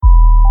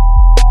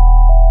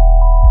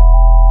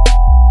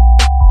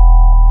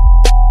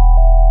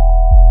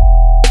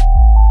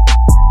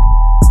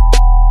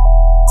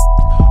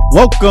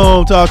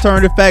Welcome to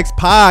Alternative Facts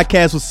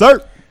Podcast with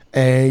Sir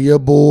and your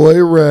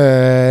boy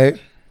Ray.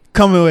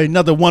 Coming with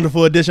another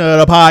wonderful edition of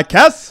the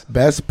podcast.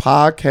 Best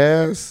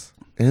podcast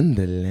in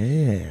the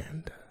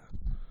land.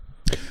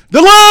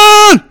 The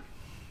land!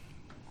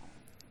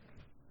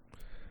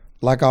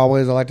 Like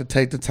always, I like to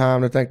take the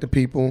time to thank the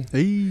people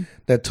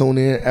that tune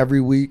in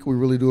every week. We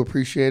really do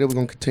appreciate it. We're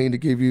going to continue to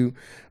give you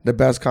the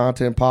best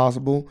content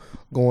possible,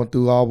 going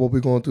through all what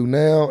we're going through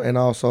now and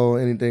also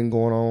anything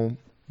going on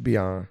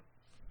beyond.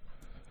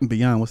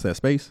 Beyond, what's that,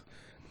 space?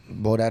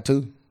 Boy, that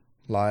too.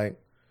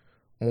 Like,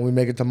 when we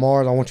make it to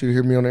Mars, I want you to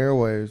hear me on the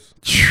airwaves.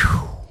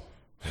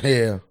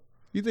 Yeah.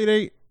 You think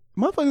they...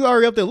 Motherfuckers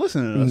already up there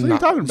listening to us. What are you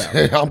talking about?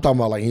 I'm talking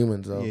about like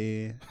humans, though.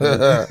 Yeah.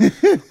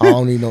 I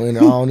don't need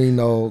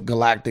no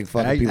galactic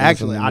fucking people.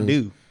 Actually, I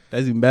do.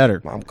 That's even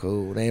better. I'm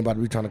cool. They ain't about to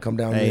be trying to come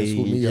down here and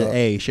swoop me up.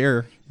 Hey,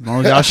 share. As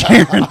long as y'all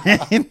sharing.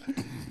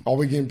 Are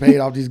we getting paid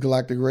off these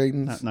galactic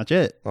ratings? Not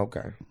yet.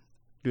 Okay.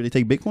 Do they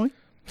take Bitcoin?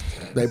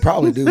 They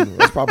probably do.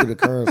 That's probably the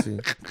currency.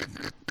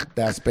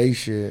 That space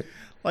shit.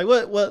 Like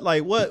what?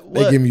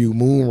 They giving you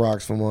moon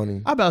rocks for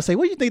money. I about to say,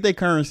 what do you think their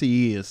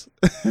currency is?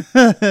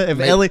 If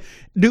alien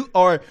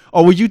or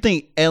would you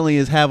think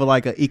aliens have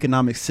like an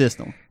economic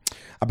system? I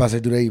about to say,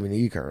 do they even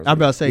need currency? I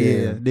about to say,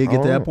 yeah. Did it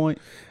get to that point?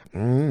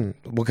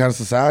 What kind of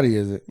society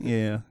is it?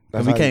 Yeah,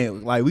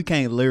 we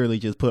can't literally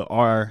just put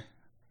our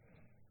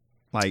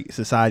like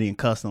society and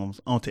customs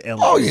onto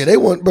aliens. Oh yeah, they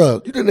want,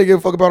 bro. You think they give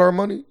a fuck about our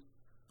money?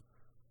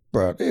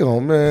 Bro, they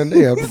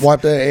have to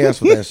wipe their ass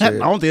with that shit. I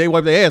don't think they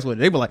wipe their ass with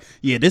it. They be like,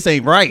 yeah, this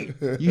ain't right.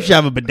 You should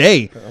have a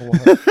bidet.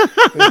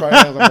 They probably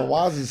have like,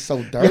 why is it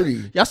so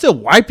dirty? Y'all still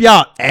wipe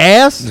y'all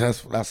ass?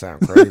 That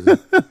sounds crazy.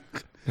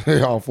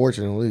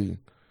 Unfortunately.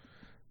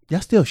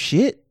 Y'all still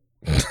shit?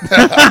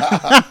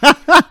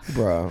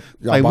 Bro.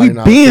 Like, we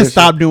been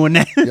stopped doing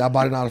that. Y'all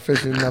body not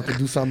efficient enough to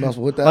do something else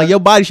with that? Like, your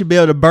body should be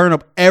able to burn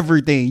up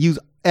everything. Use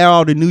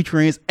all the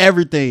nutrients,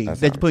 everything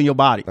that you put in your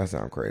body. That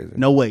sounds crazy.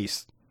 No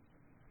waste.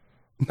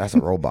 That's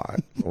a robot.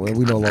 We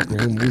no longer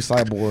human. We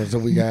cyborgs.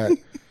 If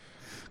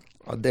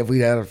we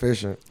that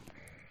efficient.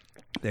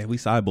 Yeah, we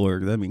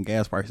cyborgs. That means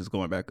gas prices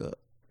going back up.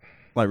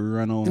 Like we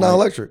run on. Not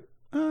electric.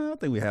 I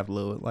think we have a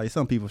little. Like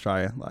some people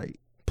try like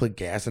put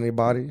gas in their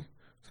body.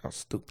 Sounds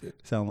stupid.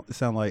 Sounds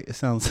like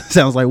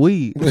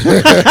weed.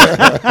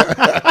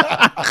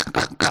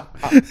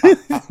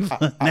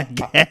 That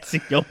gas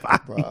in your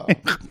body. Bro,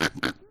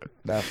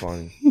 that's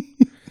funny.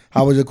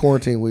 How was your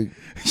quarantine week?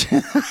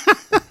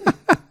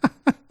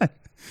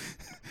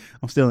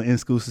 I'm still in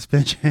school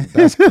suspension.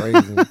 That's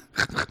crazy.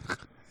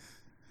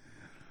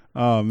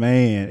 Oh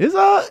man, it's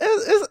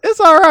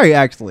all right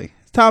actually.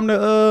 It's time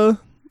to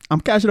I'm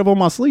catching up on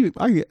my sleep.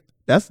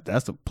 That's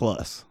a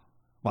plus.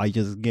 Like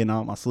just getting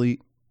out my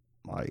sleep.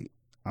 Like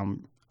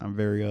I'm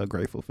very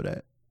grateful for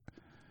that.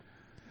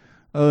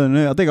 Other than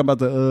that, I think I'm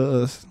about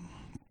to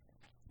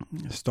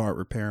start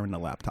repairing the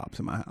laptops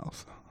in my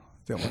house.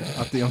 I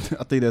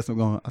think that's what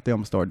I'm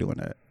gonna start doing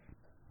that.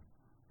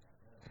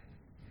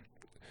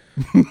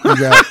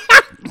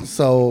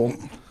 So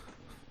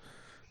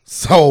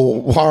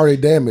why are they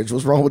damaged?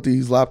 What's wrong with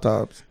these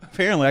laptops?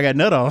 Apparently, I got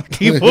nut on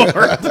keyboard.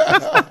 I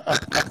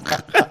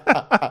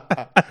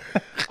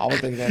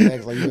would think that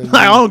next.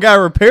 I don't got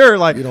to repair.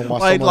 Like, you don't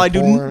watch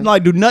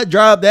do nut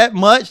drive that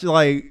much?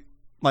 Like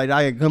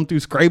I come through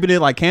scraping it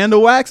like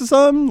candle wax or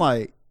something.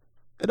 Like,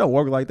 it don't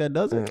work like that,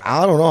 does it?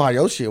 I don't know how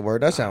your shit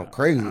work. That sounds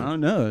crazy. I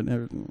don't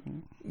know.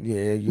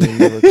 Yeah, you ain't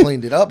never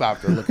cleaned it up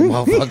after looking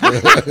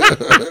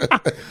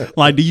motherfucker.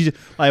 Like, do you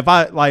if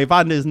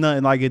I just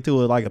nothing like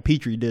into a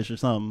petri dish or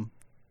something,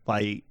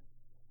 like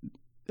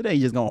it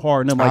ain't just gonna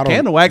harden up like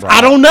candle wax.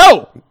 I don't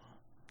know.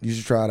 You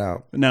should try it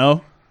out.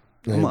 No,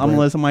 I'm gonna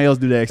let somebody else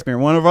do that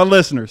experiment. One of our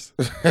listeners.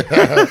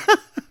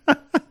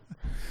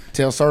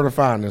 Tell Sir to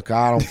find this, cause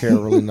I don't care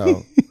really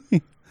know.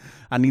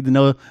 I need to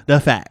know the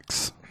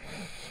facts.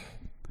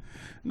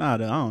 Nah, I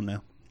don't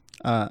know.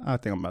 I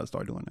think I'm about to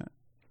start doing that.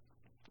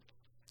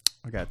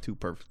 I got 2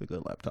 perfectly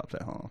good laptops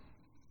at home.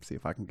 See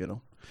if I can get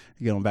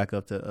them back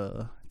up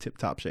to tip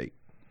top shape.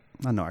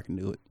 I know I can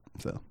do it.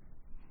 So,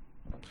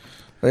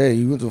 hey,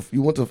 you went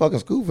to fucking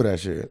school for that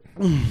shit.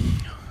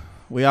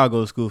 We all go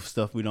to school for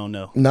stuff we don't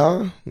know.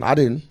 No, I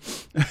didn't.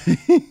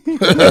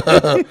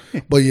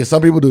 But yeah,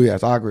 some people do.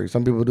 Yes, I agree.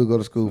 Some people do go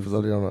to school for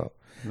stuff they don't know.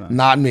 No.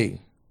 Not me.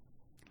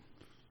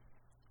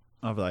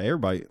 I feel like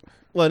everybody.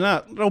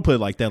 Well, don't put it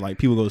like that. Like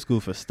people go to school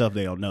for stuff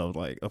they don't know.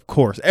 Like, of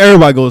course,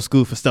 everybody goes to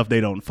school for stuff they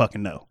don't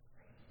fucking know.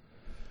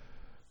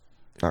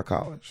 Not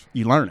college.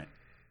 You learn it,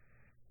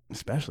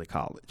 especially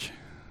college.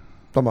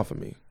 Talking about for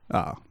me.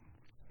 Oh.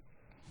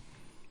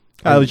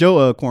 How was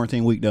your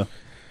quarantine week though?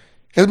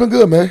 It's been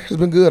good, man. It's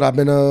been good. I've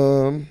been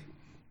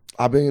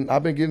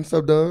getting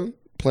stuff done,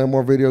 playing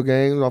more video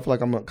games. I feel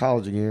like I'm in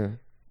college again.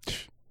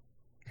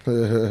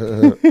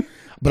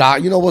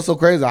 But you know what's so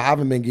crazy? I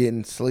haven't been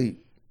getting sleep.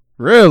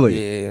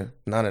 Really? Yeah,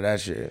 none of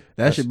that shit.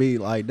 That should be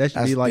like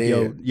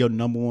your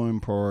number one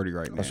priority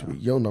right now. That should be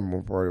your number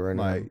one priority right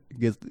now. Like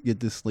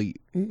get this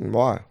sleep.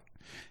 Why?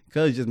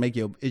 Because it just make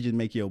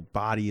your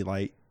body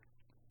like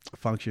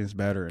functions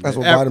better. That's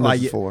what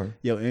vitamins is for.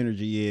 Your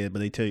energy, yeah, but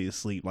they tell you to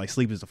sleep. Like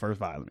sleep is the first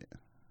vitamin.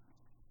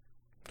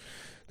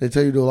 They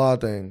tell you to do a lot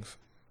of things.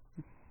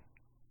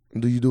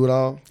 Do you do it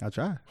all? I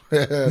try. No,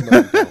 you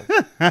don't.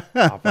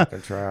 I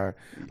fucking try. I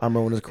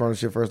remember when this Corona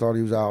shit first started,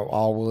 he was out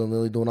all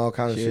willy-nilly doing all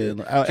kinds of shit.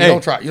 Hey, you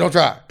don't try. You don't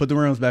try. Put the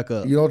rims back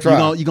up. You don't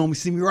try. You gonna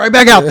see me right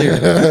back out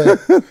there.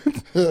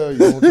 You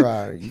don't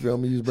try. You feel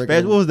me? You just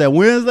what was that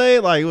Wednesday?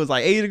 Like it was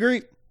like 80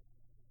 degrees.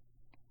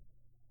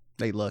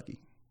 They lucky.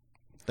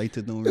 They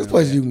took them. This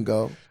place you can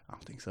go. I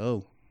don't think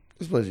so.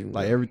 This place you can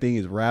like go. everything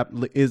is wrapped.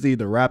 It's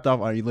either wrapped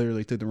off or you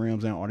literally took the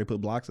rims down or they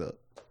put blocks up.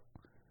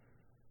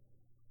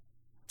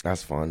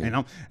 That's funny.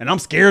 And I'm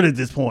scared at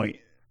this point.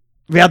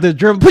 We have to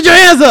drive. Put your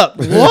hands up.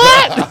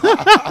 What?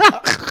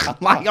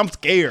 Like I'm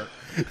scared.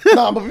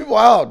 Nah, but people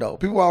out though.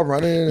 People out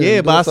running.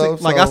 Yeah, but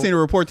I seen a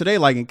report today.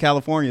 Like in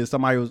California,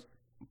 somebody was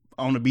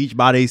on the beach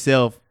by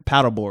themselves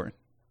paddleboarding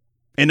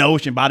in the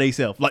ocean by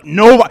themselves. Like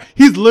nobody.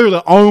 He's literally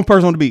the only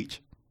person on the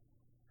beach.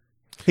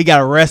 He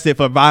got arrested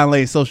for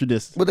violating social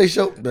distance. But they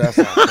showed. That's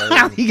not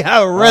crazy. He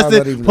got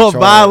arrested for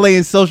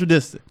violating social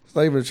distance. It's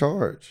not even a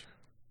charge.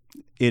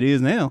 It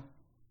is now.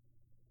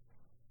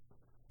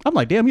 I'm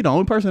like, damn, you the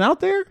only person out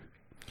there?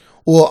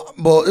 Well,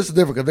 it's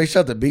different because they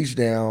shut the beach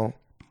down.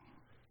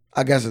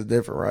 I guess it's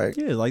different, right?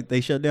 Yeah, like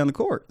they shut down the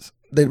courts.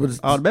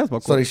 All the basketball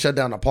courts. So they shut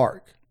down the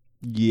park.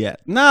 Yeah.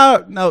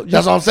 No.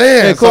 That's what I'm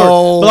saying. Yeah,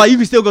 but like you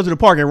can still go to the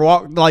park and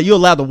walk. Like you're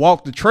allowed to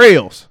walk the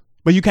trails,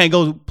 but you can't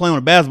go play on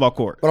a basketball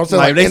court. But I'm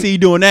saying, like if they see you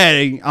doing that,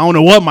 I don't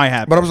know what might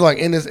happen. But I'm just like,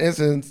 in this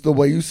instance, the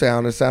way you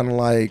sound, it sounded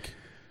like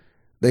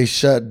they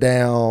shut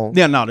down.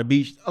 Yeah, no, the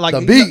beach. Like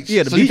the beach.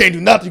 Yeah, the so beach. You can't do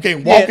nothing. You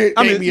can't walk it.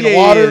 Can't be in the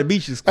water. Yeah, the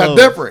beach is closed.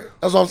 That's different.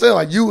 That's what I'm saying.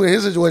 Like you in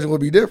his situation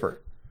would be different.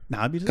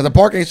 Nah, because the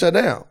park ain't shut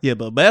down. Yeah,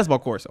 but basketball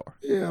courts are.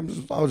 Yeah, I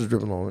was just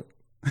dripping on it.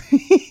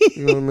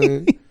 You know what I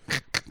mean?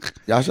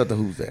 Y'all shut the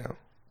hoops down.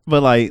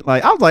 But like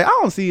I was like, I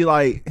don't see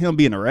like him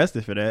being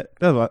arrested for that.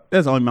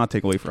 That's the only my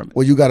takeaway from it.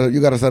 Well, you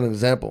gotta set an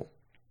example.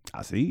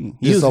 I see.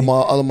 He was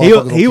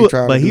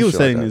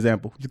setting an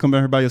example. You come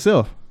down here by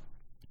yourself.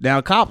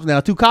 Now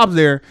two cops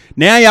there.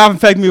 Now y'all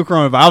infected me with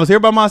coronavirus. I was here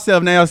by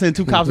myself. Now y'all saying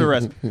 2 cops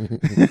arrested me.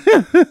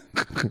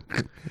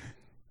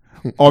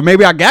 Or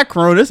maybe I got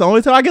corona. This is the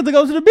only time I get to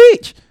go to the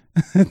beach.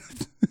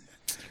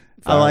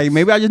 I like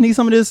maybe I just need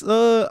some of this.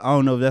 I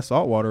don't know if that's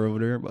salt water over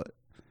there, but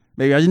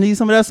maybe I just need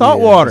some of that salt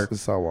water.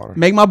 It's salt water.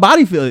 Make my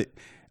body feel it.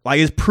 Like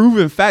it's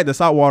proven fact that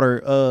salt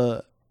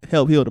water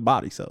help heal the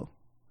body. So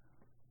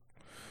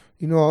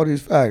you know all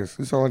these facts.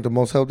 You sound like the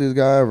most healthiest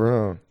guy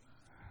ever, huh?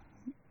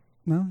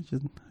 No, I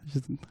just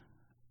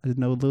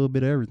know a little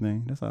bit of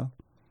everything. That's all.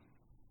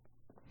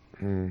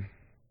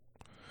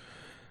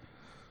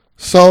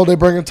 So they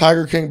bringing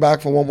Tiger King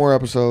back for one more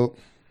episode.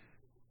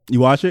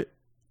 You watch it?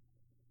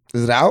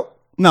 Is it out?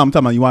 No, I'm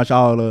talking about you watch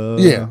all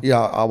the. Yeah,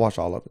 I watched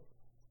all of it.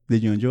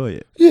 Did you enjoy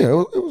it? Yeah,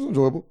 it was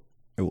enjoyable.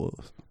 It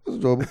was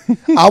enjoyable.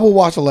 I will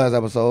watch the last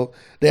episode.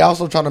 They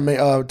also trying to make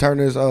turn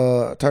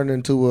it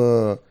into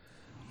a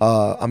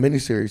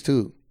miniseries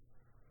too.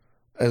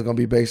 It's gonna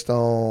be based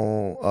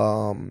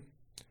on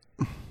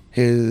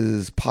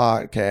his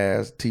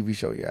podcast TV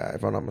show. Yeah,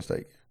 if I'm not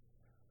mistaken.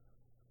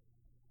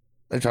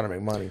 They're trying to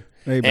make money.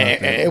 And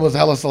it was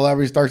hella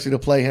celebrities thirsty to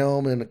play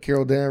him and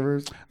Carol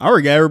Danvers. I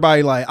already got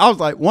everybody like, I was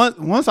like,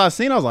 once I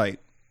seen, I was like,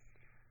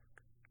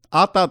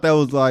 I thought that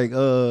was like,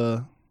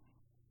 cause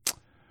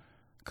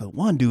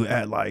one dude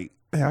had like,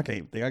 man, I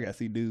can't think, I gotta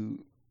see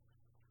dude.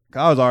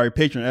 I was already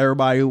picturing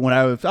everybody when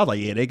I was like,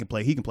 yeah, he can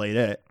play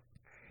that.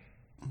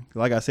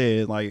 Like I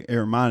said, like it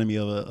reminded me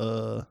of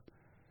a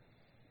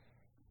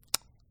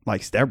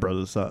like Step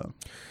Brothers or something.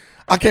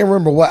 I can't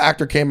remember what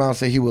actor came out and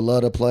said he would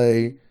love to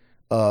play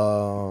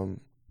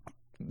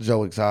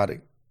Joe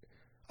Exotic.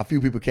 A few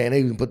people can't. They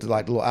even put the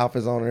little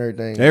outfits on and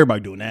everything.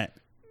 Everybody doing that.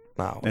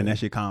 No, and that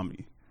shit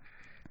comedy.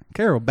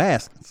 Carol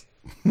Baskins.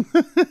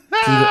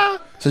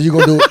 So you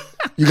gonna do it?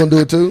 You gonna do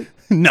it too?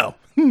 No.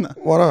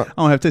 Why not? I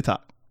don't have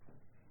TikTok.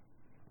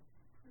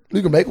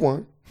 You can make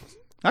one.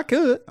 I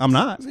could. I'm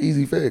not. It's an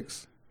easy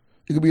fix.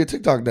 You could be a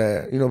TikTok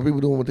dad. You know,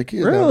 people doing with their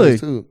kids really?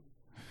 nowadays too.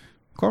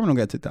 Corbin don't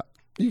got TikTok.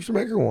 You should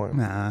make her one.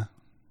 Nah.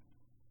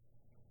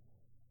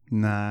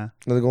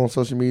 Let her go on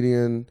social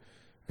media and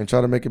try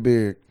to make it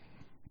big.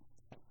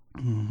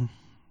 Mm-hmm.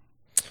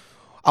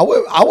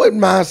 I wouldn't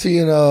mind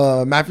seeing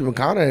Matthew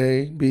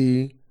McConaughey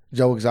be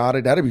Joe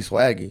Exotic. That'd be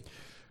swaggy.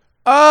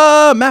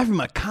 Matthew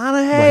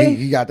McConaughey. But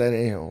he got that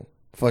in him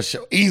for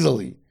sure.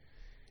 Easily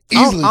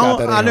got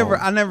that in him.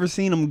 I never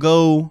seen him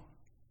go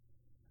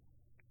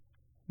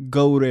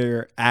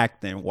there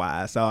acting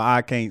wise, so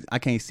I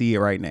can't see it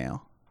right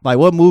now. Like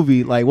what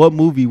movie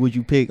would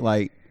you pick?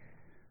 Like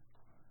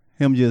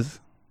him just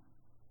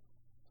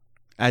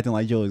acting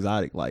like Joe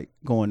Exotic, like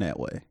going that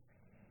way.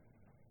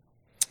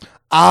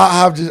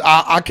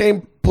 I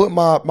can't put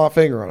my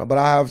finger on it, but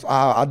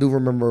I do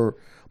remember a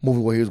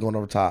movie where he was going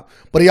over top.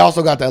 But he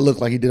also got that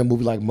look, like he did a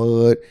movie like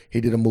Mud.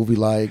 He did a movie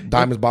like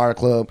Diamonds Bar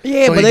Club.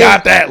 Yeah, so he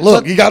got that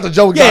look. He got the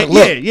Joe Exotic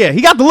look. Yeah,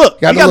 he got the look.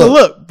 He got the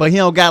look, but he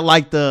don't got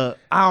like the.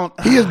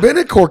 He has been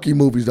in quirky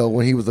movies though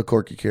when he was a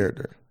quirky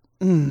character.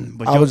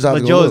 But Joe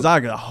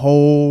Exotic a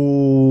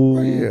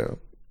whole. Yeah.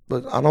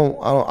 But I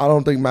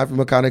don't think Matthew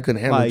McConaughey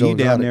couldn't handle Joe You Exotic.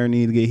 down there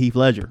need to get Heath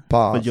Ledger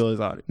for Joe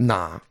Exotic.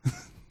 Nah.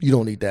 You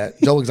don't need that.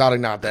 Joe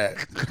Exotic not that.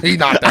 He's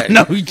not that.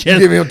 No, you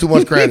giving him too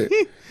much credit.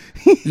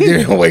 You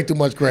giving him way too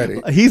much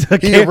credit. He's a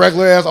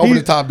regular ass over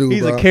the top dude.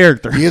 He's bro. a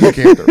character. He is a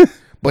character.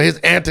 But his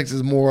antics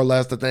is more or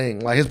less the thing.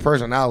 Like his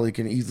personality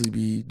can easily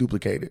be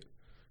duplicated.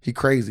 He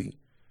crazy.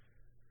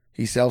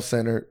 He's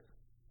self-centered.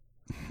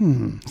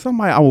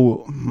 Somebody I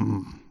will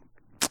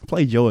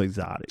play Joe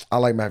Exotic. I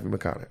like Matthew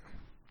McConaughey.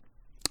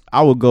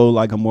 I would go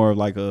like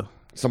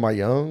somebody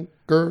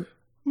younger.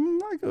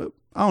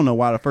 I don't know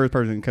why the first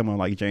person came on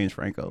like James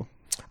Franco.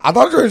 I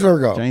thought James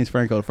Franco. James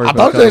Franco. The first I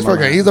thought James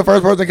Franco. He's the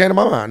first person that came to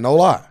my mind. No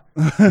lie.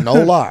 No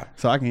lie.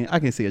 So I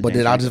can see it. But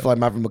then I just feel like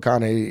Matthew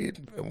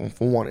McConaughey,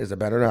 for one, is a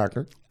better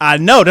actor. I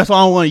know. That's why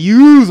I don't want to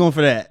use him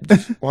for that.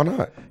 Why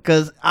not?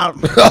 Because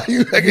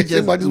you make it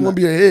seem like this won't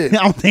be a hit.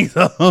 I don't think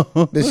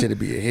so. This should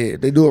be a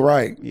hit. They do it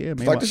right. Yeah,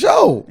 it's like the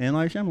show. And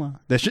like Shyamalan.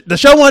 The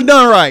show wasn't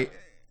done right.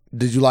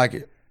 Did you like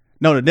it?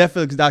 No, the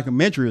Netflix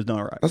documentary was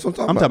done right. That's what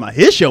I'm talking about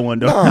his show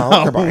wasn't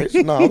done right.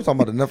 I'm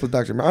talking about the Netflix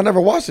documentary. I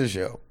never watched this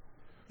show.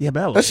 Yeah,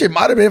 but that shit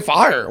might have been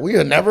fire. We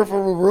had never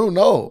for real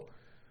know.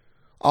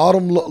 All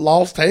them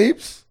lost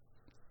tapes.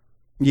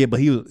 Yeah,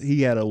 but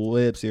he had a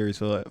web series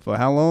for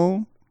how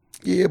long?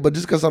 Yeah, but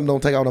just because something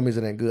don't take out on means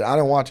it ain't good. I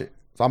didn't watch it,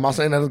 so I'm not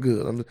saying that it's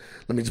good.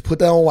 Let me just put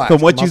that on wax.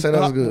 From what I'm not saying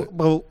that was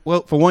good.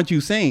 Well, from what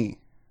you've seen,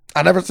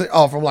 I never seen.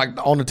 From like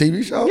on the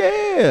TV show.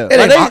 Yeah,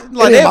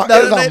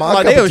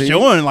 they were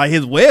showing like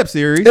his web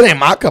series. It ain't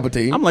my cup of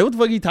tea. I'm like, what the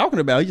fuck are you talking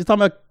about? He's just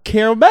talking about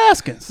Carol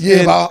Baskins.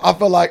 Yeah, but I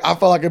felt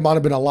like it might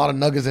have been a lot of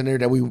nuggets in there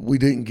that we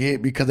didn't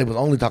get because they was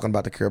only talking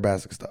about the Carol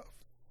Baskins stuff.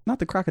 Not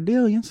the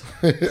crocodilians.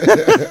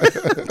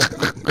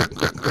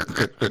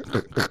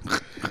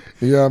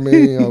 You know what I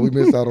mean? We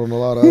missed out on a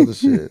lot of other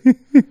shit.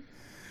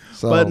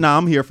 So, but no,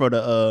 I'm here for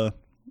the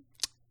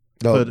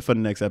for the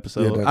next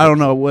episode. Yeah, I don't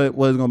know what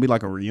it's gonna be,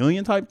 like a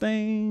reunion type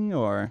thing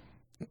or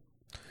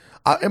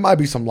it might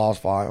be some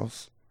lost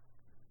files.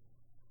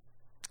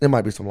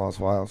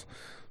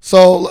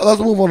 So let's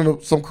move on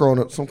to some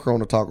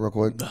corona talk real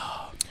quick.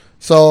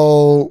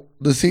 So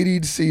the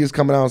CDC is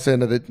coming out and saying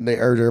that they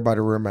urge everybody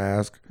to wear a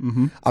mask.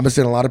 Mm-hmm. I've been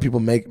seeing a lot of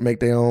people make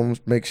their own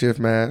makeshift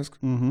masks.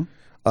 Mm-hmm.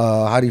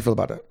 How do you feel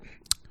about that?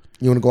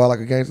 You want to go out like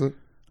a gangster?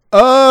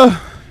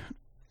 Are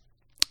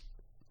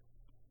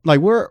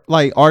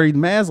these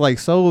masks like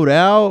sold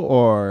out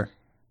or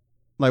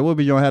like what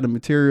be you gonna have the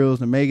materials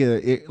to make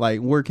it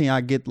like where can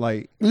I get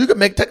like you can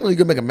make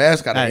a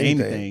mask out of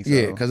anything. So.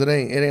 Yeah, because it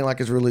ain't like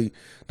it's really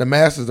the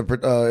mask is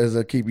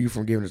to keep you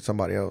from giving it to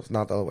somebody else,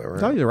 not the other way around.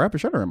 I tell you to wrap a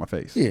shutter in my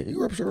face. Yeah,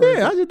 you wrap a shutter.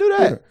 Yeah, I just do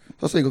that.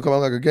 Yeah. So you can come out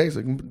like a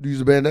gangster. You can use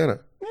a bandana.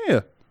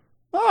 Yeah.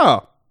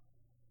 Oh.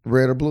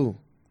 Red or blue.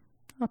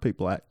 I pick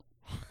black.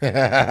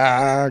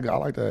 I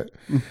like that.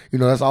 You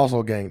know, that's also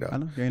a gang, though. I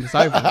know. Gang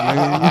disciple.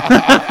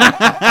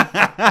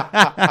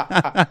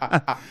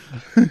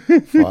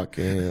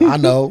 Fucking. I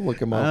know.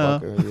 Look at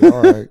motherfucker. Yeah,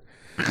 all right.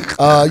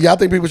 Yeah, I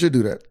think people should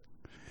do that.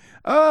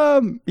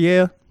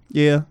 Yeah.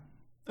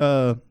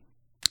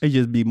 It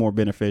just be more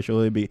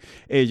beneficial. It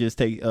just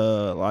take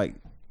kind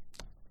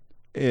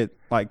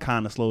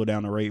of slow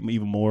down the rate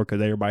even more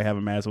because everybody have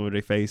a mask over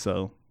their face.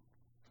 So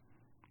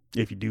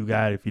if you do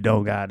got it, if you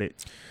don't got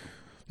it.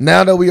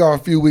 Now that we are a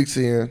few weeks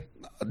in,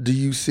 do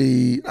you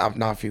see?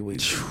 Not a few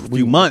weeks,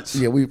 few months.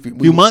 Yeah, we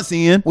few months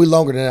in. We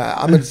longer than that.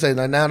 I'm going to say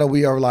now that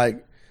we are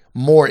like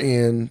more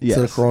in to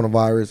the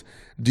coronavirus.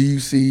 Do you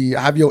see?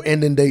 Have your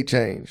ending date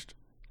changed?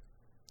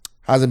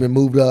 Has it been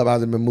moved up?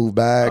 Has it been moved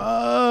back?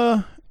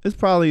 It's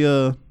probably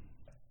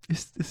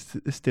it's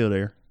still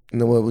there. And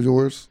then what was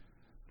yours?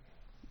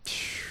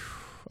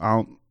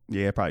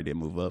 It probably did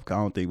move up. 'Cause I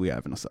don't think we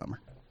have in the summer.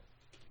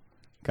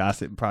 'Cause I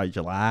said probably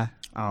July.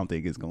 I don't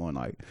think it's going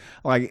like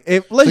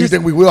if. So you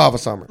think we will have a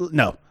summer?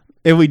 No.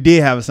 If we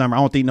did have a summer, I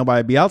don't think nobody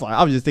would be. I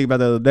was just thinking about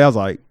the other day. I was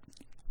like,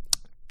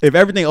 if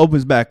everything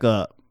opens back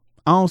up,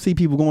 I don't see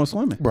people going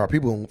swimming. Bro,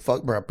 people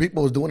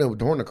was doing it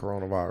during the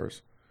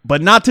coronavirus.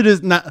 But not to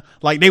this. Not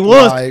like they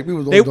was. Right,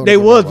 they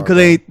was because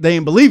they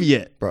didn't believe it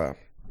yet, bro.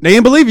 They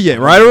didn't believe it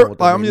yet, right?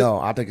 No,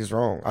 I think it's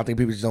wrong. I think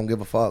people just don't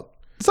give a fuck.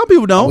 Some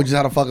people don't. We just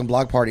had a fucking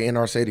block party in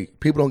our city.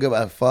 People don't give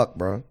a fuck,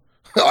 bro.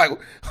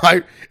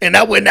 like, and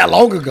that wasn't that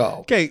long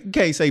ago.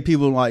 Can't say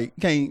people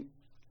can't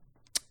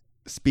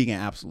speak in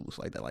absolutes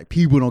like that. Like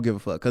people don't give a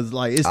fuck because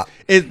like it's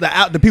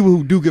the people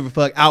who do give a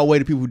fuck outweigh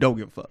the people who don't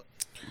give a fuck.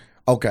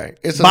 Okay,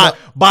 it's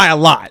by a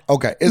lot.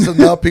 Okay, it's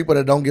enough people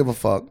that don't give a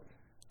fuck.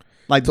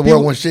 Like where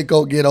when shit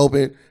get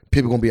open,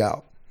 people gonna be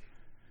out.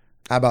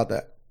 How about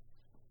that?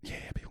 Yeah,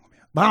 people gonna be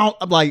out.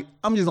 But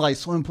I'm just like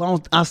swimming.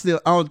 I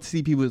don't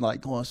see people like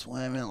going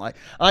swimming. Like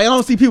I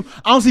don't see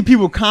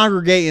people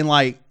congregating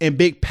like in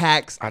big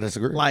packs. I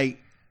disagree. Like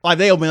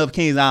they open up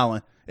Kings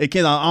Island. I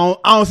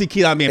don't see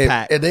Kings Island being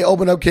packed. If they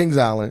open up Kings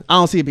Island, I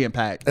don't see it being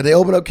packed. If they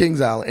open up Kings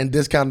Island and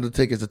discounted the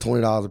tickets to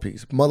 $20 a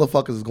piece,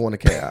 motherfuckers is going to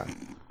KI.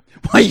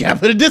 Why you gotta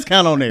put a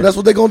discount on there? But that's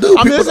what they gonna do.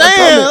 I'm People just not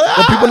saying. coming.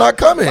 But people not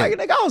coming. Like,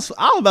 nigga, I was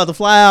about to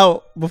fly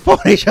out before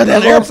they shut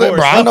down That's the what I'm airport. saying,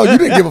 bro. I know you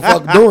didn't give a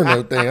fuck during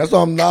that thing. That's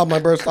why I'm not my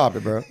bro. Stop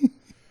it, bro.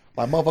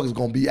 Like motherfuckers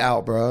gonna be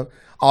out, bro.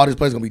 All these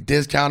places gonna be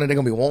discounted. They're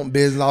gonna be wanting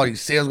business. All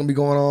these sales gonna be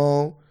going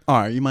on. All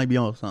right, you might be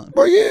on something.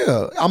 Bro,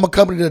 yeah. I'm a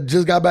company that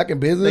just got back in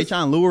business. They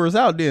trying to lure us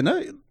out, didn't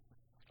they?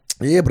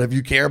 Yeah, but if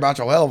you care about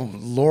your health,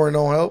 luring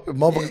don't help. If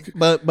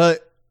motherfuckers,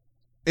 But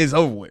it's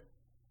over with,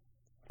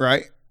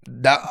 right?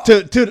 that,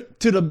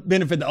 To the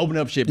benefit to open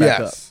up shit back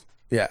up.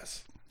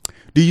 Yes.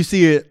 Do you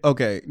see it?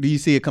 Okay. Do you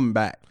see it coming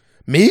back?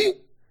 Me?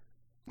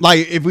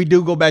 Like, if we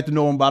do go back to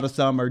normal by the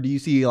summer, do you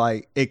see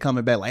like it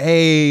coming back? Like,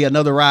 hey,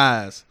 another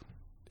rise.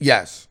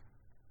 Yes.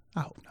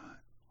 I hope not.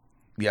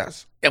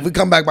 Yes. If we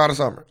come back by the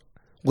summer,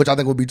 which I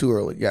think would be too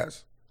early.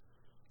 Yes.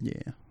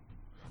 Yeah.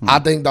 I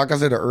think, like I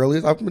said, the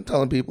earliest I've been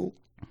telling people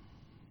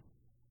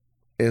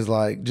is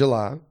like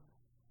July,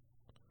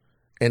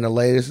 and the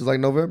latest is like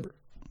November.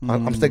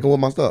 I'm sticking with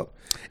my stuff.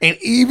 And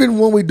even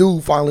when we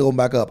do finally open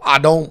back up, I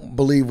don't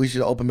believe we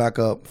should open back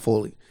up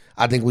fully.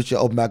 I think we should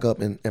open back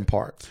up in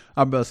parts.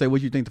 I'm about to say,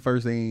 what you think the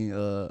first thing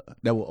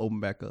that will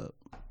open back up?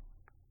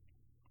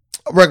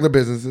 Regular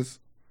businesses,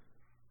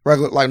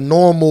 regular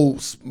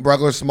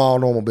small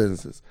normal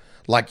businesses,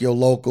 like your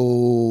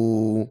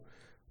local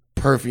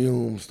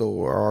perfume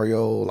store or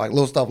your like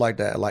little stuff like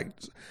that, like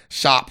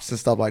shops and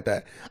stuff like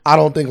that. I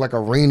don't think like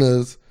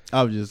arenas.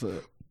 I was just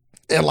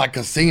And like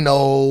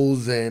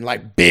casinos and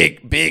like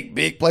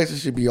big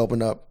places should be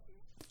opened up.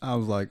 I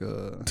was like,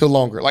 till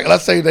longer. Like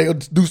let's say they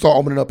do start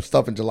opening up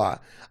stuff in July.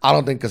 I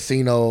don't think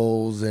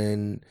casinos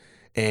and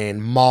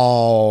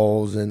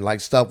malls and like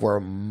stuff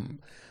where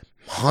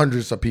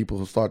hundreds of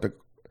people start to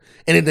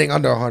anything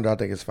under 100. I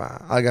think it's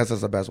fine. I guess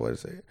that's the best way to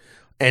say it.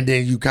 And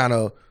then you kind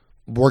of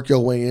work your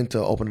way into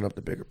opening up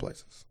the bigger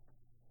places.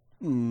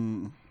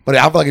 But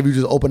I feel like if you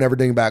just open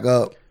everything back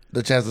up,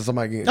 the chance of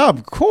somebody getting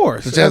of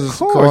course, the chance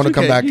of Corona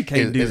come back you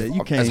can't do that.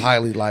 You can't. is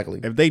highly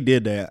likely. If they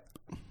did that,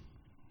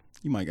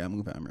 you might gotta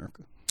move out of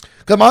America.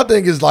 Because my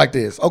thing is like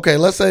this. Okay,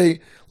 let's say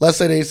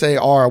they say,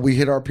 all right, we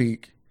hit our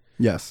peak.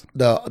 Yes.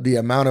 The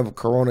amount of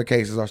Corona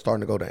cases are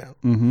starting to go down.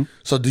 Mm-hmm.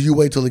 So do you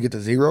wait till it get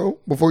to zero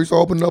before you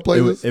start opening up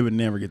places? It would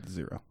never get to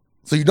zero.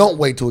 So you don't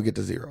wait till it get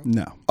to zero.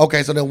 No.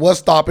 Okay, so then what's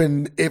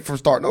stopping it from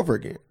starting over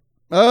again?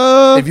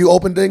 If you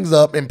open things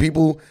up and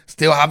people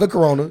still have the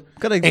Corona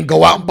and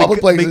go out in public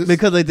places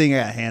because they think I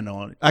got a handle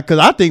on it. Because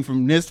I think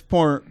from this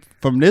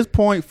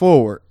point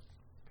forward,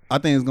 I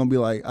think we're gonna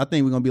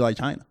be like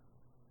China.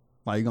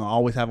 Like you're gonna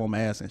always have on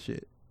masks and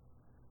shit.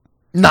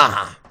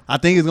 Nah. I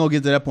think it's gonna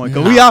get to that point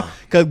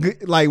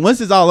because like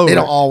once it's all over, they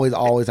don't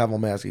always have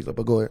on masks either.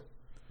 But go ahead.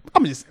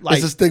 I'm just like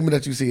it's a stigma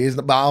that you see,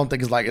 but I don't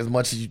think it's like as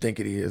much as you think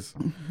it is.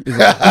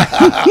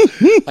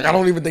 Like I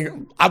don't even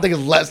think. I think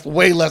it's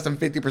way less than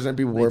 50% of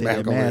people wear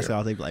masks.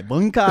 They be like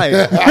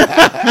bunkai.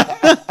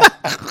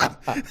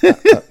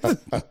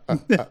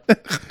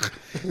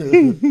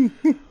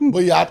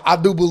 But yeah, I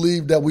do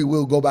believe that we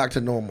will go back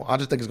to normal. I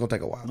just think it's gonna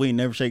take a while. We ain't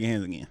never shaking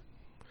hands again.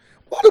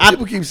 Why do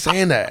people keep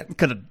saying that?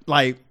 Because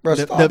like bro,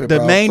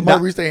 the main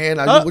somebody reach their hand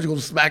out, what you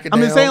gonna smack it down?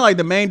 I'm just saying like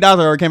the main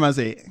doctor came out and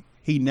said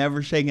he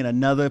never shaking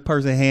another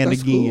person's hand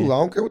that's again. Cool. I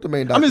don't care what the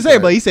main doctor I'm just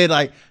saying, but he said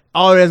like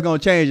all that's gonna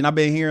change, and I've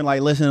been hearing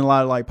like listening to a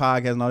lot of like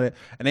podcasts and all that,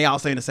 and they all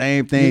saying the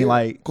same thing. Yeah.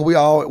 Like we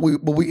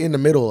in the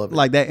middle of it.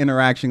 Like that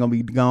interaction gonna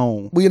be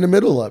gone. We in the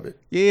middle of it.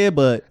 Yeah,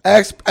 but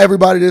ask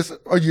everybody this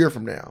a year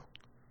from now.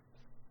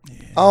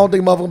 Yeah. I don't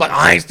think motherfuckers like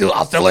I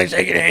still ain't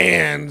shaking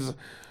hands.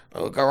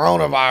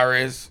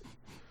 Coronavirus.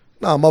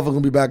 Nah,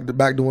 motherfuckers gonna be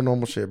back doing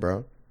normal shit,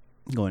 bro.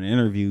 Going to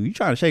interview. You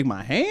trying to shake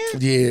my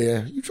hand?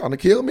 Yeah. You trying to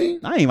kill me?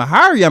 I ain't even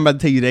hire you. I'm about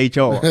to tell you the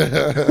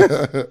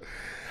HR.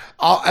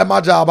 At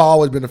my job, I've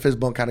always been a fist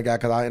bump kind of guy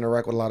because I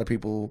interact with a lot of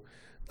people,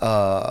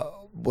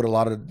 with a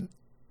lot of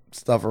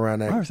stuff around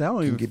that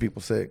can get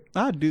people sick.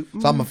 I do.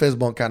 So I'm a fist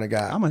bump kind of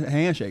guy. I'm a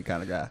handshake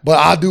kind of guy. But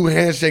I do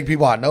handshake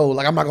people I know.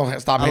 Like I'm not gonna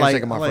stop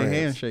handshaking my friends.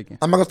 Handshaking.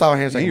 I'm not gonna stop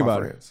handshaking my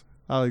friends.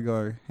 I like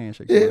go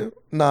handshake. Yeah,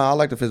 nah, I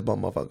like the fist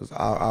bump motherfuckers.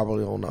 I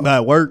really don't know. But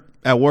at work,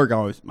 I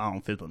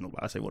don't fist bump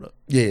nobody. I say what up.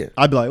 Yeah,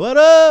 I'd be like what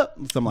up,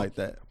 something like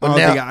that. But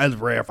it's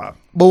rare if I.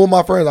 But with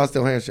my friends, I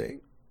still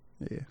handshake.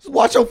 Yeah, just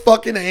watch your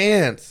fucking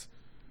hands.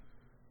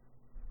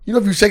 You know,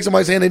 if you shake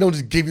somebody's hand, they don't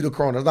just give you the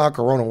Corona. That's not how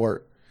Corona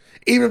work.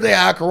 Even if they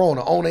had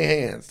Corona on their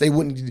hands, they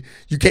wouldn't.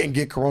 You can't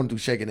get Corona through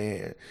shaking their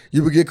hand.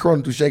 You would get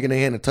Corona through shaking their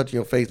hand and touching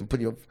your face and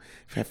putting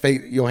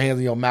your hands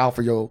in your mouth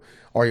or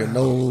your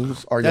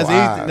nose or your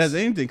eyes. That's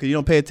anything because you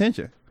don't pay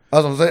attention.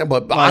 That's what I'm saying.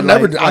 But I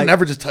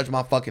never just touch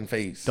my fucking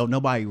face. Don't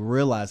nobody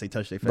realize they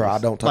touch their face. Bro, I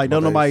don't touch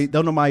my face.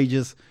 Don't nobody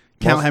just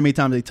count how many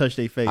times they touch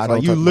their face.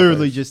 Like you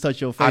literally just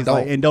touch your face. I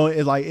don't. And don't.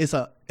 It's like it's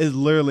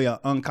literally a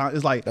unconscious.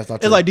 It's like that's not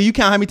true. It's like, do you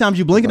count how many times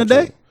you blink in a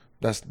day?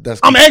 That's.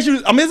 I'm asking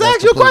you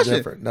a question.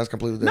 Different. That's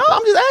completely different. No,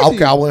 I'm just asking.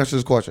 Okay, I will answer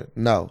this question.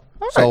 No.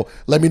 Right. So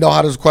let me know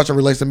how this question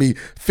relates to me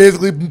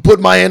physically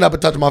putting my hand up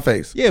and touching my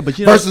face. Yeah, but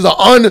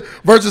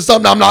versus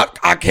something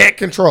I can't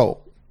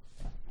control.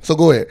 So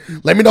go ahead.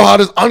 Let me know how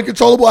this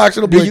uncontrollable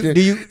action of blinking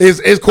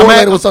is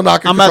correlated with something I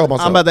can control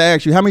myself. I'm about to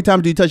ask you, how many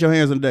times do you touch your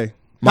hands in a day?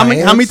 How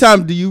many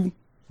times do you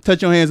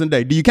touch your hands in a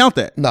day? Do you count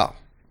that? No.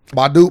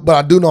 But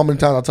I do know how many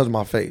times I touch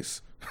my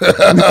face.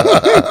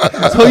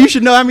 So you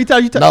should know how many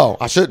times you touch. No,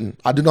 I shouldn't.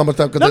 I do know how many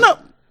times. No.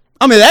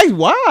 I mean, that's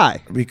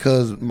why.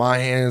 Because my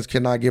hands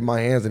cannot give my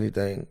hands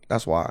anything.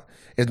 That's why.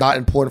 It's not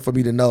important for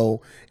me to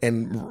know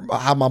and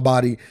have my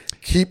body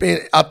keep in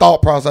a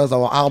thought process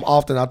of how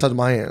often I touch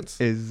my hands.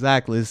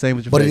 Exactly. It's the same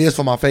with your face. But it is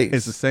for my face.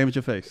 It's the same with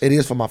your face. It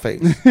is for my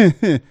face.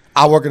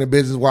 I work in a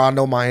business where I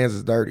know my hands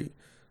is dirty.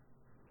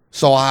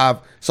 So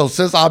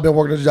since I've been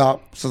working this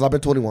job, since I've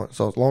been 21,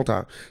 so it's a long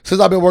time. Since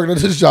I've been working at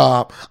this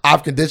job,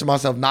 I've conditioned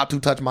myself not to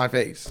touch my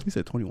face. You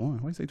said 21.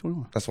 Why you say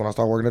 21? That's when I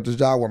started working at this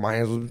job where my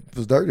hands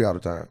was dirty all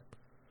the time.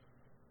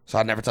 So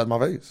I never touched my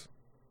face.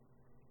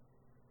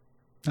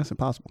 That's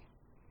impossible.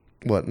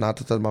 What, not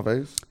to touch my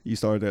face? You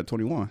started at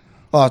 21.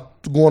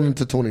 Going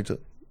into 22.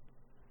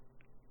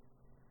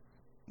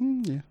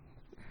 Yeah.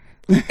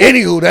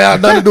 Anywho, that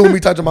has nothing to do with me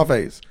touching my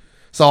face.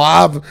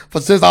 So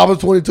since I was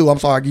 22, I'm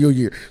sorry, I give you a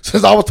year.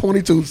 Since I was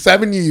 22,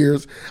 7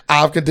 years,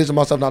 I've conditioned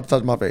myself not to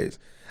touch my face.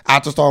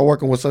 After starting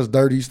working with such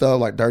dirty stuff,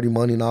 like dirty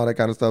money and all that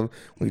kind of stuff,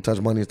 when you touch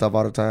money and stuff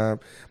all the time,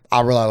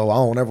 I realized, I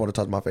don't ever want to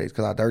touch my face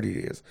because how dirty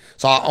it is.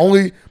 So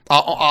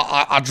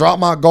I drop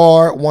my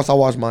guard once I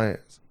wash my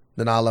hands.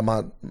 Then I let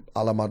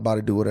my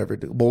body do whatever it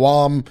do. But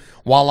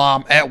while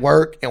I'm at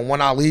work and when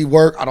I leave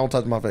work, I don't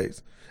touch my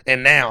face.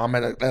 And now I'm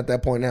at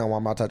that point now where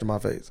I'm not touching my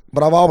face.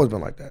 But I've always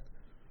been like that.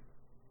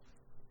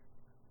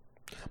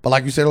 But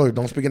like you said earlier,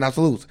 don't speak in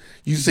absolutes.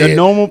 You said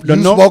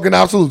you spoke in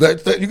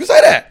absolutes. You can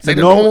say that. Say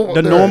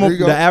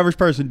the average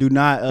person do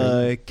not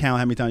count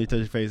how many times you touch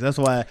your face. That's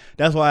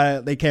why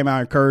they came out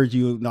and encouraged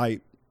you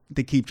like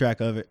to keep track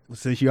of it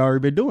since you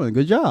already been doing a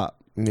good job.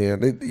 Yeah,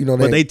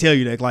 but they tell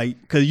you that like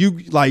because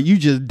you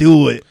just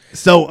do it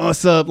so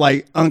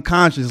like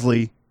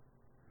unconsciously.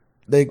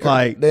 They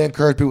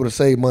encourage people to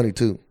save money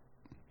too,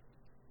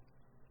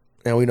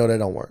 and we know that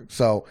don't work.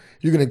 So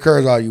you can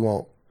encourage all you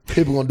want.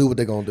 People gonna do what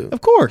they gonna do.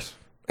 Of course.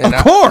 And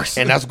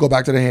that's go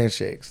back to the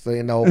handshakes.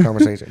 In the whole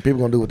conversation, people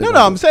gonna do what they.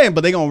 I'm saying,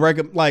 but they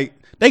gonna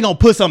they gonna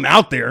put something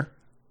out there.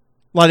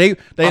 Like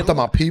they I'm talking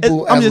about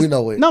people we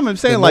know it. No, I'm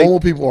saying normal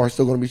people are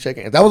still gonna be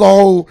shaking hands. That was a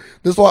whole.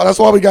 That's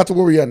why we got to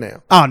where we at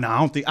now. Oh no,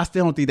 I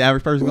still don't think the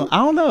average person. I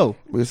don't know.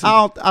 We'll see.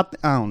 I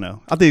don't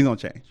know. I think it's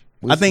gonna change.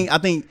 I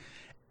think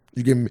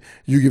you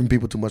giving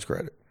people too much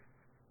credit.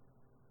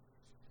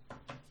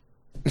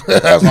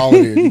 That's all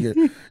it is.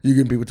 You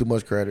giving people too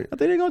much credit. I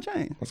think they're gonna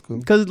change. That's cool.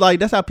 Because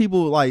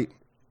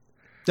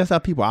that's how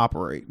people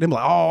operate. They're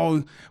like,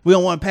 oh, we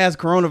don't want to pass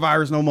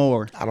coronavirus no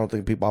more. I don't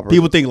think people operate.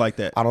 People think like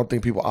that. I don't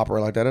think people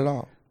operate like that at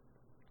all.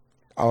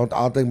 I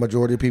don't think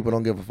majority of people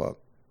don't give a fuck.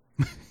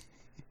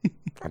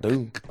 I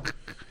do.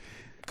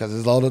 Because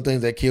there's a lot of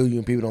things that kill you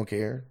and people don't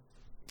care.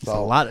 So,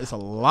 it's a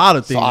lot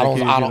of things. So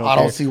I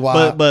don't see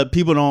why. But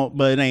people don't.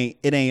 But it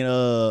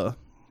ain't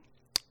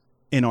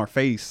in our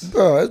face.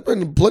 Bro, it's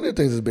been plenty of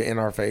things that's been in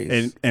our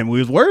face, and we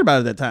was worried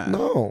about it at that time.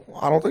 No,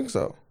 I don't think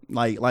so.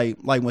 Like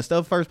when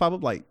stuff first popped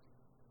up, like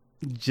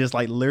just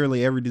like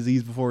literally every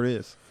disease before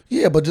this.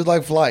 Yeah, but just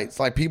like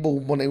flights, like people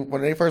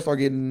when they first started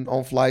getting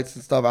on flights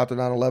and stuff after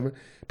 9/11,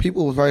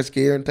 people was very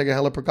scared and taking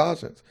hella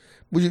precautions.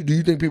 Do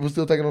you think people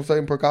still taking those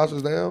same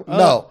precautions now?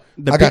 No,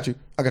 I got you.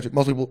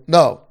 Most people,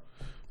 no.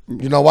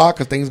 You know why?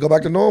 Because things go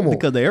back to normal.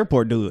 Because the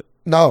airport do it.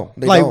 No,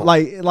 they don't.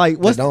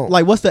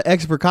 What's the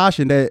extra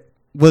precaution that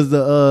was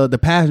the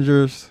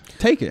passengers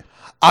taking?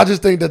 I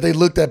just think that they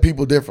looked at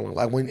people differently.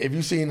 Like if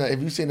you seen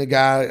a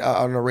guy,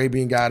 an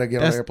Arabian guy to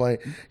get on an airplane,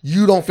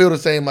 you don't feel the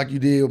same like you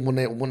did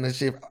when the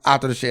shit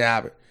after the shit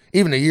happened.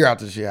 Even a year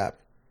after the shit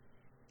happened.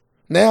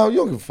 Now you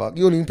don't give a fuck.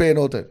 You don't even pay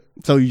no attention.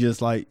 So you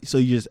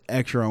just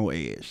extra on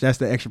edge. That's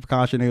the extra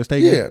precaution they was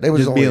taking. Yeah, they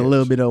was just being a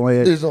little bit on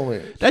edge. They was on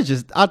edge.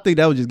 I think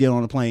that was just getting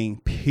on the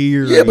plane.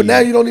 Period. Yeah, but now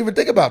you don't even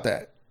think about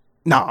that.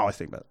 No, I always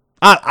think about it.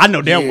 I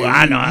know damn well.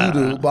 I know you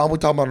do, but I'm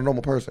talking about a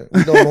normal person.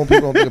 Normal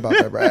people don't think about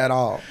that, bro, at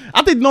all.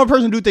 I think the normal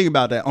person do think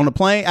about that on the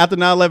plane after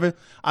 9/11.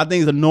 I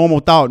think it's a normal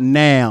thought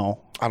now.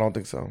 I don't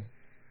think so.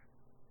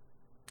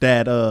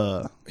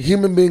 That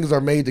human beings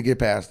are made to get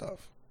past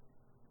stuff.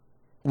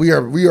 We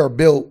are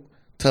built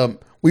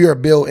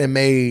and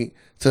made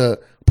to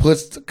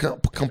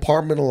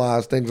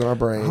compartmentalize things in our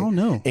brain. I don't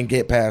know. And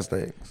get past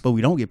things, but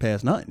we don't get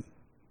past nothing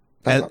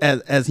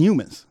as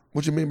humans.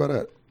 What you mean by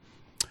that?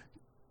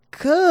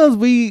 Cause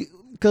we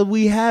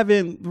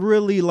haven't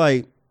really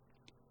like,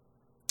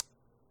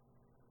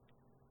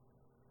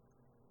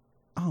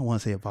 I don't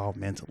want to say evolved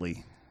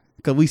mentally,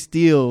 cause we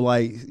still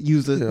like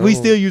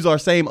still use our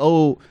same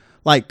old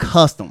like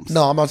customs.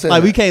 No, I'm not saying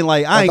like that. We can't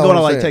like I ain't going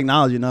to like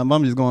technology now.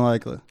 I'm just going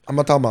like I'm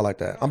not talking about like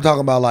that. I'm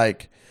talking about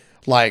like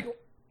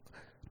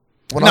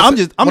when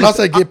I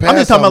say get past. I'm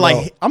just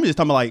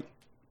talking about like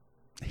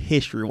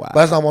history wise.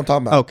 That's not what I'm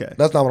talking about. Okay,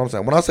 that's not what I'm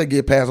saying. When I say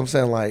get past, I'm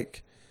saying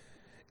like,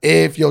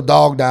 if your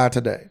dog died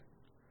today,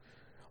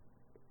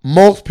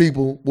 most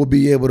people will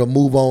be able to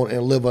move on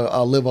and live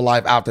a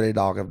life after their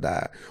dog have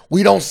died.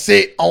 We don't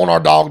sit on our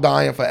dog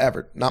dying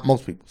forever. Not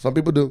most people. Some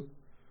people do.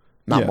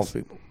 Not most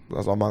people.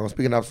 That's why I'm not going to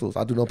speak in absolutes.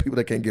 I do know people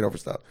that can't get over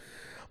stuff.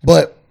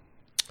 But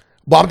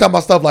I'm talking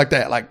about stuff like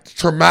that, like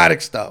traumatic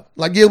stuff.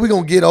 Like, yeah, we're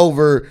going to get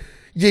over.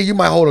 Yeah, you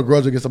might hold a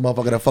grudge against a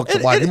motherfucker that fucked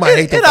your wife. You might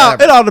hate them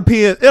forever.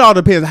 It all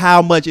depends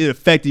how much it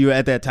affected you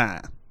at that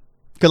time.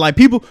 Because, like,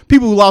 people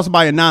who lost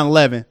somebody in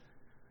 9/11,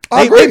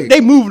 they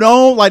moved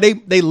on.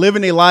 Like, they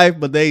living their life,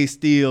 but they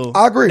still.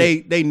 I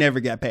agree. They never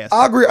got past it.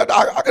 I agree.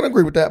 I can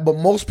agree with that. But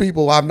most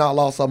people have not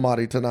lost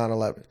somebody to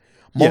 9/11.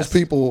 Most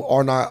people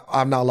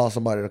have not lost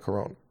somebody to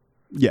Corona.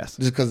 Yes.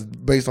 Just because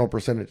based on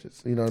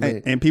percentages. You know what I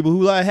mean? And people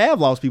who have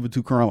lost people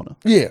to Corona.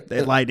 Yeah.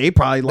 They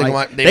probably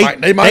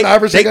they might not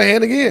ever shake a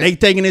hand again. They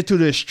taking it to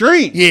the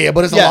extreme. Yeah,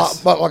 but it's a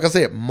lot. But like I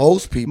said,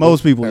 most people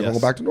are going to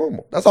go back to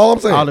normal. That's all I'm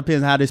saying. All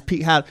depends how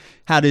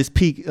this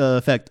peak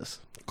affect us.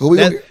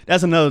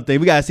 That's another thing.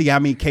 We gotta see how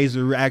many cases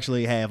we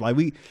actually have.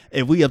 Like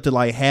if we up to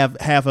like half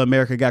of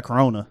America got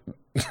Corona.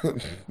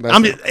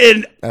 I'm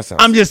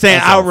just saying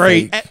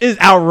outrage. It's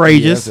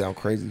outrageous. Yeah, that sounds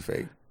crazy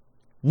fake.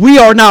 We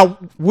are not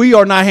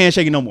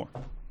handshaking no more.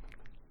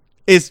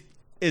 It's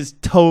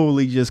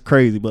totally just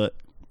crazy. But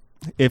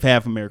if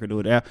half America do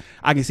it,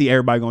 I can see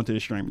everybody going to the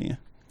extreme then.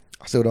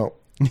 I still don't.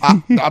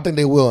 I think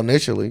they will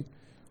initially,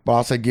 but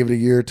I'll say give it a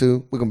year or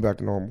two. We're gonna be back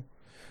to normal.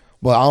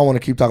 But I don't want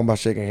to keep talking about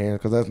shaking hands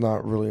because that's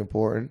not really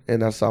important,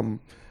 and that's something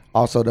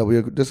also that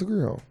we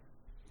disagree on.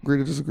 Agree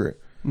to disagree.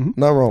 Mm-hmm.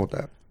 Nothing wrong with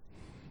that.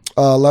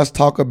 Let's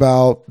talk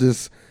about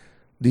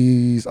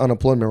these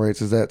unemployment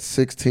rates is at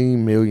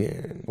 16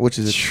 million, which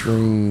is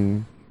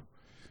extreme.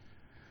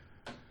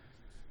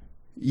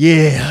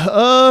 Yeah.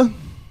 I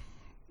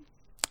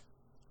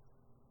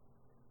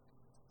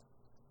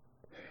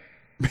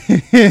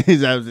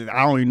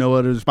don't even know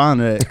what to respond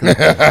to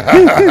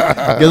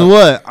that. Guess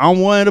what? I'm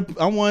one of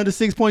the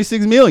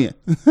 6.6 million.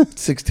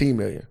 16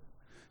 million.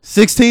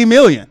 16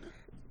 million.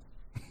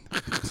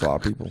 That's a lot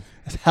of people.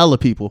 That's hella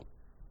people.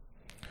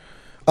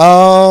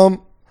 I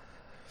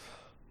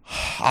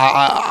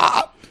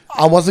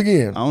once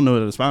again. I don't know what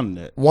to respond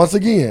to that. Once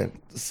again,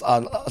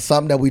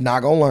 something that we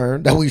not gonna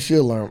learn that we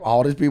should learn.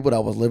 All these people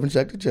that was living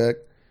check to check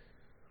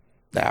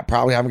that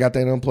probably haven't got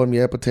that unemployment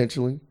yet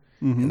potentially.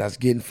 Mm-hmm. And that's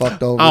getting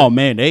fucked over. Oh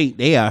man,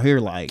 they out here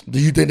like. Do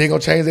you think they're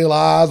gonna change their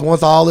lives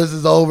once all this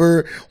is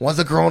over? Once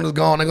the corona's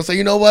gone, they're gonna say,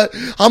 you know what?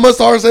 I'm gonna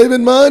start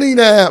saving money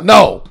now.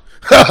 No.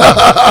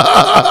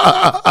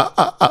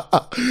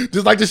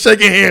 Just like the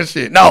shaking hand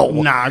shit. No.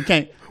 Nah, I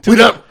can't.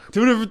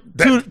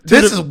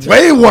 This is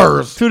way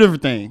worse. Two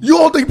different things. You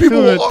don't think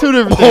people two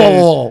different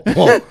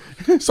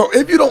things. So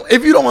if you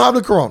don't have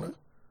the corona,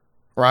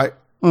 right?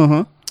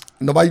 Uh-huh.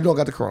 Nobody don't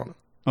got the corona.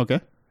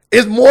 Okay.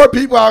 It's more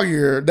people out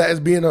here that is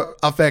being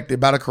affected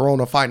by the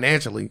corona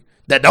financially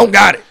that don't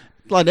got it.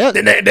 Like that.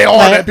 They all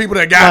that people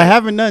that got it.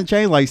 Haven't nothing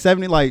changed. Like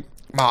 70. Like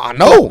I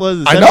know.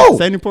 I know.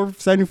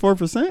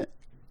 74%.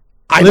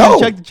 I know.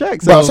 Check to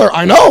check. So, sir,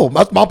 I know.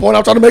 That's my point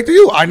I'm trying to make to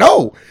you. I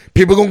know.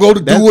 People gonna go to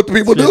do what the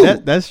people do.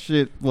 That's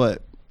shit.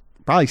 What?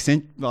 Probably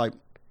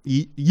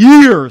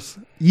years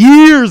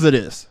of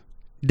this.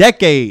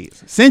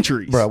 Decades,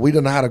 centuries. Bro, we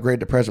done had a Great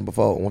Depression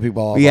before when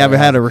people. We haven't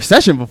had a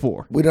recession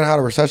before. We done had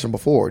a recession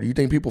before. Do you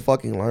think people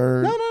fucking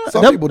learn? No.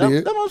 Some people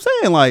did. That's what I'm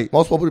saying. Like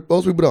most people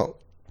don't.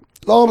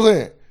 That's all I'm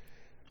saying.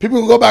 People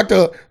can go back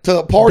to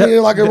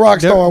partying like a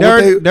rock star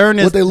with their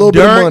little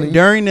bit of money.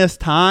 During this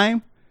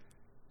time,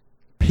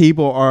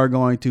 people are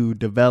going to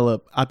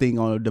develop. I think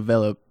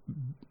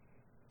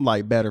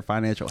like better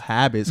financial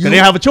habits because they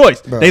don't have a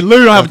choice. Bro, they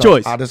literally don't have a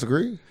choice. I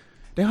disagree.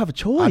 They don't have a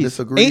choice. I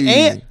disagree.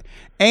 And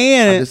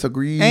I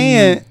disagree.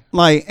 And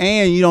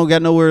you don't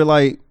got nowhere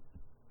like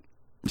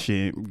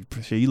shit.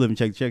 You live in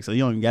check to check, so you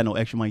don't even got no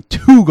extra money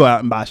to go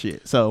out and buy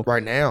shit. So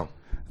right now,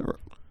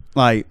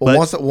 like,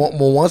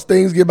 once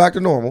things get back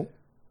to normal,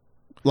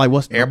 like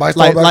what's everybody's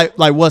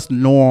like what's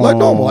normal? Like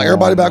normal, like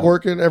everybody back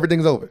working,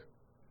 everything's over.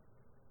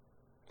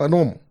 Like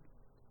normal.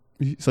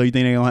 So you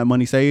think they gonna have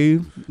money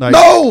saved? Like,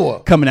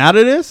 no, coming out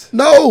of this?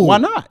 No, why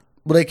not?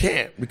 But they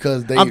can't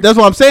because they. That's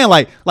what I'm saying.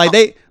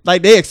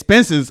 Like their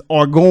expenses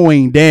are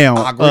going down.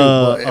 I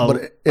agree,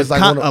 but it's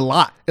like a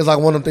lot. It's like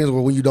one of them things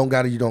where when you don't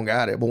got it, you don't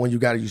got it. But when you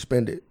got it, you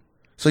spend it.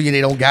 So yeah,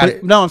 they don't got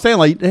it. No, I'm saying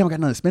like they don't got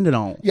nothing to spend it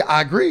on. Yeah,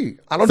 I agree.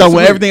 I don't. So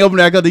when everything open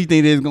back up, do you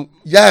think they're gonna?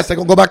 Yes, they're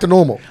gonna go back to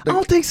normal. I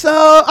don't think so.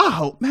 I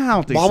hope, man. I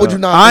don't think so. Why would you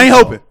not? I ain't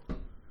hoping.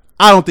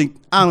 I don't think.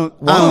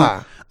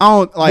 Why? I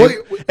don't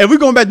like. If we're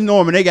going back to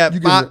normal, they got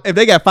if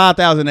they got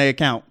 5,000 in their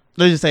account.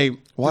 Let's just say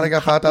why they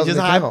got 5,000 in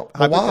their account.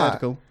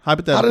 Hypothetical. How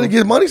did they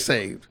get money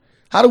saved?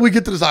 How do we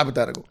get to this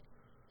hypothetical?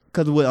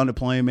 Because with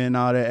unemployment and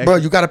all that. Bro,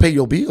 you got to pay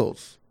your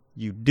bills.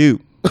 You do.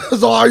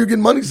 So how are you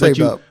getting money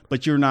saved up?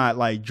 But you're not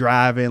like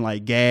driving,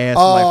 like gas,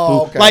 like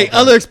food, okay, like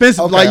other expenses.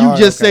 Okay, like you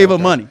just save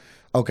up money.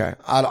 Okay.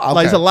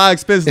 Like it's a lot of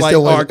expenses like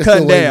are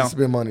cut down.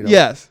 Spend money, though.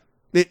 Yes.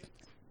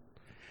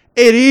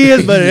 It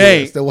is, but it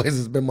ain't. Still ways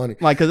to spend money.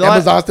 Like, cause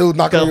Amazon still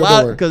knocking on your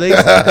door. Because they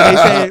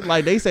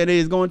say they said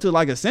it's going to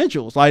like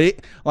essentials.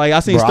 Like I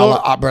seen bro,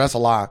 that's a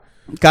lie.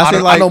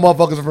 I know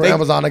motherfuckers from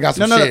Amazon that got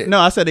some shit. No,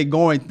 I said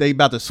they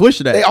about to switch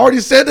to that. They already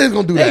said they was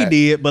gonna do that.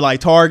 They did, but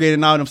like Target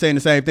and all them saying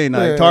the same thing.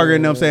 Like Target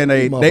and them saying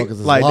they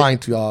like lying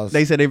to y'all.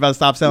 They said they about to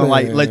stop selling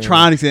like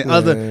electronics and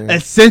other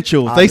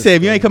essentials. They said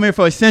if you ain't come here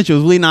for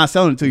essentials, we not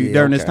selling it to you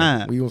during this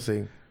time. We will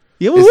see.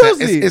 Yeah, we will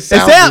see. It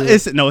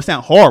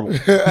sounds horrible.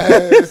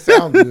 It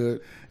sounds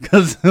good.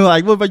 Cause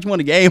like, what about you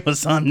want a game or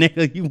something,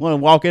 nigga? You want to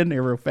walk in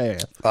there real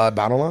fast.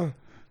 Bottom line.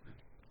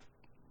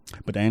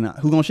 But they ain't not.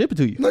 Who gonna ship it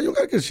to you? No, you don't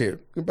gotta get shit.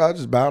 You can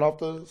just buy it off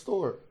the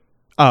store.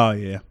 Oh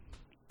yeah.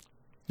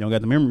 You don't got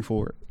the memory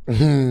for it.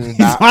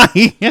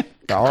 The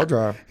hard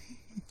drive.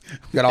 You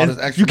got all this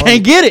extra. You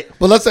can't get it.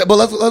 But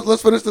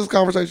let's finish this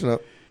conversation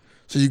up.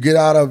 So we get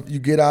out of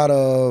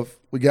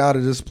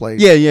this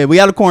place. Yeah. We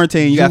out of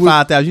quarantine. You got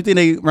 5,000. You think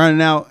they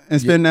running out and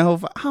spending that whole?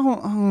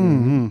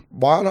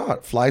 Why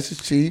not? Flights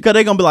is cheap. Cause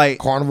they gonna be like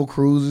Carnival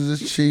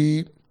Cruises is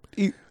cheap.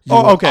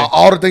 Okay.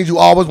 All the things you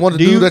always wanted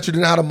to do that you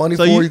didn't have the money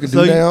for, you can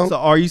do now. So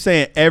are you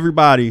saying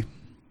everybody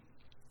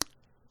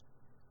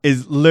are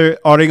they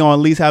going to at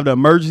least have the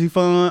emergency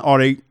fund, or are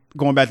they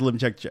going back to living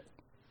check to check?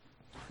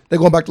 They're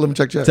going back to living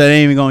check to check. So they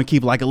ain't even going to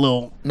keep like a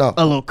little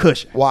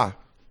cushion. Why?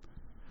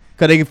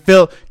 Because they can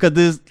feel, because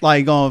this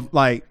like going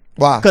like,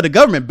 why? Because the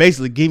government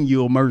basically giving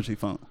you an emergency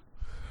fund.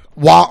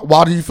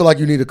 Why do you feel like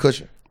you need a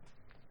cushion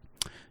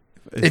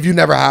if you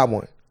never had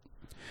one?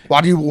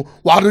 Why do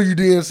you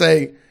then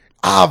say,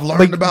 I've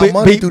learned about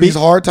money through these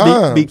hard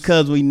times?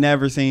 Because we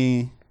never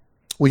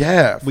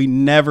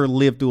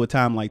lived through a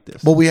time like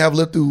this. But we have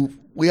lived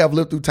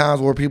through times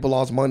where people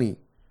lost money.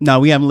 No,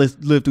 we haven't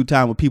lived through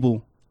time where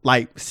people,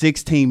 like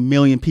 16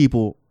 million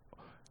people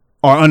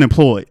are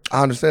unemployed.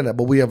 I understand that,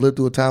 but we have lived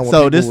through a time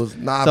where people was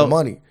not having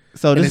money.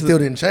 So it still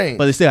didn't change.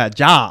 But they still had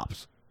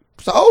jobs.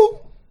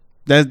 So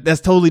that's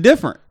totally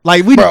different.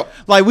 Like we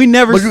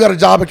never. But you got a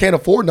job and can't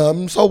afford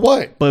nothing. So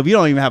what? But if you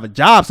don't even have a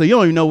job, so you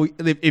don't even know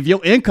if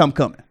your income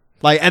coming.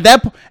 Like at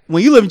that point,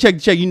 when you live in check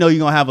to check, you know you're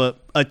gonna have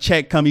a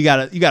check come. You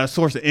got a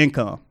source of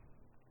income.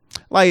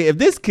 Like if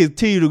this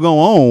continue to go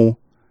on,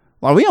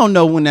 like we don't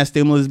know when that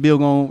stimulus bill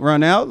gonna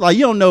run out. Like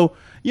you don't know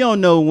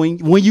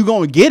when you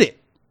gonna get it.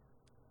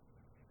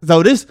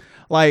 So this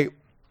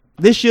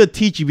should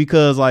teach you,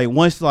 because like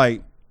once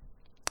like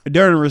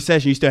during a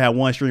recession you still have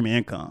one stream of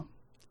income.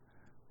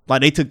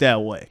 Like they took that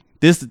away.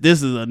 This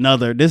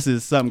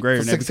is something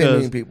greater than that. 16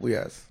 million people,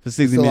 yes. For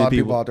 60 million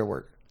people out there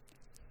working.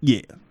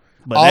 Yeah.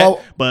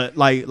 But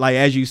like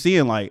as you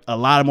seeing, like a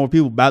lot of more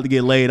people about to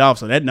get laid off,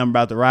 so that number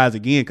about to rise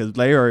again, because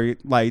they are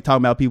like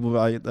talking about people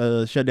like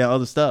shut down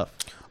other stuff.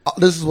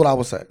 This is what I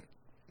would say.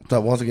 So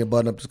once again,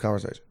 button up this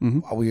conversation.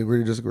 Mm-hmm. We agree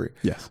to disagree.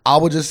 Yes. I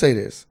would just say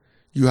this: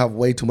 you have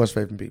way too much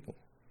faith in people,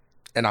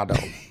 and I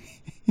don't.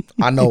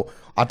 I know.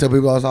 I tell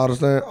people all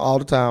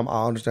the time.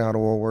 I understand how the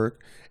world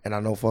works, and I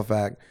know for a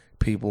fact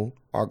people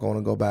are going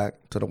to go back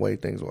to the way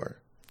things were.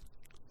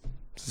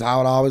 This is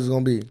how it always is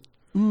going to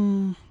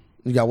be.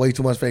 You got way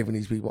too much faith in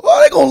these people.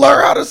 Oh, they gonna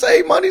learn how to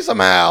save money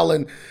somehow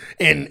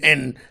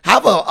and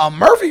have a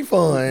Murphy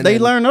fund. They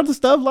learn other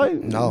stuff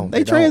like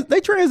they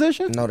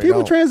transition. No,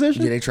 people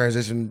transition. Yeah, they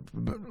transition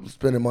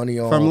spending money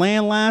on from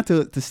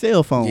landline to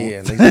cell phone.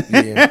 Yeah,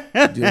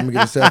 let me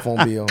get a cell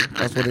phone bill.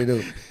 That's what they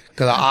do.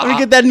 Let me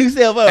get that new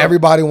cell phone.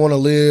 Everybody want to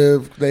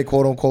live their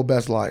quote unquote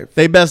best life.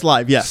 They best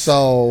life, yes.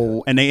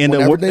 So and they end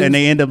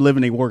up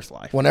living their worst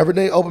life. Whenever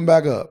they open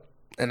back up.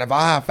 And if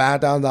I have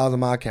 $5,000 in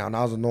my account and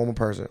I was a normal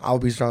person, I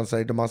would be trying to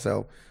say to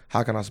myself,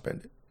 how can I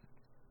spend it?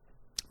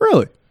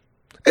 Really?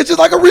 It's just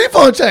like a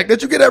refund check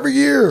that you get every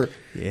year.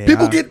 Yeah.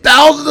 People get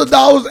thousands of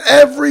dollars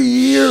every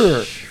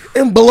year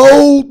and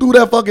blow through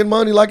that fucking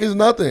money like it's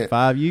nothing.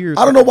 5 years.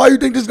 I don't know why you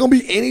think this is gonna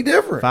be any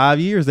different. 5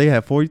 years, they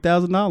have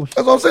 $40,000.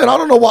 That's what I'm saying. I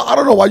don't know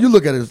why you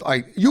look at it as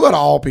like you out of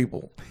all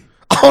people.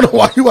 I don't know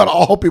why you out of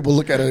all people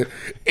look at it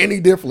any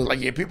differently.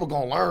 Like, yeah, people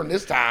gonna learn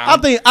this time.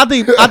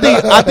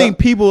 I think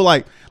people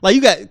like you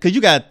got, because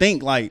you gotta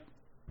think like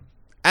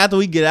after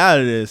we get out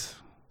of this,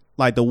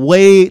 like the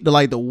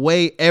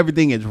way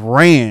everything is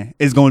ran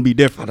is going to be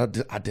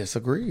different. I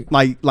disagree.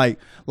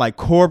 Like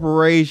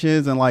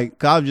corporations and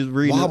like I was just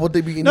reading. Why would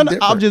they be any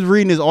different? I'm just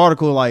reading this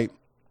article like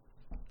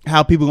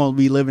how people gonna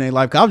be living their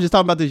life. Cause I was just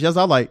talking about this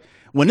yesterday. I was like,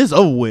 when this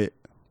over with,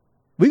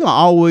 we gonna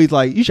always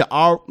like you should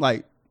all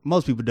like.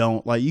 Most people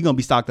don't like. You're gonna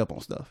be stocked up on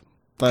stuff.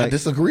 Like, I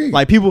disagree.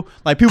 Like people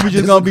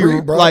just gonna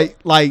be bro. like.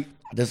 I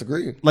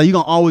disagree. Like you're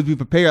gonna always be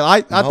prepared. I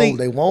think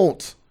they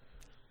won't.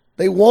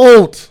 They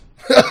won't.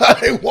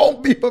 They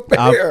won't be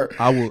prepared.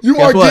 I will. You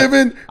are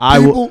giving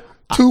people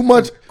too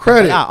much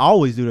credit. I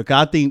always do that.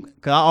 Cause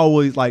I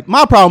always like.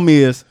 My problem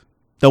is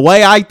the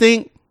way I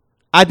think.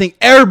 I think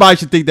everybody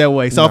should think that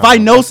way. So if I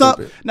know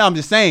something, no, I'm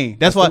just saying.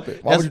 That's why.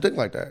 Why would you think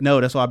like that? No,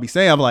 that's what I be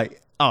saying. I'm like.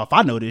 Oh, if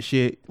I know this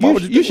shit,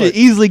 you should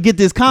easily get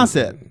this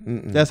concept.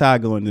 That's how I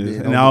go into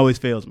this, and it always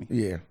fails me.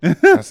 Yeah,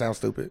 that sounds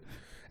stupid.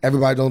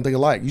 Everybody don't think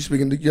alike. You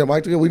speaking to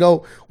Mike? We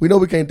know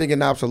we can't think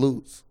in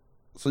absolutes,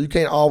 so you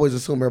can't always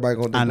assume everybody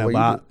gonna think I know, the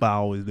way you do. But I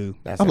always do.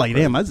 I'm like,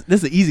 damn, this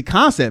is an easy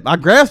concept. I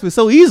grasp it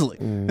so easily.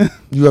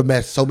 You have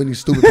met so many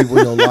stupid people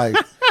in your life.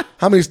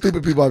 How many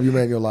stupid people have you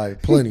met in your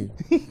life? Plenty.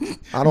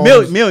 I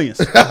don't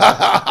millions.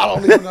 I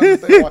don't even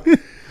understand why.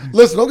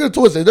 Listen, don't get it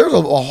twisted. There's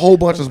a whole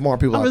bunch of smart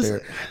people out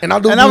there, and I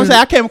would say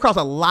I came across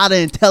a lot of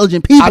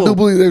intelligent people. I do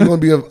believe there's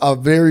going to be a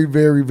very,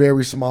 very,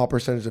 very small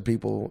percentage of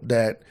people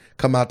that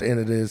come out the end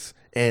of this,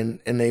 and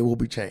they will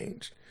be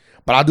changed.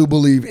 But I do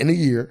believe in a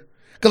year,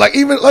 because like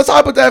even let's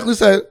hypothetically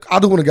say, I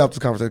do want to get off this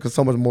conversation because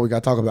so much more we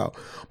got to talk about.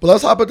 But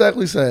let's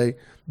hypothetically say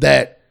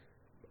that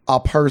a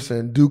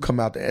person do come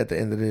out at the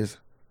end of this,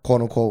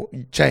 quote unquote,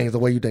 change the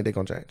way you think they're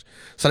gonna change.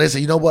 So they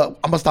say, you know what,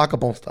 I'm gonna stock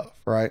up on stuff,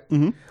 right?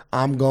 Mm-hmm.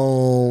 I'm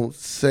gonna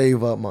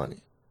save up money,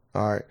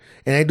 all right,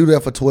 and they do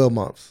that for 12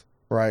 months,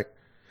 right?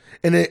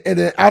 And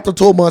then after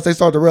 12 months, they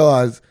start to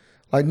realize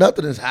like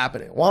nothing is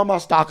happening. Why am I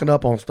stocking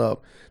up on stuff?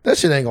 That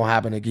shit ain't gonna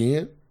happen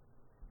again.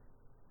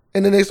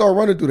 And then they start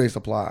running through their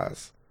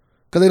supplies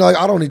because they're like,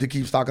 I don't need to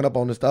keep stocking up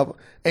on this stuff.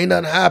 Ain't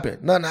nothing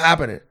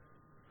happening.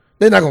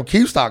 They're not going to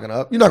keep stocking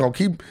up. You're not going to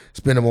keep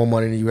spending more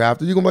money than you have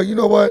to. You're going to be like, you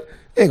know what?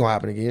 It ain't going to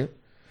happen again.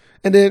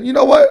 And then, you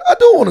know what? I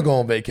do want to go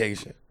on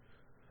vacation.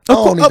 I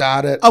don't need to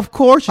have that. Of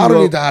course you I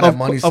don't need to have that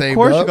money saved up. Of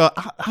course you go.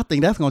 I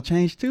think that's going to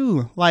change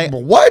too. Like,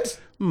 but what?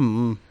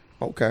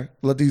 Okay.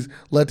 Let these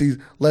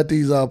plain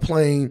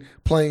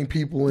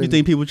people. You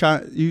think people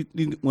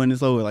when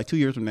it's over, like 2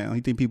 years from now,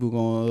 you think people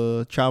going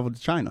to travel to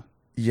China?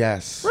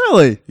 Yes.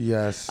 Really?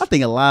 Yes. I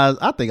think a lot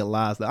of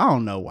stuff. I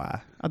don't know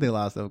why. I think a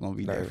lot of stuff is going to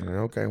be different.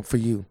 Okay. For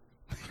you.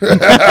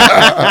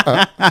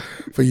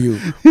 For you.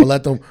 But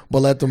let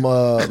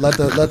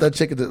that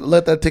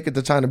ticket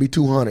to China be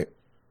 $200.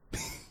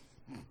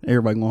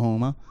 Everybody going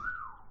home, huh?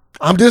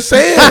 I'm just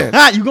saying.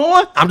 You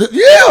going?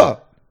 Yeah.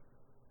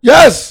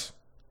 Yes.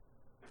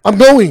 I'm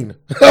going.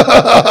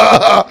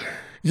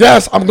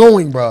 Yes, I'm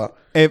going, bro.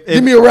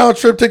 Give me a round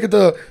trip ticket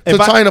to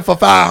China for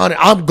 $500.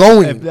 I'm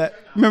going.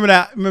 Remember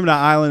that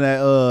island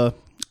that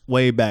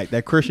way back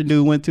that Christian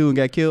dude went to and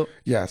got killed?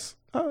 Yes.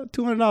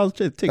 $200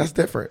 ticket. That's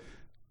different.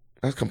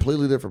 That's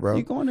completely different, bro.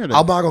 You going there?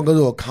 I'm not gonna go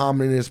to a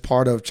communist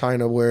part of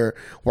China where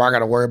I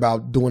gotta worry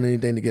about doing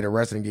anything to get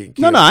arrested and getting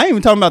killed. No, I ain't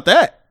even talking about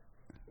that.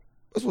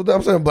 That's what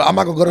I'm saying. But I'm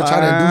not gonna go to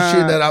China and do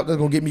shit that's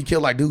gonna get me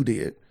killed like dude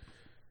did.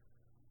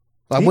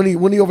 Like when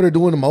he over there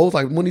doing the most,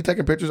 like when he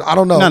taking pictures, I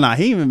don't know. No,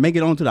 he didn't even make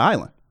it onto the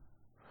island.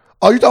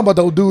 Oh, you talking about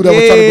the dude that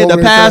was trying to go over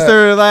the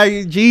pastor,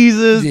 like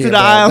Jesus to the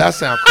island? That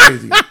sounds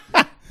crazy.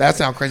 That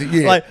sounds crazy.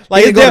 Yeah,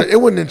 it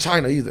wasn't in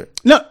China either.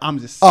 No, I'm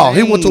just saying. Oh,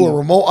 he went to a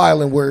remote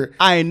island where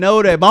I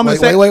know that. But I'm wait.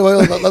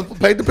 Let's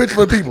paint the picture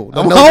for the people.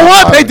 I don't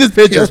want to paint this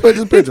picture. Let's paint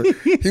this picture.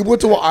 He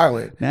went to an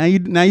island. Now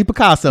you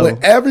Picasso.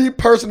 But every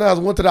person that has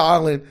went to the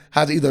island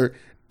has either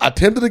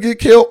attempted to get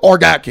killed or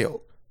got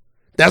killed.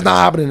 That's not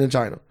happening in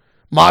China.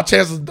 My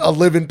chances of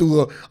living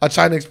through a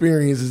China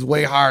experience is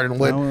way higher than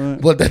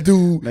what that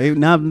dude.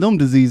 Now them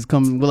diseases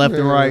come left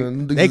and right.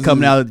 They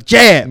coming out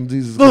jab.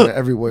 Diseases coming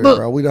everywhere,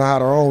 bro. We don't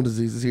have our own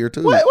diseases here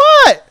too.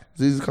 What?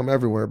 Diseases come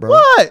everywhere, bro.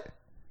 What?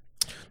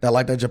 That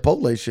like that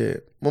Chipotle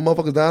shit. What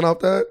motherfuckers dying off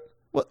that?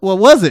 What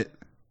was it?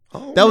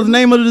 That was the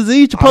name of the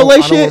disease,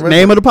 Chipotle shit?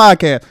 Name of the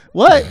podcast.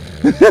 What?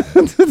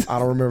 I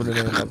don't remember the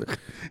name of it.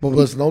 But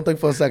listen, don't think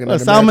for a second.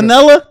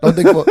 Salmonella?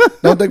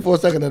 Don't think for a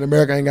second that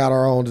America ain't got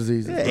our own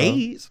diseases. Yeah,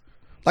 AIDS.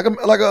 Like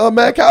a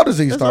mad cow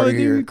disease started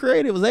here. We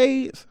created was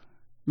AIDS.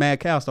 Mad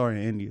cow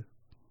started in India.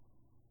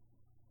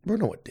 Bro,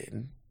 no, it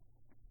didn't.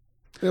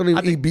 They don't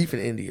even eat beef in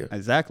India.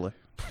 Exactly.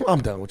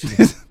 I'm done with you.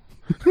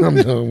 I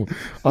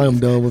am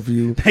done with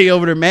you. They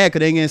over there mad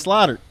because they getting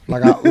slaughtered.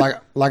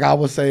 Like I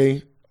would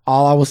say,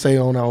 all I would say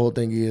on that whole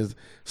thing is,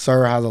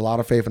 sir has a lot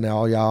of faith in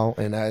all y'all,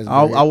 and that is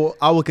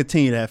I will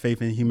continue to have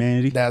faith in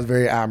humanity. That's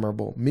very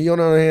admirable. Me on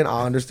the other hand,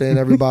 I understand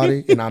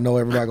everybody, and I know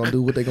everybody gonna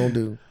do what they gonna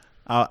do.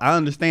 I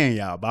understand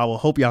y'all, but I will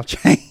hope y'all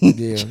change.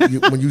 Yeah,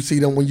 when you see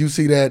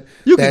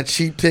that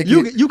cheap ticket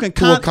you can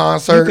to a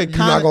concert, you're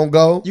not gonna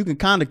go. You can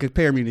kind of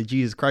compare me to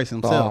Jesus Christ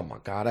himself. Oh my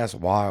God, that's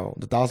wild.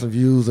 The 1,000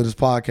 views of this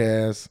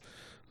podcast.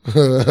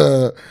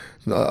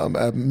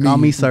 Call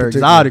me Sir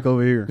Exotic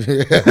over here.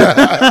 Name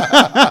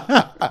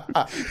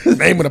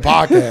of the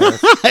podcast.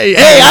 Hey,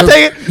 I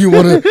take it. You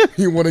want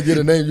to get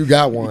a name? You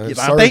got one.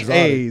 Sir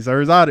Exotic. Sir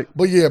Exotic.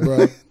 But yeah,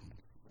 bro,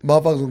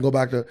 motherfuckers gonna go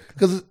back to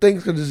because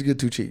things can just get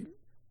too cheap.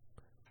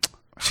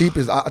 Cheap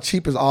is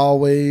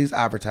always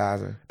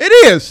advertising. It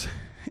is.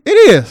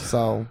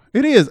 So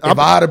it is. If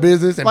I had a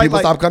business and people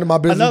stop coming to my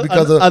business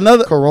because of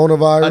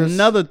coronavirus,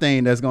 another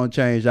thing that's gonna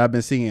change. I've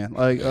been seeing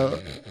like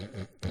a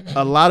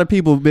lot of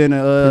people have been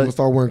people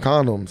start wearing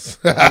condoms.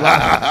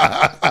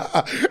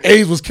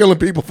 AIDS was killing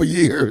people for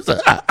years.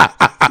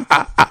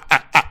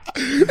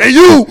 And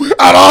you,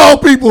 out of all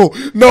people,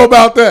 know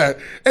about that.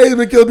 AIDS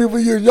been killing people for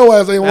years. Your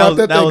ass ain't want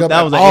that thing up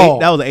at all.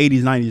 That was an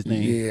 80s, 90s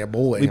thing. Yeah,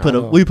 boy. We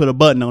put a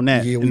button on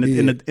that in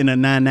the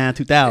 99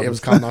 2000. It was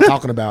kind of not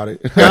talking about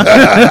it.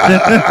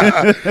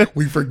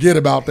 We forget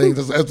about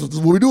things. That's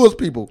what we do as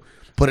people.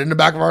 Put it in the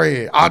back of our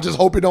head. I just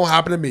hope it don't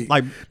happen to me.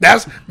 Like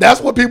that's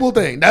what people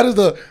think. That is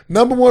the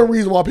number one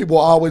reason why people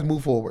always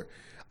move forward.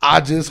 I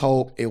just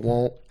hope it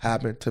won't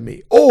happen to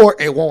me, or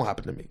it won't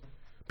happen to me.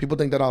 People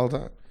think that all the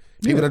time.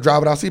 People that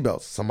drive without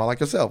seatbelts. Somebody like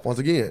yourself. Once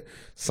again,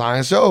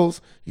 science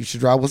shows you should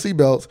drive with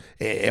seatbelts.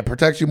 It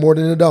protects you more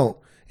than it don't.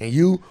 And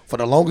you, for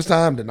the longest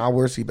time, did not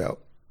wear a seatbelt.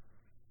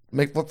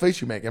 Make what face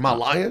you make? Am I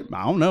lying?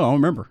 I don't know. I don't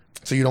remember.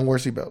 So you don't wear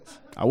seatbelts?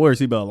 I wear a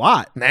seatbelt a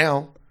lot.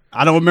 Now.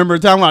 I don't remember a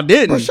time I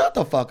didn't. Bro, shut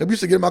the fuck up. You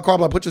used to get in my car,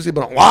 but put your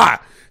seatbelt on. Why?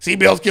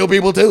 Seatbelts kill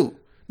people too.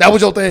 That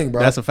was your thing,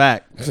 bro. That's a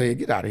fact. Say,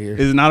 get out of here.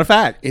 Is it not a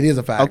fact? It is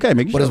a fact. Okay,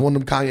 make sure. But it's one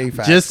of them Kanye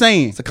facts. Just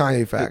saying. It's a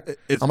Kanye fact.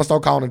 I'm going to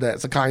start calling it that.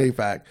 It's a Kanye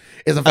fact.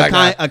 It's a A fact.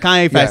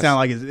 Kanye fact sound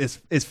like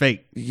it's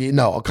fake.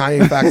 No, a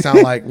Kanye fact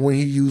sound like when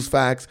he used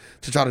facts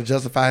to try to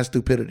justify his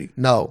stupidity.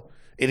 No,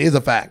 it is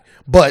a fact.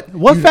 But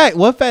What fact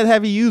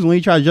have you used when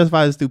he tried to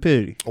justify his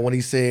stupidity? when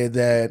he said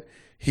that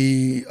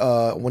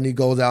when he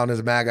goes out in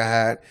his MAGA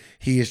hat,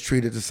 he is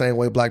treated the same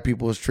way black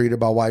people is treated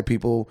by white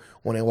people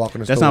when they walk in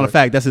the store. That's not a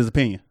fact. That's his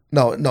opinion.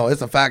 No,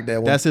 it's a fact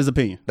that That's his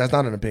opinion. that's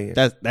not an opinion.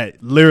 That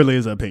literally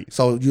is an opinion.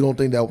 So you don't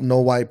think that no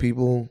white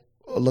people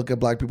look at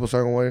black people a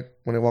certain way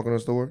when they walk in the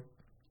store?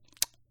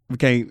 We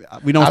can't.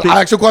 We don't.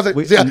 I ask you a question.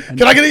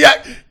 Can I get a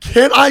yes?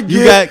 Can I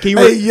get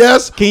a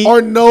yes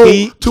or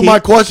no to my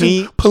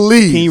question,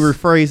 please? Can you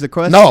rephrase the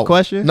question? No.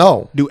 Question?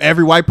 No. Do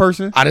every white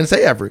person? I didn't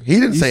say every. He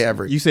didn't say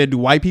every. You said do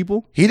white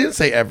people? He didn't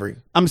say every.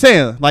 I'm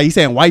saying like you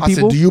saying white I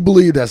people. said, do you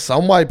believe that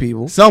some white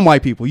people? Some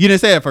white people. You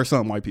didn't say it for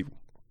some white people.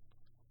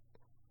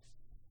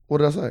 What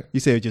did I say? You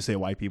said just said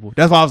white people.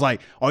 That's why I was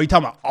like, are you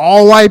talking about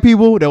all white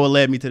people? That would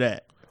lead me to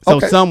that. So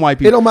Okay. some white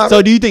people. It don't matter.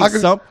 So do you think I can,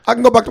 some? I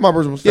can go back to my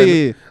original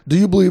statement. Yeah. Do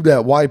you believe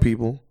that white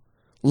people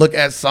look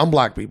at some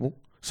black people?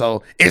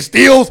 So it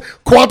still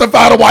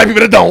quantify the white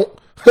people that don't.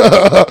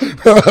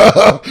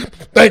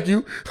 Thank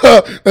you.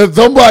 And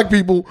some black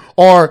people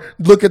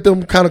look at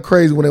them kind of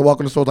crazy when they walk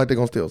in the store like they're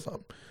gonna steal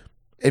something.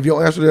 If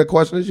your answer to that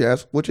question is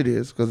yes, which it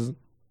is, because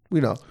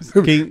we know.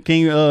 Can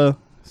you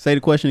say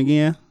the question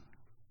again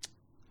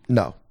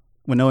No.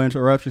 with no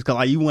interruptions? Because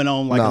like you went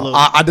on like a No, little.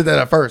 I did that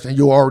at first, and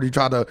you already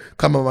tried to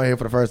come in my head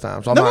for the first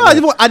time. So I'm No,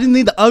 not I just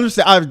need to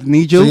understand. I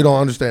need you. so you don't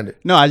understand it.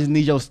 No, I just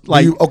need your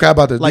like. Okay, how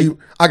about this? like-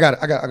 I got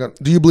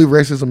it. Do you believe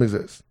racism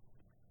exists?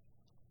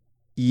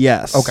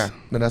 Yes. Okay,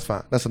 then that's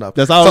fine. That's enough.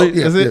 That's all So, it-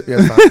 is it? Yeah,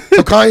 it's fine.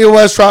 So Kanye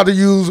West tried to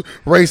use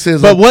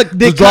racism. But what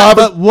did?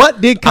 But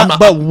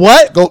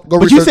what? Go But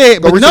research, you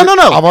said. go But research. no.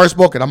 I've already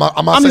spoken. I'm not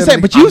just saying.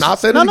 saying. But you. I'm not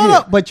saying it No.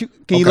 again. But you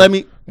can you Okay. let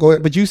me Go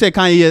ahead. But you said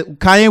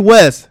Kanye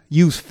West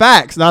used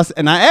facts,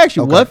 and I asked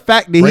you Okay. what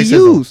fact did he Racism.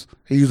 use,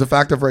 He used a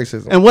fact of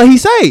racism. and what he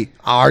say?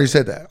 I already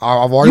said that.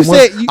 I've already You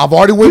went. said- you- I've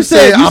already went. you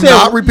said- Said you I'm said-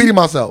 not repeating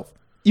myself.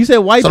 You said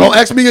white So people. don't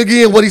ask me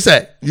again what he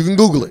said. You can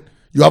Google it.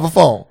 You have a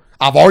phone.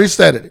 I've already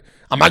said it.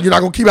 You're not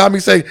gonna keep having me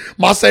say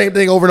my same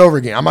thing over and over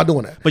again. I'm not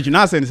doing that. But you're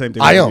not saying the same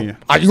thing. I am.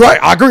 You're right.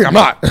 I agree. I'm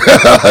not.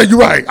 You're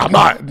right. I'm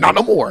not. Not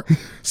no more.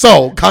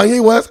 So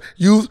Kanye West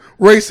used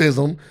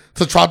racism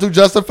to try to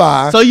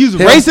justify. So you use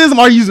him- racism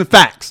or you using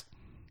facts?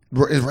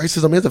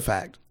 Racism is a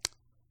fact.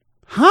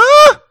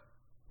 Huh?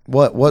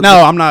 What?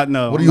 No, I'm not.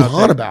 No. What are I'm you not on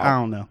saying- about? I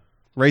don't know.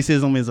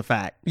 Racism is a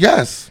fact.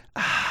 Yes.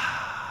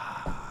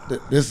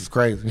 This is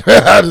crazy.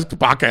 This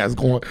podcast is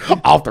going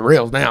off the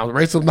rails now.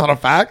 Racism not a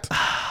fact.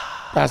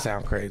 That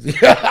sounds crazy.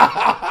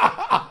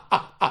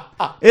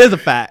 It is a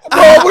fact. Bro,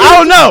 I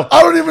don't know.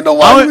 I don't even know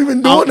why you're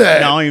even doing that.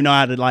 I don't even know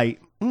how to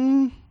like.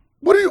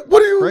 What are you?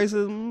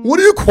 Racism. What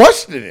are you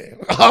questioning?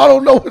 I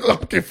don't know. I'm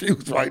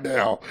confused right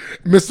now,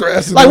 Mr.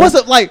 S. Like what's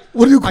it like?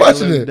 What are you I can learn the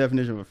questioning?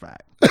 definition of a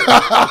fact.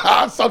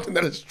 Something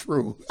that is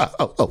true.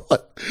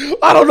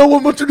 I don't know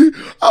what you do.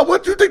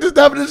 What you think this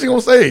definition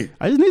gonna say?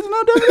 I just need to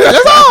know definition.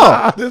 That's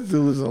all. This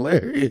dude is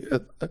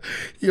hilarious.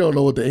 You don't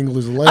know what the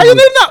English language. I just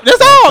need to know.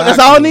 That's all. That's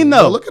all I need to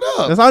know. Look it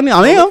up. That's all I need.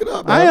 I am.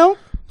 I am.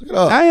 Look it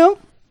up. I am.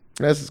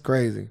 This is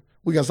crazy.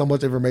 We got so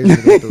much information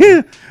to go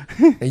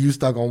through, and you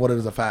stuck on what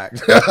is a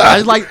fact.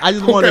 I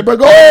just want Okay, but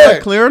go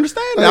ahead. clear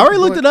understanding. Hey, I already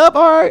go looked it up.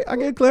 All right, I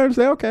get clear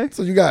understanding. Okay.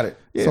 So you got it.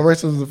 Yeah. So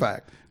racism is a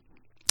fact.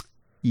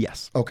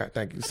 Yes. Okay,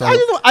 thank you. So I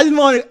just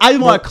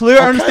want a clear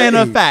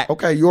understanding of fact.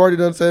 Okay, you already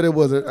done said it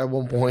wasn't at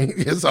one point.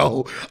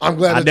 So I'm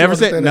glad. I that never you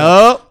said understand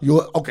no. that.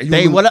 You okay? You Dang,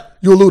 alluded, what up?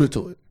 you alluded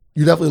to it.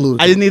 You definitely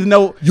alluded. I to just it. need to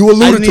know. You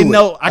alluded I just need to to it.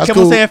 know. I That's kept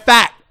cool. on saying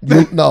fact.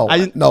 No, I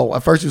just- no.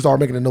 At first you started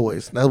making a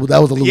noise. That was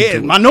alluded Yeah, to.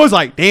 It. my nose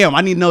like, damn.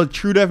 I need to know the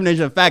true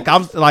definition of fact. I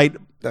was like,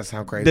 That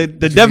sounds crazy.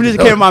 the definition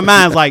came in my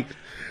mind is like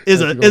is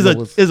What you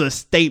don't know a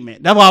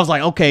statement. That's why I was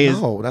like, okay.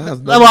 No, that has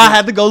That's why I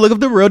had to go look up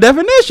the real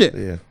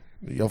definition.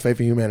 Yeah, your faith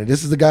in humanity.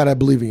 This is the guy that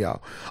believe in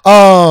y'all.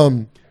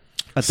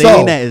 A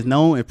thing that is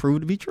known and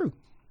proved to be true.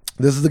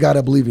 This is the guy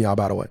that believe in y'all.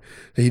 By the way,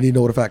 he need to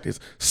know what the fact is.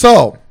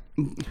 So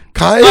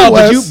Kanye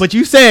West. But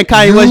you saying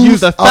Kanye West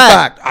used a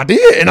fact. I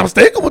did, and I'm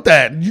sticking with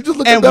that. You just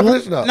look at the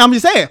definition up. And I'm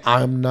just saying.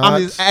 I'm not.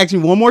 I'm just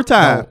asking one more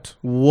time. Don't.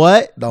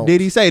 What Don't.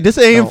 did he say? This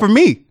ain't even Don't. for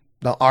me.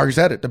 No, I already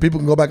said it. The people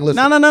can go back and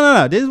listen.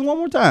 No. This is one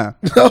more time.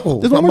 No.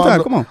 Just one more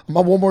time. Come on. I'm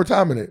one more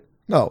time in it.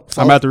 No,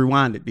 I'm about to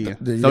rewind it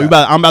then.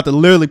 I'm about to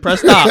literally press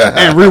stop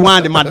and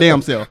rewind it my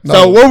damn self. No.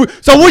 How you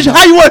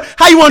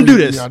want to do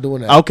this? You're not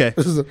doing that. Okay.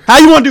 How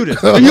you want to do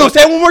this? You gonna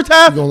say it one more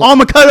time? Or I'm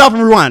gonna cut it off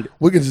and rewind it.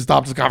 We can just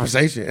stop this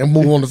conversation and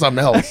move on to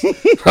something else. You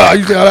see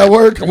how that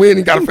works? We ain't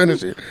even gotta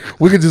finish it.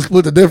 We can just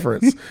split the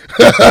difference.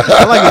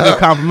 I like a good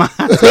compromise.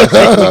 We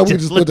can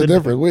just split the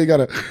difference. We ain't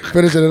gotta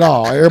finish it at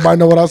all. Everybody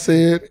know what I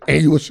said,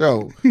 and you a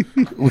show. We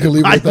can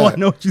leave it at that. I don't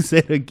know what you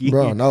said again,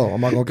 bro. No,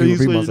 I'm not gonna keep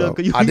repeating myself.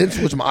 I didn't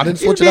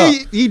switch it up.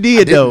 You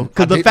did though,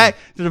 because the fact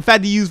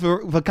that you used for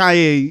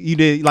Kanye, you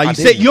did like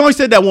you only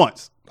said that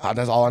once.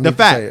 That's all I need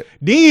to say.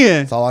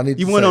 Then that's all I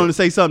need you went on to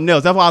say something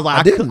else. That's why I was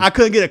like, I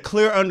couldn't get a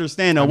clear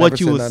understanding of what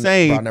you were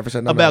saying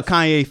about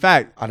Kanye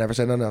fact. I never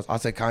said nothing else. I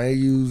said Kanye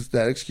used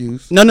that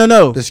excuse. No.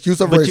 The excuse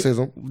of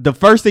racism. The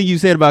first thing you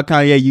said about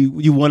Kanye,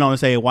 you went on to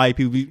say white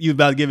people. You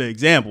about to give an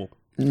example.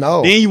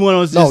 No. Then you went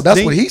on to no.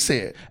 That's what he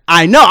said.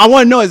 I know. I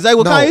want to know exactly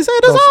what Kanye said.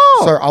 That's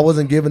all. Sir, I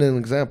wasn't giving an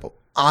example.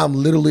 I was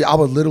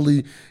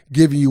literally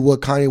giving you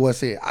what Kanye West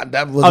said.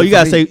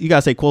 You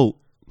gotta say quote.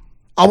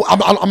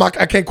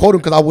 I can't quote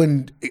him because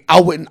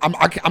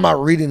I'm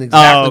not reading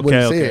exactly what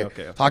he said.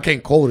 Okay. So I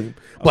can't quote him,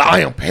 but I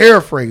am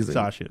paraphrasing. So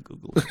I should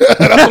Google it.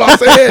 That's what I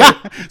said.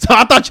 So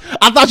I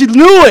thought you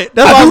knew it.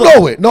 I do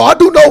know it. No, I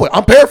do know it.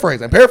 I'm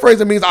paraphrasing.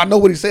 Paraphrasing means I know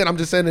what he said. I'm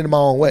just saying it in my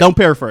own way. Don't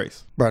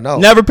paraphrase, bro. No,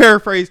 never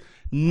paraphrase.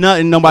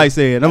 Nothing nobody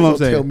said. That's what I'm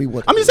saying. Tell me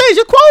what I'm just saying,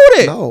 just quote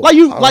it. No,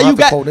 you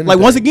got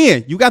once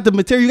again, you got the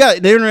material, you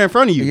got the internet in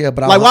front of you. Yeah,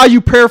 but why are you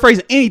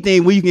paraphrasing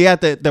anything when you can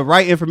get the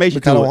right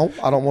information? Because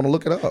I don't want to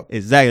look it up.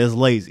 Exactly, it's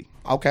lazy.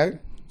 Okay,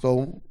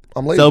 so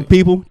I'm lazy. So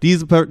people,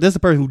 this is a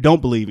person who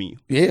don't believe in you.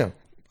 Yeah.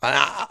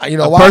 A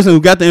person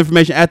who got the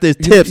information at their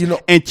tips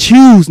and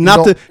choose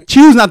not to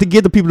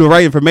give the people the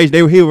right information.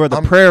 They were here with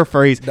the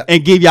paraphrase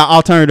and give y'all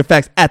alternative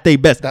facts at their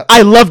best.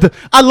 I love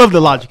the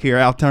logic here.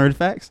 Alternative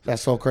facts.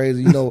 That's so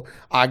crazy.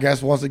 I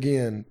guess once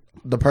again,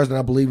 the person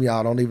that believe me,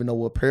 I don't even know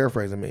what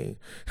paraphrasing means.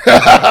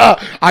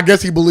 I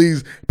guess he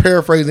believes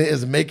paraphrasing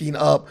is making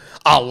up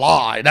a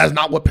lie. That's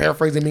not what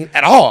paraphrasing means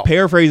at all.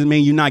 Paraphrasing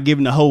means you're not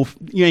giving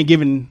you ain't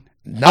giving.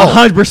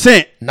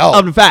 100%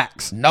 of the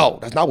facts. No,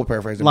 that's not what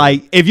paraphrasing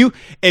means. If you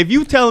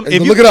tell them,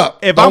 look it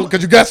up.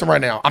 Because you're guessing right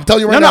now. I'm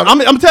telling you now.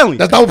 I'm telling you.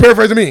 That's not what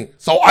paraphrasing means.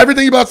 So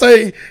everything you about to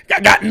say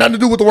got nothing to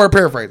do with the word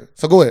paraphrasing.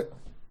 So go ahead.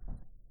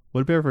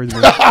 What paraphrasing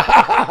mean?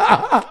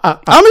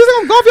 I'm just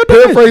gonna go off your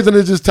paraphrasing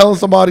is just telling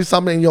somebody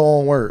something in your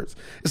own words.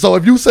 So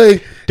if you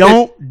say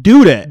don't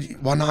do that,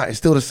 why not? It's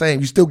still the same.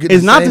 You still get.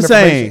 It's not the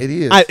same. It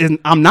is.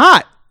 I'm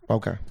not.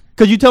 Okay.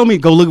 Because you told me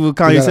go look at what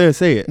Kanye said.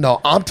 Say it.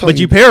 No, I'm telling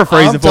you. But you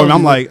paraphrased it for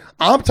me.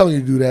 I'm telling you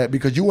to do that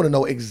because you want to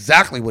know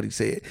exactly what he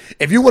said.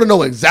 If you want to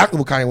know exactly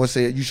what Kanye West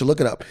said, you should look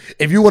it up.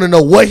 If you want to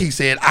know what he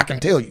said, I can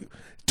tell you.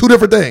 Two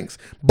different things.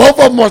 Both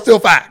of them are still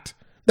fact.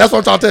 That's what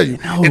I'm trying to tell you.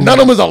 No. And none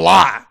of them is a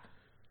lie.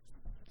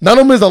 None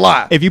of them is a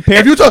lie.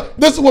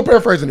 This is what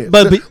paraphrasing is.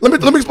 Let me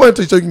explain it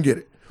to you so you can get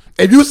it.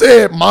 If you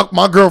said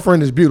my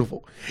girlfriend is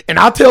beautiful, and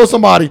I tell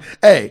somebody,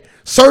 hey,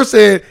 sir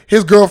said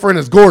his girlfriend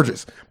is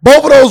gorgeous.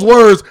 Both of those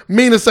words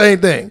mean the same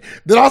thing.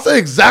 Did I say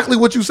exactly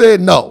what you said?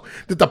 No.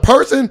 Did the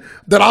person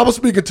that I was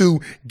speaking to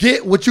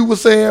get what you were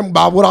saying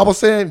by what I was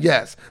saying?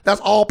 Yes.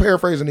 That's all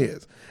paraphrasing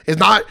is. It's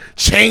not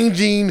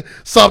changing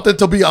something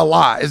to be a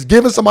lie. It's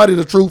giving somebody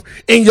the truth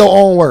in your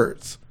own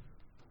words.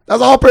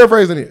 That's all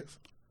paraphrasing is.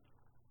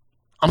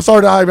 I'm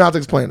sorry that I even have to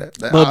explain that.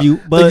 But you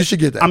should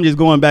get that. I'm just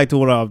going back to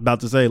what I was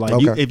about to say.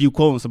 If you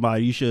quoting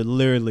somebody, you should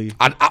literally.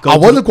 I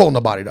wasn't quoting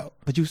nobody though.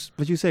 But you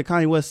said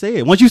Kanye West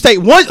said. Once you say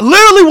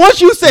Kanye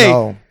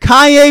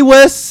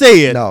West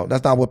said. No,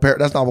 that's not what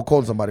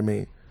quoting somebody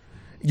means.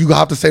 You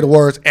have to say the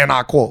words and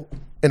I quote.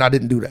 And I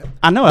didn't do that.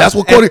 I know. That's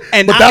what quoting.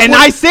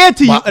 I said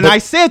to you,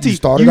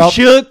 you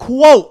should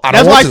quote.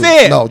 That's what I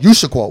said. No, you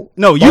should quote.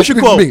 No, you should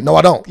quote. Me. No,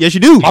 I don't. Yes,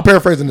 you do. My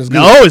paraphrasing is good.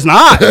 No, it's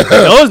not.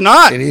 No, it's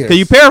not. It is. Because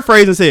you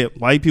paraphrased and said,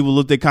 white people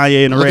looked at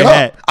Kanye in a red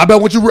hat. I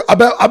bet what you read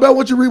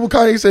what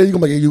Kanye said, you're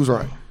going to make it use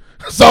right.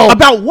 So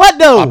about what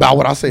though? About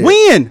what I said.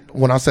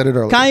 When I said it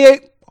earlier.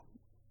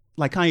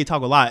 Kanye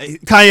talk a lot.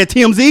 Kanye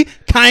TMZ,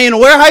 Kanye in the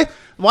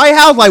White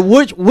House, like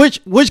which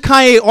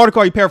Kanye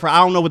article are you paraphrasing?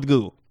 I don't know what to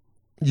Google.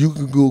 You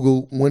can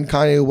Google when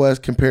Kanye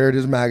West compared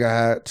his MAGA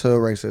hat to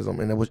racism,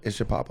 and it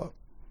should pop up.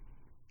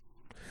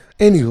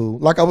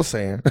 Anywho, like I was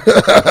saying,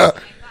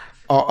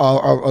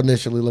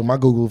 initially, look, my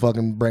Google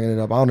fucking bringing it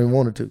up. I don't even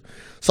want it to.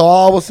 So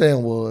all I was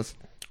saying was,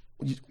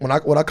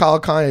 what I call a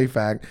Kanye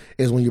fact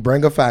is when you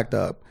bring a fact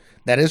up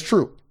that is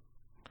true,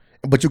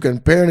 but you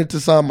comparing it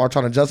to something or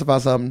trying to justify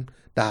something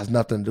that has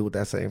nothing to do with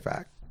that same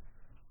fact.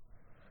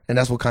 And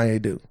that's what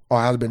Kanye do, or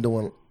has been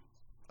doing.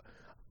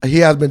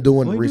 He has been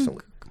doing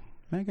recently.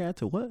 MAGA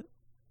to what?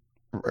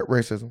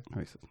 Racism.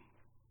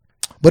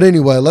 But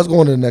anyway, let's go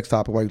on to the next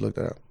topic while you look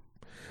that up.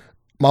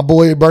 My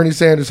boy Bernie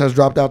Sanders has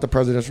dropped out the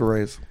presidential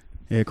race.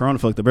 Yeah, Corona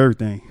fucked up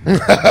everything.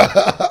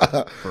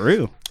 For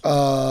real.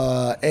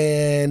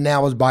 And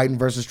now it's Biden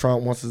versus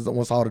Trump once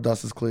all the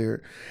dust is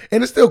cleared.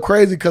 And it's still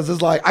crazy because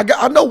it's like, I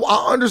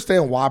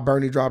understand why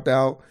Bernie dropped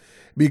out,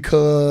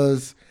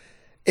 because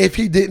if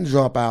he didn't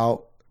drop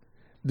out,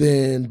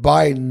 then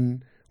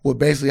Biden would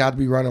basically have to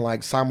be running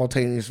like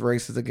simultaneous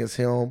races against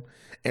him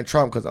and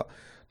Trump, because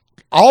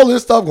all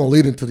this stuff gonna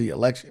lead into the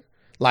election.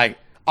 Like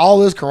all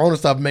this corona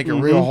stuff make it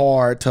real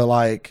hard to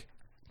like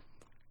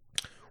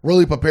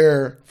really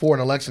prepare for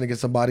an election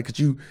against somebody, because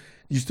you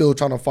still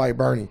trying to fight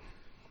Bernie.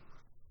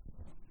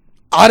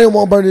 I didn't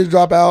want Bernie to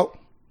drop out,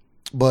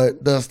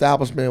 but the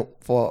establishment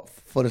for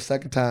the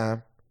second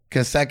time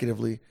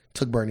consecutively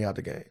took Bernie out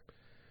the game.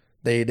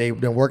 They've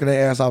been working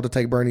their ass out to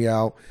take Bernie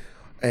out.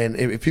 And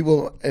if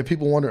people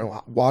wonder,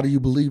 why do you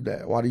believe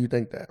that? Why do you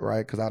think that,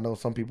 right? Because I know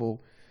some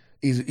people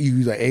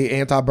either A,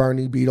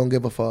 anti-Bernie, B, don't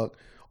give a fuck,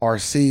 or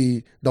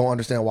C, don't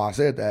understand why I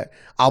said that.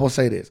 I will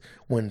say this.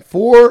 When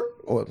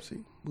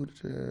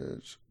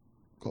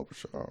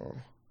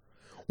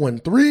when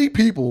 3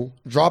 people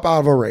drop out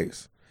of a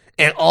race,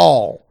 and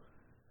all,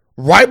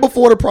 right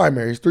before the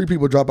primaries, 3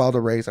 people drop out of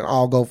the race and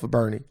all go for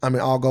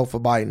all go for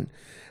Biden,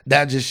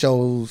 that just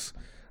shows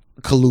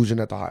collusion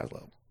at the highest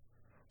level.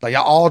 Like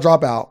y'all all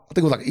drop out. I think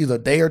it was like either a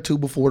day or 2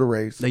 before the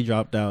race. They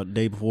dropped out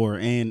day before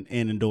and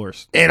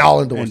endorsed. And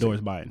all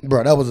endorsed Biden.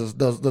 Bro, that was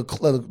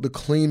the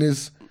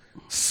cleanest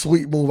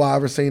sweet move I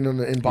ever seen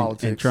in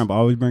politics. And Trump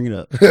always bring it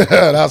up.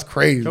 That's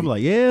crazy. Trump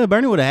like, yeah,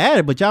 Bernie would have had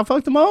it, but y'all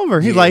fucked him over.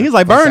 He's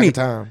like Bernie,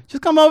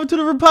 just come over to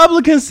the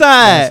Republican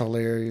side. That's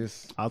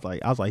hilarious. I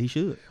was like, he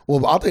should.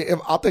 Well, I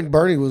think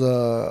Bernie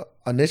was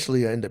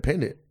initially an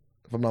independent,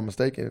 if I'm not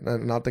mistaken,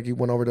 and I think he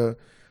went over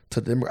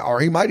to Democrat, or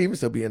he might even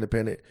still be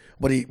independent,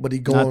 but he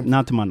going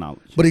not to my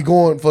knowledge. But he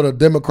going for the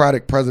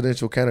Democratic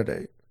presidential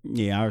candidate.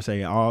 Yeah, I would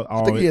say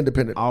I think he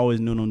independent. I always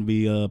knew him to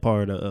be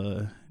part of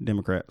the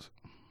Democrats.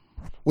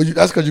 Well,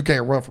 that's because you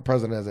can't run for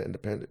president as an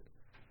independent.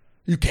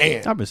 You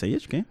can. I would say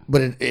yes, you can,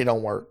 but it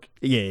don't work.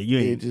 Yeah,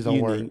 it just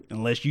don't work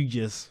unless you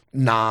just.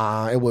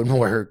 Nah, it wouldn't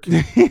work.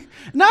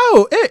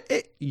 No,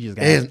 you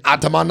just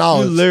got. To my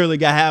knowledge, you literally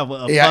got to have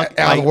a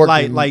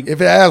like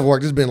if it has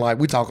worked, it's been like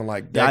we talking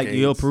like decades.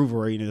 Your approval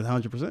rating is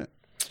 100%.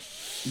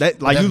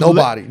 That like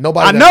nobody.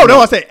 I know. No,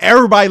 I said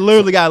everybody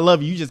literally got to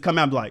love you. You just come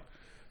out and be like,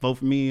 vote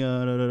for me,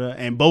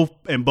 and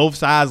both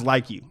sides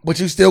like you. But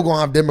you still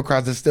gonna have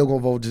Democrats that still gonna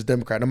vote just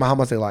Democrat, no matter how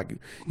much they like you.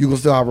 You gonna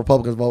still have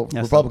Republicans vote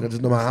Republicans,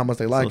 just no matter how much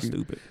they like you.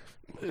 Stupid.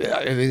 Yeah,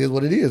 it is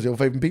what it is. You're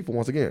favoring people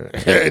once again.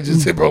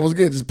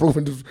 Just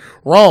proving just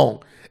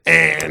wrong.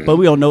 But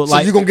we don't know. So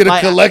you're gonna get a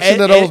collection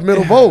of those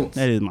middle votes.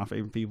 That is my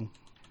favorite people.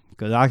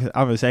 Because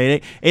I would say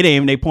it ain't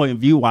even their point of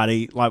view why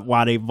they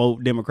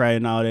vote Democrat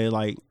and all that,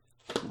 like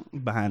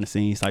behind the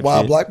scenes type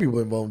why shit. Black people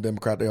been voting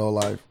Democrat their whole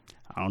life?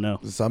 I don't know.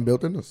 It's something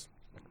built in us.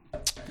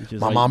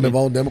 My mom been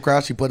voting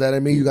Democrat. She put that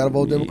in me. You got to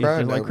vote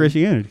Democrat. It's like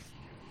Christianity.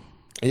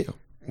 Yeah,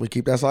 we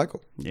keep that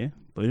cycle. Yeah,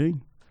 put it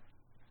in.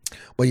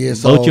 But yeah,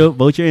 so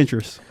vote your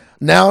interests.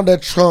 Now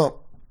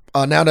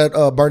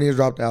that Bernie has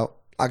dropped out,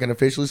 I can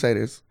officially say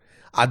this.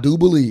 I do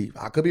believe,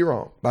 I could be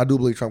wrong, but I do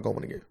believe Trump gonna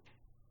win again.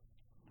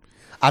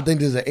 I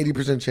think there's an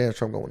 80% chance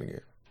Trump gonna win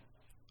again.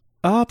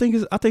 I think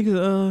it's up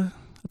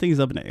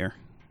in the air.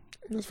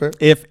 That's fair.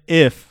 If,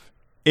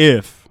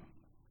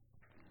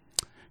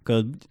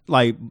 because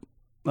like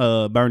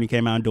Bernie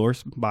came out and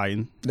endorsed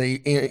Biden.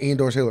 He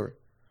endorsed Hillary.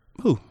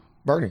 Who?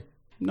 Bernie.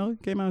 No, he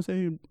came out and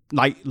said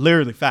like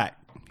literally fact.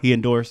 He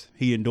endorsed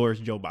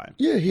Joe Biden.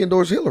 Yeah, he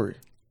endorsed Hillary.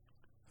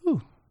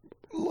 Who?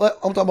 I'm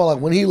talking about like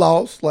when he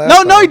lost last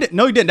time. No,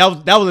 he didn't.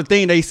 That was the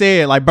thing they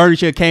said. Like Bernie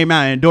should have came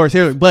out and endorsed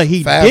Hillary, but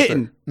he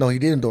didn't. No, he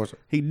did endorse her.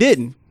 He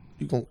didn't.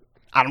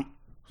 I'm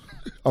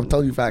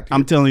telling you fact.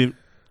 I'm telling you.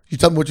 You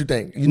tell me what you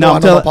think. I know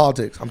about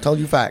politics. I'm telling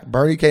you fact.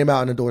 Bernie came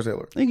out and endorsed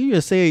Hillary. I think you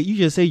just say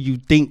you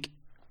think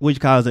which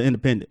cause are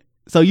independent.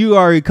 So you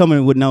already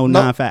coming with no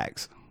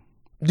non-facts.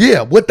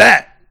 Yeah, with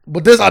that.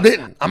 But this I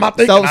didn't. I'm not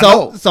thinking.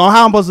 So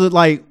how am I supposed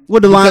to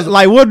what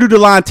do the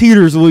line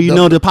teeters when you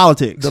know the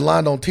politics? The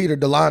line don't teeter.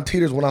 The line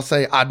teeters when I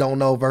say I don't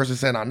know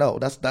versus saying I know.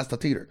 That's the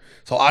teeter.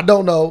 So I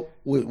don't know.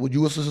 Would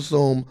you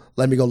assume?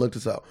 Let me go look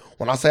this up.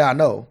 When I say I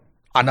know.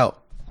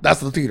 That's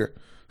the teeter.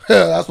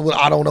 That's what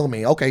I don't know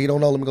mean. Okay, he don't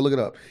know. Let me go look it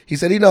up. He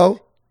said he know.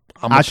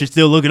 I should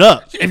still look it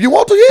up if you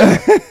want to. Yeah,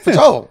 for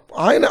sure.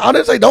 I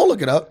didn't say don't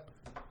look it up.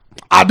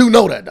 I do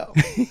know that though.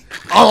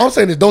 All I'm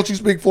saying is don't you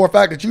speak for a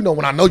fact that you know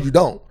when I know you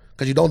don't.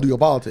 Because you don't do your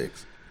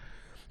politics.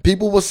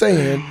 People were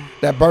saying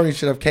that Bernie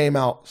should have came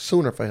out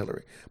sooner for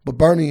Hillary. But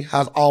Bernie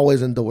has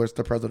always endorsed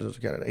the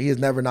presidential candidate. He has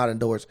never not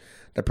endorsed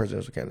the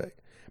presidential candidate.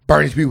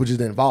 Bernie's people just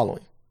didn't follow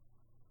him.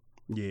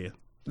 Yeah.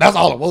 That's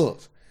all it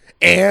was.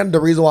 And the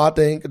reason why I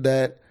think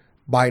that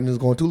Biden is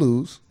going to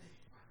lose,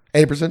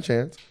 80%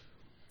 chance,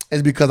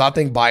 is because I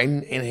think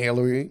Biden and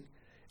Hillary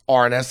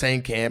are in that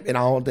same camp. And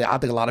I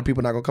think a lot of people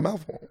are not going to come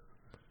out for him.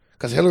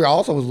 Because Hillary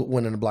also was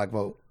winning the black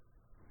vote.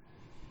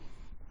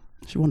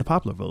 She won the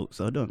popular vote,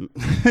 so it doesn't.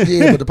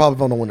 Yeah, but the popular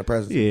vote don't win the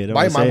presidency. Yeah,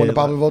 Biden might win the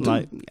popular vote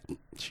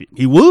too.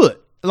 He would.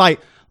 Like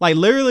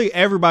literally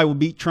everybody would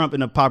beat Trump in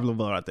the popular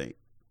vote, I think.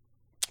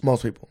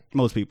 Most people.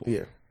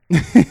 Yeah.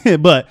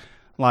 But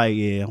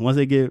once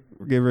they get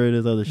rid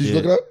of this other shit.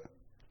 Did you look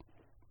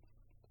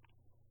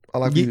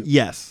it up?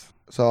 Yes.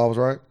 So I was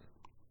right?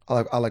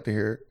 I like to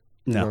hear it.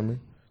 You know what I mean?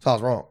 So I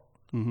was wrong.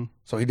 Mm-hmm.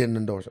 So he didn't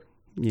endorse it.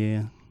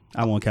 Yeah.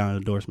 I won't count an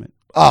endorsement.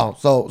 Oh,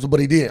 so but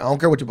he did. I don't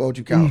care what you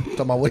count. I'm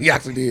talking about what he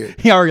actually did.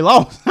 He already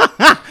lost.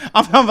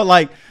 I'm talking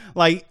about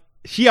like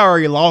she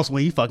already lost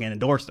when he fucking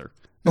endorsed her.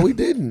 No, he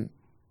didn't.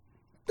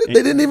 They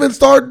didn't even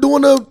start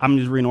doing I'm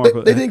just reading an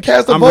article. They didn't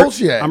cast the votes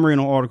yet. I'm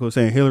reading an article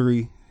saying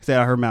Hillary said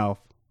out her mouth,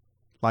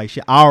 like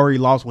she already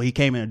lost when he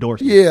came and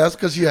endorsed her. Yeah, that's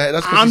because she's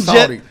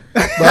Saudi.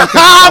 But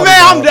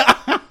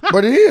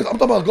it is. I'm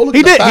talking about go look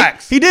at the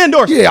facts. He did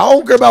endorse her. Yeah, I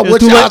don't care about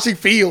how she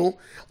feel.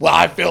 Well,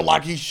 I feel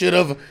like he should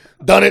have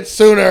done it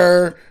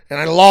sooner, and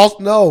I lost.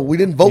 No, we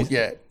didn't vote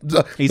yet.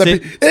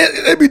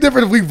 It'd be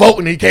different if we vote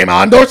and he came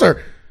out and endorsed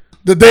her.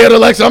 The day of the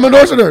election, I'm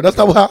endorsing her. That's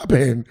not what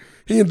happened.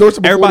 He endorsed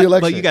her before the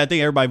election. But you got to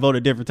think everybody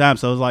voted different times.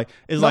 So I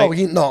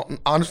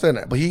understand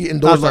that. But he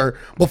endorsed her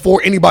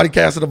before anybody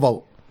casted a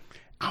vote.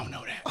 I don't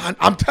know that.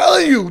 I'm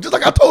telling you, just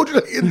like I told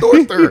you, he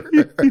endorsed her.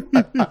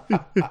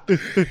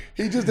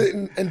 He just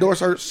didn't endorse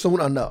her soon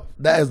enough.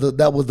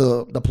 That was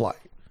the play.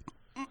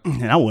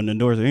 And I wouldn't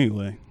endorse her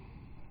anyway.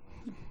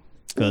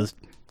 Because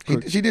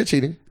she did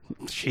cheating.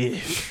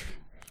 Shit.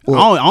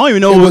 Well, I don't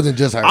even know. It wasn't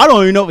just her. I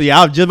don't even know.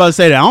 Yeah, I was just about to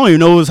say that. I don't even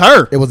know it was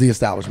her. It was the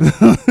establishment.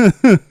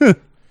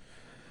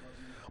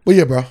 But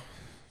yeah, bro.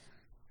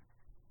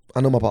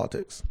 I know my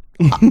politics.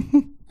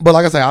 But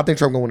like I say, I think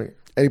Trump going to win.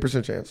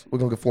 80% chance. We're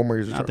gonna get 4 more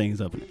years of Trump. I think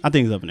it's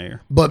up in the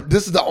air. But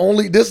this is the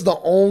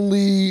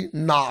only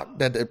knock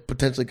that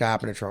potentially could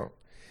happen to Trump.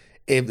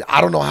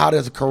 I don't know how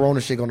this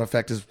corona shit gonna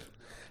affect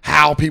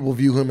how people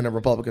view him in the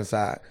Republican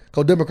side.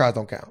 Because Democrats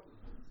don't count.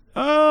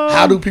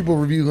 How do people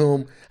review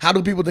him? How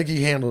do people think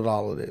he handled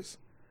all of this?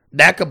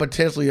 That could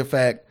potentially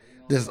affect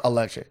this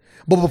election.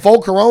 But before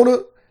corona,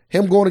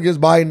 him going against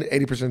Biden,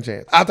 80%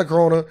 chance. After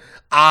corona,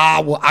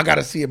 I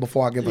gotta see it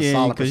before I give a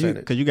solid percentage.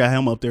 Because you got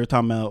him up there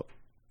talking about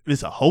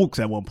it's a hoax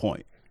at one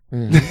point.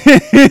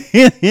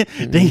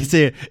 Mm-hmm. Then he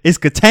said it's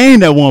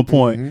contained at one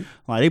point. Mm-hmm.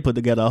 Like they put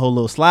together a whole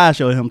little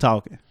slideshow of him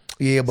talking.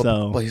 Yeah, but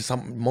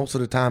most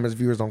of the time his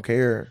viewers don't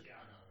care.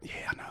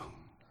 Yeah, I know.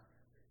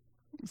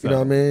 You know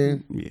what I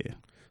mean? Yeah.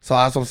 So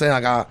that's what I'm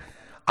saying. Like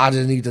I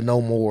just need to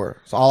know more.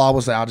 So all I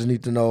would say, I just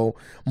need to know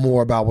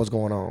more about what's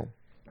going on.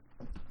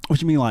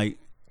 What you mean, like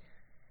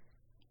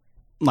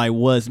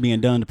what's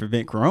being done to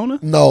prevent corona?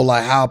 No,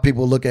 like how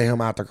people look at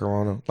him after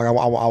corona. Like I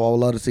would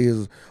love to see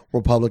his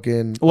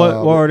Republican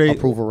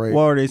approval rate.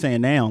 What are they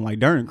saying now? Like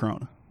during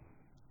corona,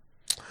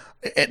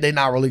 they're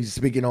not really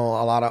speaking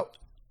on a lot of.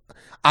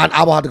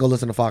 I will have to go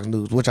listen to Fox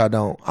News, which I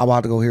don't. I will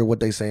have to go hear what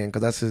they saying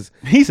because that's his.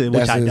 He said,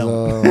 which I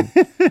don't.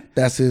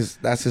 That's his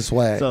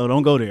swag. So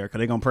don't go there because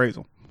they're gonna praise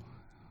him.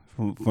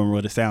 From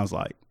what it sounds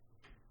like,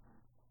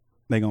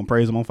 they gonna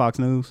praise him on Fox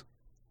News.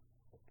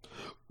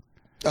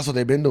 That's what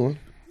they've been doing.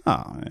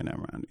 Oh, never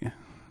mind. Yeah.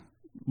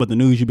 But the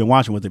news you've been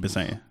watching, what they've been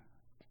saying.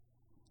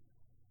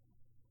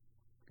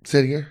 Say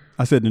it again.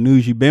 I said the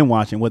news you've been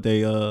watching, what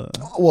they.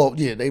 Well,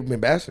 yeah, they've been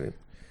bashing him.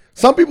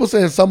 Some people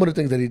saying some of the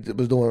things that he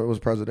was doing was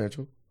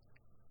presidential,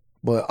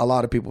 but a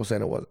lot of people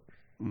saying it wasn't.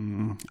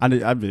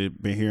 I've been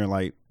hearing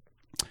like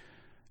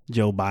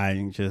Joe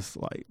Biden just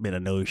like been a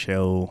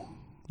no-show.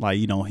 Like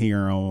you don't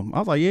hear him. I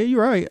was like, yeah,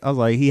 you're right. I was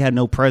like, he had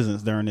no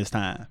presence during this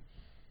time.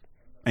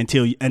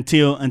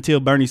 Until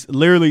Bernie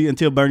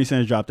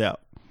Sanders dropped out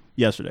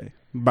yesterday.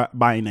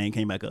 Biden name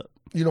came back up.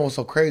 You know what's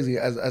so crazy?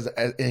 As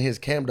in his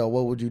camp though,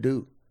 what would you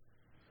do?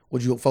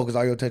 Would you focus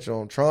all your attention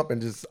on Trump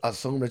and just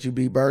assume that you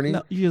beat Bernie?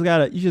 No, you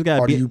just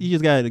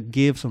gotta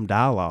give some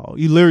dialogue.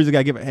 You literally just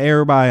gotta give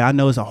everybody. I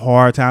know it's a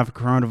hard time for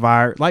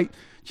coronavirus. Like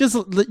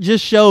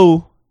just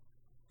show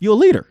you're a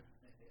leader.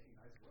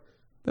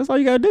 That's all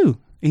you gotta do.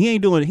 And he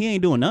ain't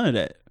doing none of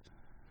that.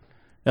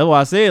 That's why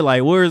I said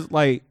like where's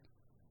like.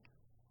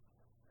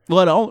 Well,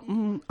 I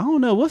don't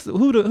know.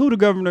 Who the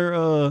governor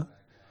of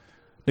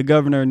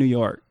New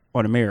York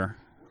or the mayor?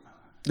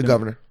 The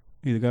governor.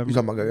 He's the governor. You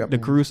talking about the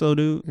Caruso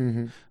dude?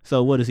 Mm-hmm.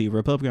 So what is he?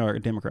 Republican or a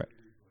Democrat?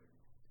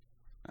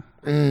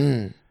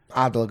 I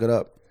have to look it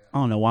up. I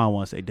don't know why I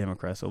want to say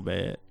Democrat so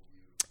bad.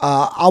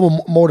 I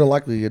would more than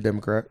likely be a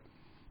Democrat,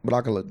 but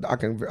I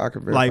can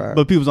verify. Like,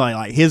 but people's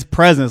like his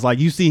presence. Like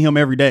you see him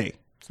every day.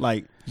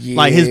 Like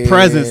his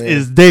presence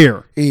is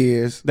there. He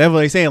is. That's what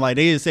they saying. Like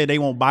they just said they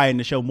want Biden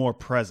to show more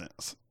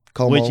presence.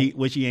 Como.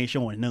 Which he ain't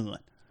showing none. And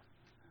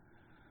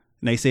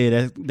they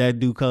said that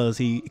dude cause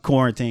he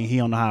quarantined, he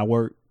don't know how to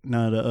work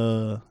none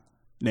of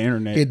the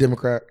internet. He a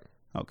Democrat.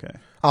 Okay.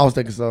 I was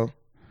thinking so.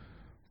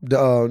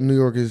 The New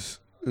York is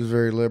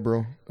very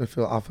liberal. I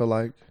feel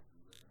like.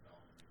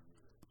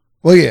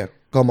 Well, yeah,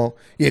 Como.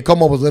 Yeah,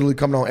 Como was literally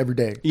coming on every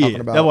day. Yeah,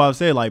 that's what I was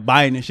saying. Like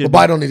Biden and shit. But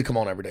Biden don't need to come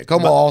on every day.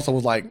 Como also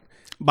was like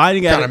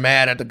Biden got kind of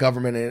mad at the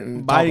government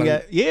and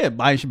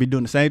Biden should be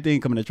doing the same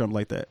thing coming at Trump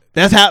like that.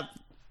 That's how.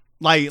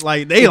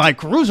 Like they like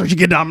Caruso should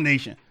get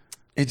nomination.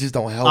 It just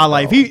don't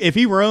help. If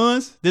he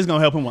runs, this is gonna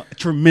help him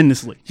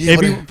tremendously. Yeah,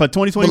 for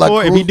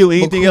 2024, if he do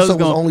anything else,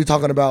 was only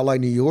talking about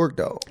like New York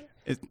though,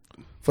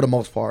 for the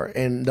most part,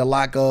 and the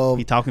lack of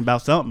he talking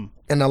about something,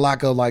 and the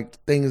lack of like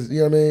things. You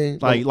know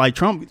what I mean? Like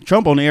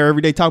Trump on the air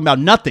every day talking about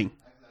nothing.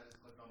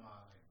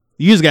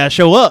 You just gotta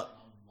show up.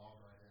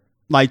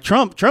 Like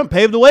Trump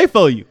paved the way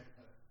for you.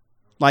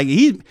 Like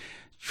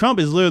Trump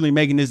is literally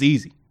making this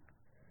easy.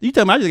 You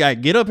tell me I just gotta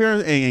get up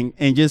here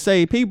and just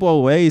say,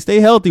 people, hey, stay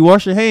healthy,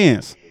 wash your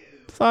hands.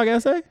 That's all I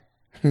gotta say.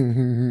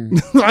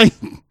 Like,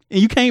 and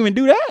you can't even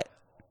do that.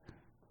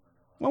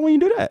 Why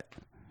wouldn't you do that?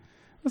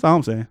 That's all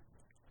I'm saying.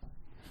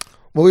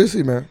 Well, we'll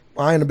see, man.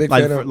 I ain't a big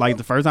fan of like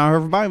the first time I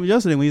heard from Biden was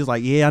yesterday when he was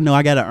like, yeah, I know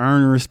I gotta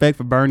earn respect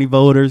for Bernie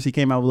voters. He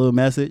came out with a little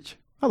message.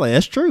 I was like,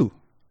 that's true.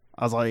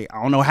 I was like,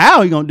 I don't know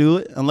how he gonna do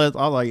it unless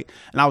I was like,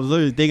 and I was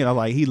literally thinking, I was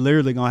like, he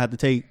literally gonna have to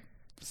take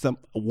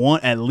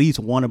at least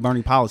one of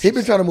Bernie policies. He's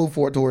been trying to move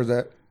forward towards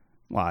that,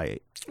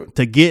 like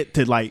to get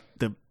to like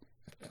the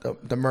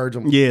merge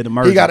them. Yeah, the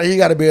merge. He got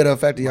to be able to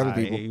affect the young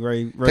people.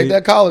 Take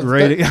that college.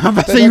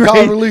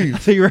 College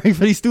relief. So you ready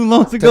for these student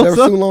loans to go? Take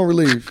that student loan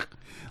relief.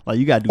 Like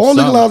you got to do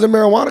only legalizing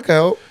marijuana can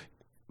help.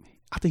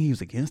 I think he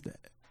was against that.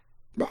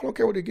 But I don't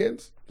care what he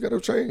against. You got to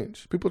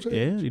change. People change.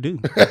 Yeah, you do.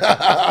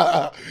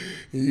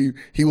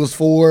 he was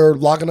for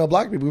locking up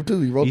black people too.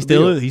 He wrote. He's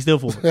still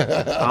for.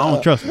 I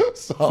don't trust him.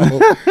 So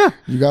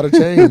you got to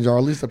change, or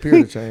at least appear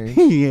to change.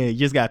 Yeah, you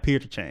just got to appear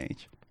to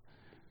change.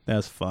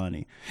 That's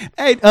funny.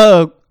 Hey,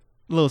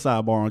 little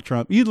sidebar on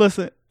Trump. You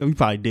listen. You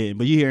probably didn't,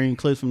 but you hear any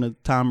clips from the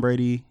Tom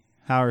Brady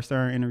Howard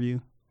Stern interview?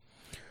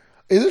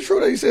 Is it true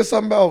that he said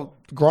something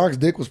about Gronk's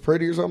dick was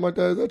pretty or something like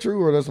that? Is that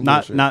true, or that's some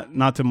bullshit?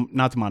 Not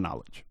to my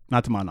knowledge.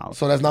 Not to my knowledge.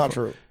 So that's not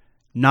true.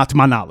 Not to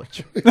my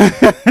knowledge.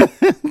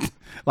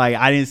 Like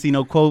I didn't see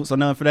no quotes or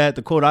nothing for that.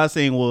 The quote I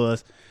seen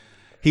was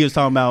he was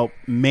talking about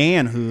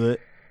manhood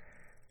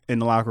in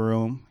the locker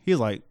room.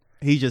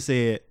 He just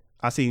said,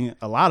 I seen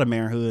a lot of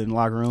manhood in the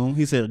locker room.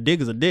 He said a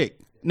dick is a dick.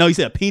 No, he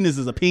said a penis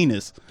is a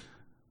penis.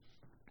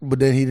 But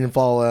then he didn't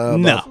follow.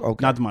 No,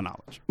 okay. Not to my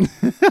knowledge.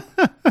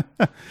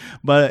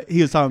 But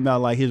he was talking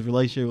about like his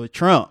relationship with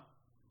Trump.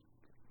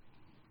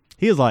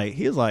 He was like,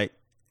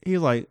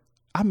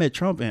 I met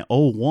Trump in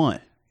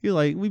 2001. He's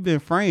like, we've been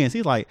friends.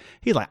 He's like,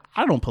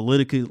 I don't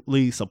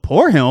politically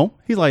support him.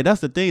 He's like,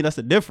 that's the thing. That's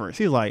the difference.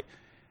 He's like,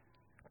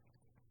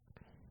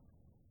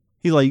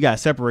 you gotta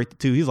separate the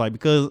two. He's like,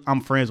 because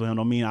I'm friends with him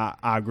don't mean I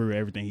agree with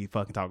everything he's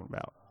fucking talking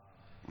about.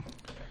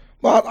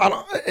 Well,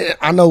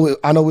 I know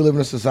we live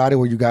in a society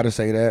where you got to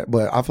say that,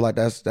 but I feel like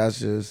that's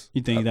just.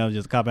 You think that was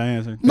just a cop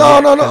answer? No.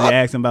 He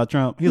asked him about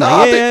Trump. He's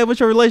like, yeah, what's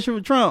your relationship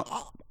with Trump?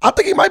 I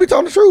think he might be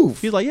telling the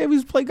truth. He's like, yeah, we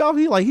used to play golf.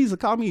 He's a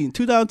called me in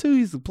 2002. He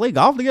used to play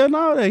golf together and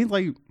all that. He's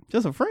like,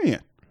 just a friend.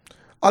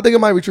 I think it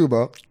might be true,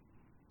 bro.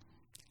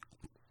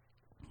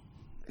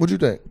 What'd you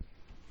think?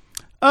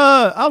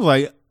 I was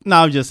like, no,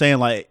 I was just saying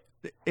like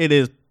it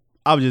is.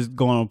 I was just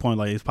going on a point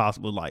like it's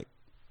possible like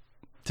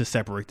to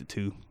separate the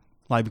two.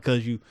 Like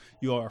because you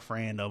are a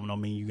friend of them,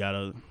 don't mean you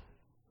gotta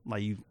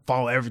like you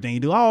follow everything you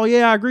do. Oh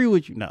yeah, I agree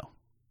with you. No.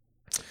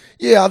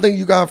 Yeah, I think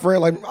you got a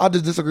friend. Like I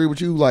just disagree with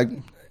you. Like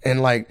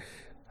and like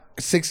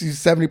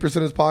 60-70% of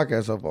this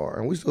podcast so far,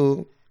 and I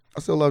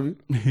still love you.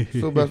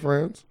 Still best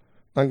friends.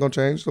 I ain't gonna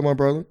change. Still my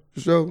brother. For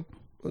sure,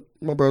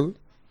 my brother.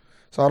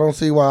 So I don't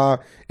see why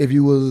if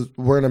you was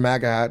wearing a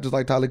MAGA hat, just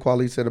like Talib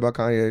Kweli said about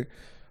Kanye,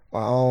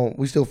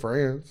 we still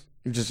friends.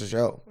 You just a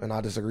show, and I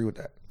disagree with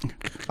that.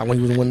 Like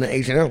when you was winning the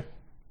H&M.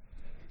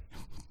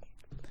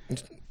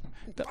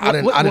 I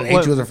didn't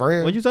hate you as a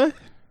friend. What'd you say?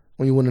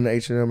 When you went into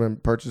H&M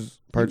and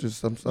purchased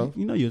some stuff.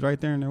 You know you was right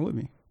there in there with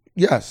me.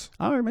 Yes.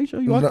 All right, make sure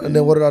you walked in. And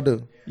then what did I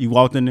do? You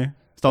walked in there,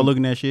 start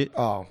looking at shit.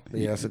 Oh,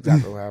 yeah, that's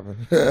exactly what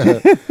happened.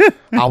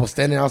 I was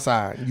standing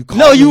outside. You called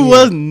no, you me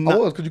was in. not. I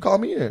was, because you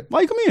called me in.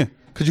 Why you come in?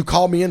 Because you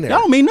called me in there. That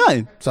don't mean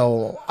nothing.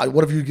 So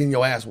what if you getting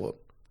your ass whooped?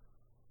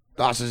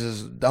 I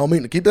just don't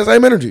mean to keep that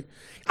same energy.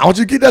 I want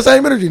you to keep that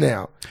same energy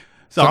now.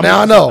 So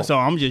now I know. So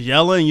I'm just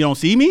yelling and you don't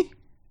see me?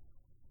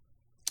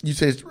 You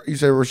say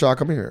Rashad,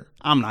 come here.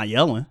 I'm not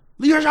yelling.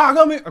 Rashad,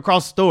 come here.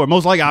 Across the store.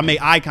 Most likely I made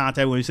eye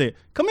contact when he said,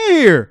 come in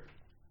here.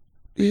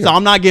 Yeah. So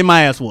I'm not getting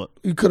my ass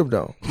whooped. You could have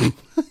done.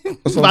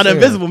 That's by the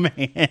invisible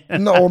man.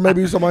 No, or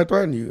maybe somebody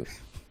threatened you.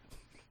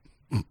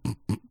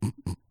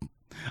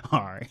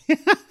 All right.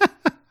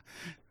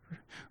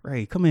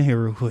 Ray, come in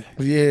here real quick.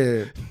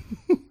 Yeah.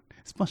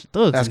 It's a bunch of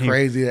thugs. That's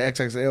crazy. The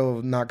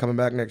XXL not coming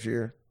back next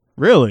year.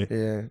 Really?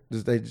 Yeah.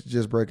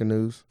 Just breaking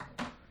news.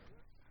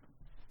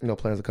 No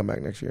plans to come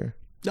back next year.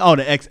 Oh,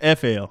 the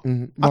XFL.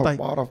 Mm-hmm.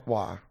 No,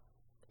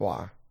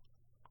 why?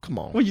 Come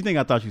on. What do you think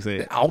I thought you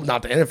said? Oh,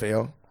 not the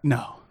NFL.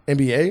 No.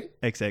 NBA?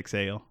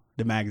 XXL.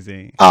 The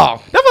magazine. Oh.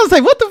 That's what I was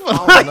like, what the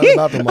fuck? I don't know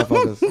about them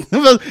motherfuckers.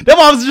 That's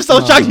why I was just so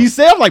shocked you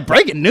said. I'm like,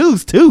 breaking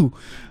news, too.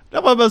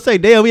 That's what I was about to say.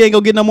 Damn, we ain't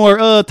gonna get no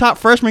more top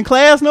freshman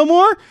class no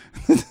more?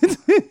 That's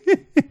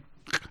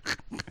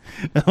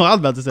what I was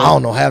about to say. I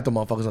don't know half the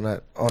motherfuckers on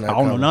that. I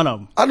don't know none of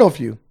them. I know a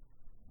few.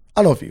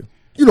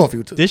 You know a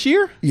few too. This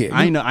year? Yeah.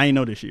 I ain't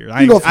know this year.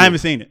 I haven't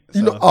seen it. So.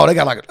 You know, oh, they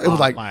got like it was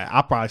like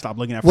I probably stopped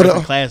looking at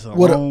freshman classes.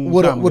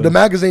 With the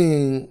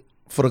magazine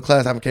for the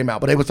class haven't came out,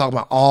 but they were talking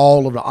about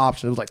all of the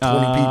options. It was like 20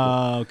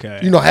 people. Okay.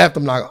 You know, half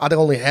them I think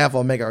only half of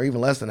them make it, or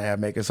even less than half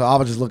make it. So I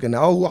was just looking at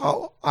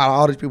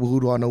all these people. Who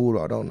do I know? Who do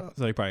I don't know?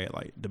 So they probably had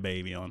like the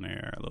baby on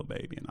there, a little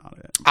baby, and all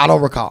that. I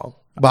don't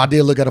recall, but I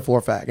did look at it for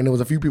a fact, and there was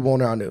a few people on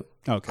there I knew.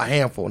 Okay. A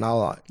handful, not a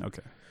lot.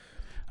 Okay.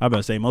 I was about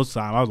to say most of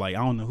the time I was like, I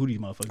don't know who these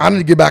motherfuckers. I need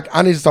to get back.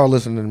 I need to start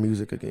listening to the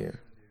music again.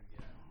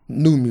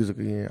 New music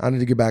again. I need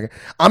to get back.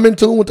 I'm in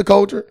tune with the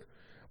culture,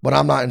 but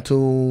I'm not in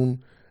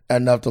tune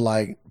enough to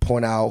like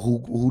point out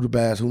who the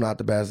best, who not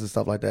the best, and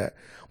stuff like that.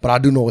 But I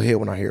do know a hit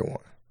when I hear one.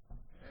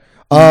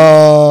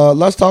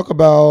 Let's talk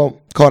about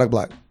Kodak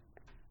Black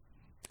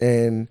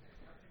and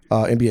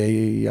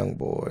NBA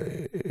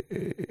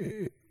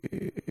YoungBoy.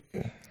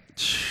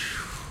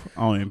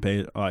 I don't even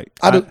pay like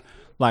I do.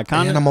 Like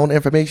kind of. I'm on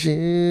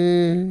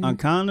information. I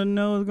kind of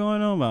know what's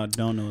going on, but I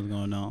don't know what's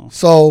going on.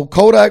 So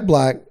Kodak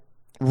Black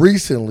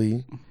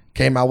recently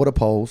came out with a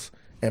post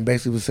and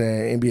basically was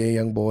saying NBA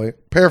YoungBoy,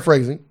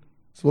 paraphrasing.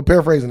 That's what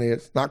paraphrasing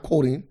is, not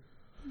quoting.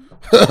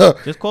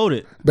 Just quote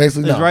it.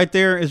 Basically, it's right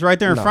there. It's right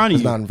there in front of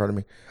you. It's not in front of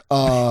me.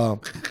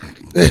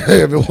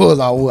 If it was,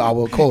 I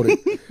will quote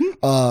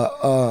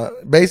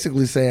it.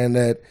 Basically saying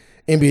that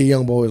NBA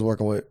YoungBoy is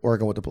working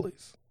with the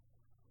police.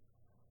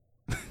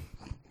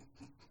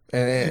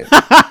 And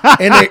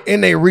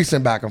in a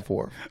recent back and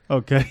forth.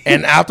 Okay.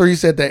 And after he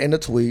said that in the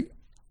tweet,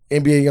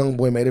 NBA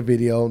YoungBoy made a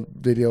video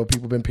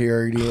people been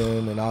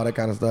parodying and all that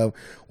kind of stuff,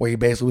 where he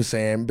basically was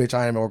saying, bitch,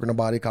 I ain't working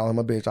nobody, calling him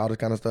a bitch, all this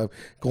kind of stuff,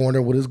 going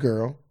there with his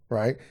girl,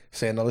 right?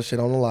 Saying other shit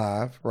on the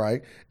live,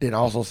 right? Then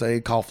also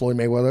say, call Floyd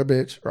Mayweather a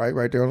bitch,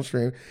 right there on the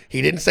stream.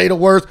 He didn't say the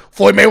words,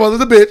 Floyd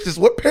Mayweather's a bitch. This is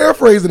what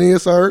paraphrasing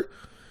is, sir.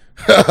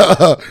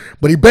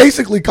 But he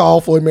basically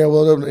called Floyd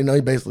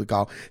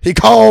Mayweather, he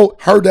called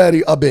her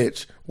daddy a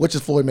bitch, which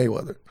is Floyd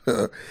Mayweather.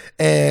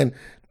 And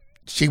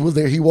she was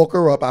there. He woke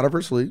her up out of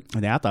her sleep.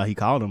 And I thought he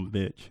called him a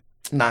bitch.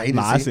 Nah, he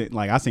didn't.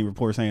 I seen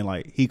reports saying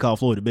like he called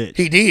Floyd a bitch.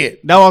 He did.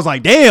 That was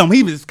like, damn.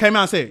 He just came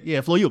out and said,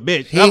 "Yeah, Floyd, you a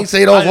bitch." He didn't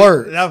say those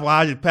words. That's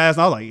why I just passed.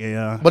 I was like,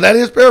 yeah. But that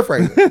is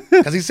paraphrasing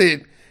because he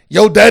said,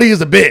 "Yo, daddy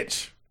is a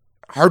bitch.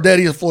 Her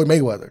daddy is Floyd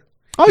Mayweather."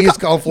 Oh, he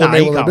called Floyd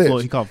Mayweather a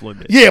bitch. He called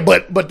Floyd a bitch. Yeah,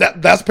 but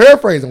that's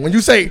paraphrasing. When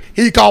you say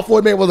he called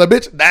Floyd Mayweather a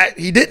bitch, that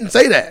he didn't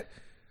say that.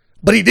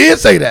 But he did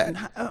say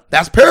that.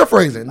 That's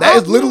paraphrasing. That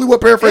is literally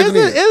what paraphrasing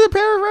is. Is it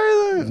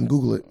paraphrasing? You can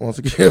Google it once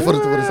again for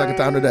the second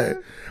time today.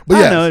 But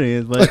yes. I know it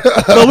is,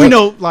 but we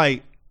know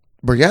like.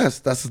 But yes,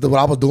 that's what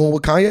I was doing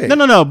with Kanye.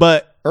 No.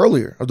 But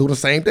earlier, I was doing the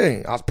same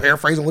thing. I was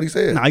paraphrasing what he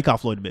said. Nah, he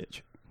called Floyd a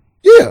bitch.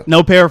 Yeah.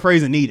 No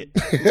paraphrasing needed.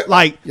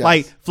 Like yes.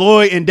 like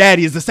Floyd and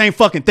Daddy is the same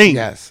fucking thing.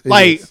 Yes.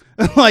 Like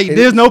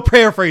there's no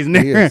paraphrasing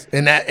there.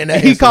 And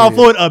that he called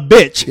Floyd a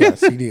bitch.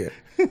 Yes, he did.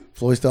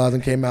 Floyd still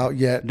hasn't came out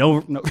yet. No.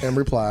 And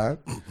replied.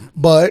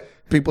 But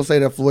people say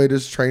that Floyd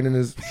is training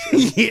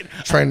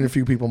a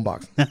few people in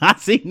boxing. I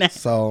seen that.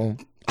 So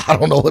I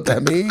don't know what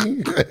that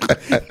means.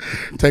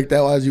 Take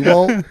that as you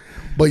want.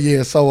 But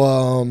yeah,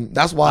 so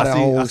that's why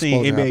I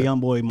seen NBA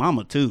YoungBoy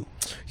mama too.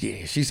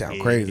 Yeah, she sound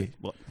crazy.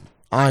 Well,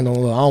 I ain't gonna.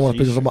 I don't want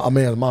to picture a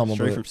man's mama.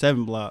 Straight from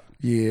 7 Block.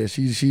 Yeah,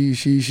 she is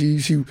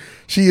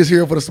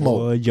here for the smoke.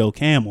 Boy, Joe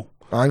Camel.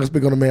 I ain't gonna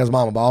speak on the man's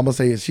mama, but all I'm gonna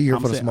say is she here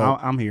for the smoke.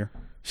 I'm here.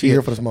 She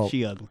here for the smoke.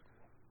 She ugly.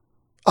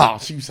 Oh,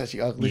 she said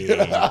she ugly.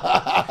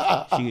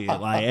 Yeah. She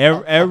like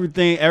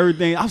everything.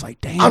 I was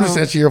like, damn. I'm just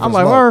saying she here for the smoke.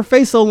 I'm like, why her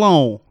face so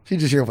long? She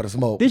just here for the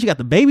smoke. Then she got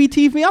the baby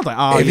teeth. I was like,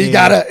 oh, if he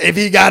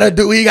gotta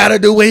do what he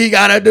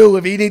gotta do.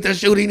 If he need to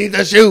shoot, he need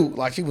to shoot.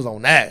 Like she was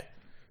on that.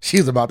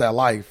 She's about that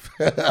life.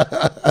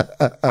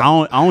 I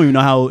don't even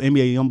know how old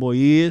NBA YoungBoy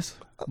is,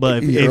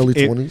 but if, early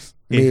 20s,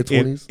 mid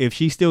 20s. If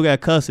she still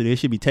got custody, it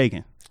should be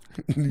taken.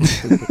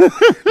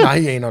 Nah,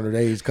 he ain't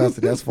underage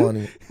custody. That's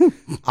funny.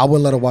 I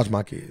wouldn't let her watch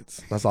my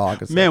kids. That's all I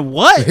can say. Man,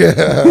 what? You know what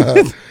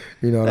I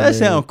mean? That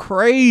sounds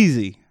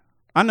crazy.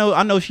 I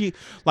know she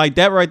like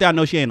that right there. I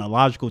know she ain't a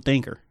logical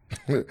thinker.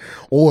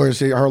 Or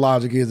her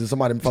logic is if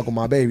somebody fuck with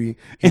my baby,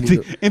 empty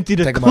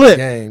the take clip. Him out the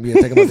game. Yeah,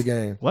 take him out the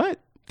game. What?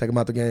 Take him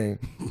out the game.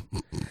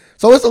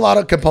 So it's a lot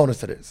of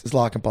components to this.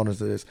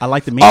 I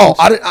like the memes. Oh,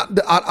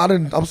 I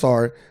didn't. I'm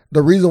sorry.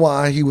 The reason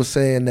why he was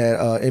saying that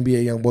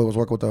NBA YoungBoy was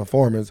working with the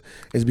informants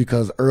is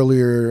because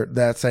earlier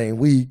that same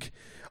week,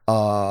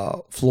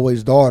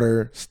 Floyd's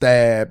daughter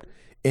stabbed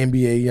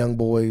NBA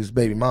YoungBoy's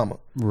baby mama.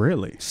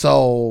 Really?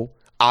 So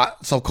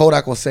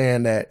Kodak was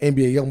saying that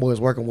NBA YoungBoy is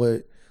working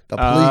with the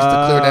police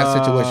to clear that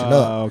situation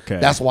up. Okay.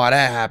 That's why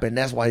that happened.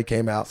 That's why he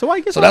came out. So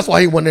that's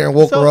why he went there and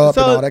woke her up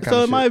and all that kind of shit.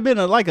 So it might have been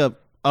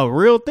a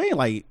real thing.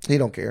 Like he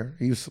don't care.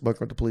 He was working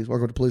with the police.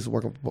 Working with the police is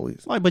working with the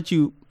police. Like, but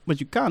you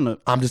kind of.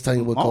 I'm just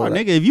telling you what.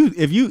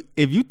 Nigga,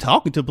 if you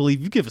talking to police,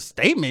 you give a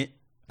statement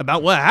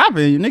about what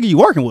happened. Nigga, you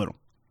working with them.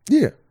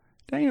 Yeah,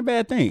 that ain't a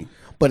bad thing.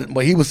 But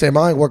he was saying,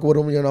 I ain't working with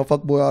him. You know,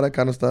 fuck boy, all that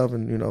kind of stuff,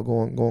 and you know,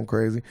 going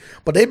crazy.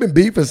 But they've been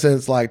beefing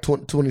since like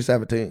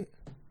 2017.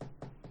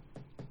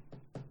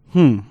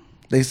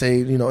 They say,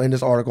 you know, in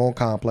this article on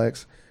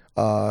Complex,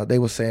 they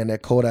were saying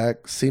that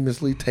Kodak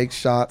seamlessly takes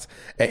shots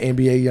at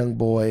NBA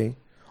YoungBoy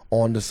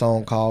on the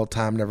song called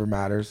 "Time Never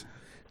Matters."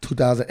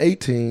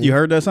 2018. You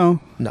heard that song?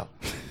 No.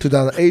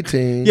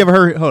 2018. You ever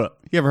heard? Hold up.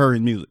 You ever heard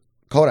his music?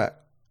 Kodak.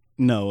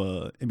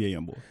 No, NBA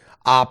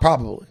YoungBoy.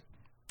 Probably.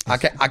 I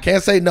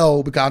can't say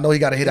no because I know he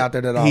got a hit out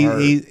there that I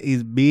heard.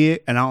 He's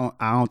big, and I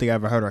don't think I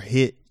ever heard a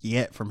hit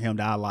yet from him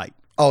that I like.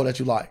 Oh, that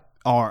you like.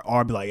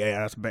 Or be like, yeah,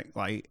 that's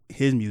like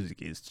his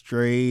music is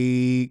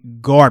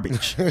straight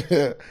garbage.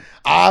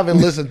 I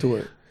haven't listened to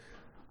it.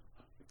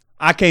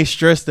 I can't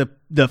stress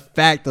the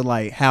fact of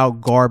like how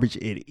garbage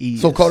it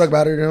is. So Kodak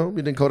better than him?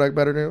 You think Kodak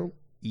better than him?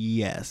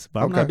 Yes,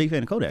 but I'm not a big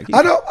fan of Kodak.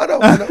 I know.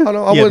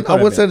 I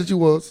wouldn't say that you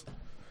was.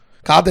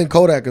 Cause I think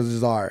Kodak is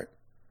just hard.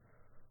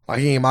 Like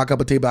he ain't my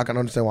cup of tea, but I can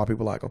understand why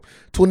people like him.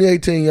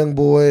 2018 young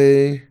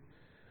boy,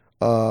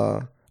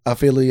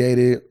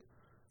 affiliated.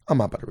 I'm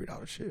not about to read all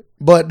this shit,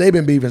 but they've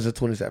been beefing since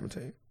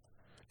 2017,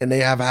 and they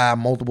have had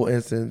multiple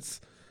instances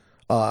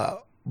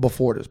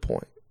before this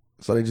point.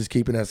 So they just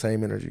keeping that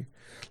same energy.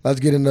 Let's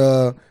get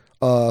into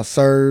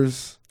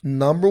Sir's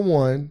number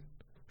one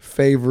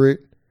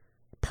favorite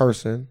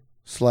person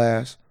 /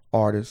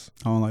 artist.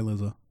 I don't like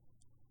Lizzo.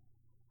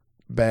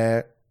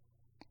 Bad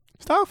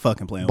Stop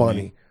fucking playing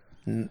Bunny.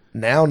 with me.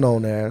 Now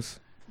known as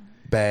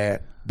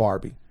Bad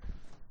Barbie.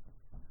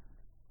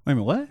 Wait a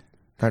minute, what?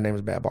 Her name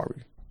is Bad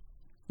Barbie.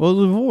 What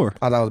was it before?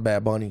 I thought it was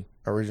Bad Bunny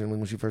originally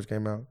when she first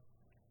came out.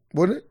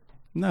 Wasn't it?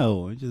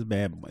 No, it's just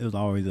bad. It was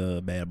always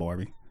a bad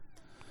Barbie.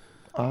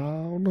 I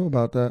don't know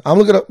about that. I'm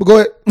looking up. But go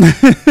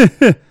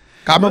ahead.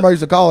 I remember I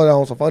used to call her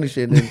on some funny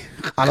shit, and then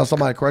I know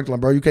somebody corrected me,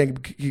 bro. You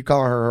can't keep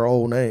calling her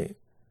old name.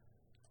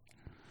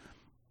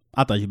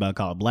 I thought you were about to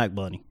call it Black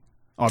Bunny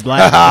or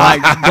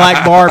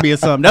Black Barbie or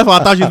something. That's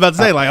what I thought you was about to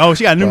say. Like, oh,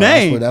 she got a new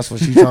name. That's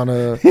what she's trying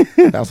to.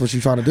 That's what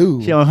she's trying to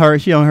do. She on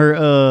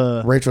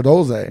her. Rachel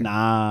Doze.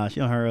 Nah, she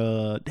on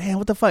her. Damn,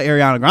 what the fuck,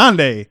 Ariana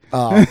Grande.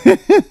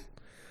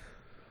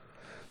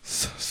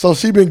 So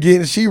she been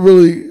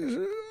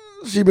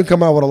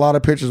coming out with a lot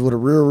of pictures with a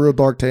real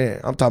dark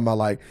tan. I'm talking about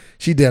like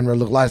she damn near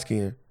look light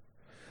skinned.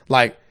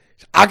 Like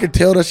I could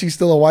tell that she's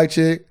still a white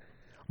chick,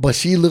 but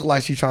she looked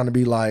like she's trying to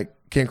be like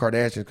Kim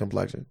Kardashian's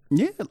complexion.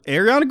 Yeah,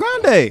 Ariana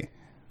Grande.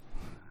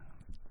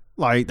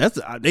 Like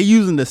they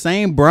using the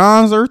same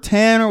bronzer,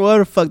 tan, or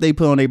whatever the fuck they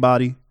put on their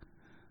body.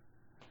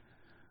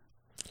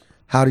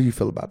 How do you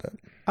feel about that?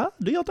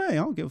 Do your thing. I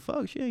don't give a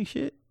fuck. She ain't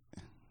shit.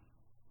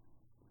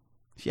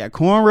 She had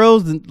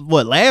cornrows.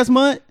 Last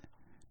month?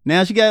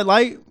 Now she got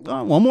like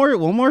one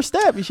more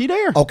step. Is she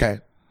there? Okay.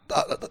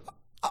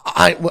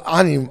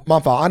 I didn't. My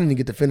fault. I didn't even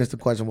get to finish the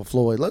question with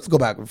Floyd. Let's go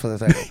back for a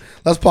second.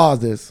 Let's pause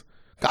this.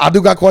 I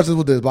do got questions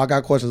with this, but I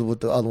got questions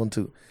with the other one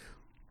too.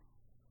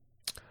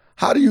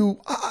 How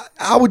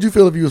would you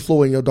feel if you was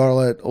Floyd and your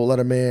daughter let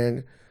a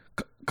man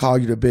call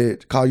you a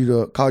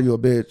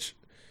bitch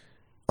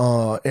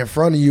in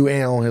front of you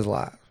and on his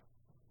live?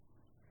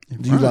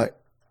 Do you like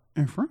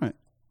in front of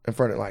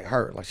like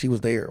her, like she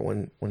was there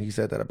when he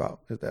said that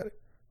about his daddy,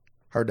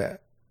 her dad?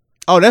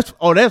 Oh, that's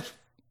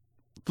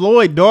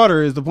Floyd's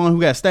daughter is the one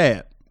who got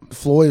stabbed.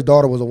 Floyd's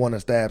daughter was the one that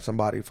stabbed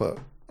somebody I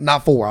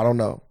don't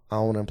know. I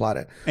don't want to imply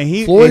that.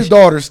 And Floyd's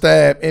daughter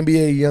stabbed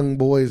NBA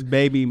YoungBoy's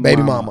baby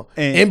mama.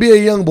 And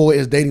NBA YoungBoy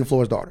is dating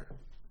Floyd's daughter.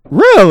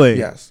 Really?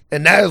 Yes.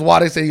 And that is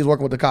why they say he's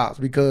working with the cops,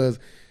 because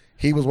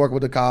he was working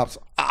with the cops.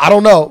 I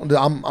don't know.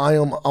 I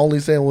am only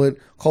saying what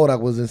Kodak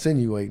was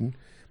insinuating,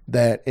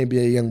 that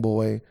NBA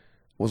YoungBoy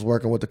was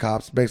working with the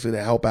cops basically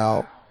to help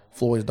out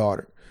Floyd's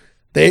daughter.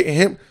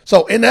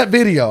 So in that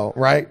video,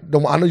 right?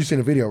 I know you've seen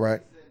the video,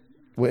 right?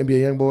 With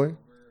NBA YoungBoy.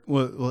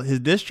 Well,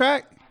 his diss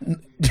track.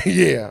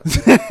 Yeah.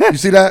 You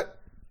see that?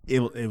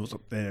 It was.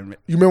 You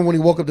remember when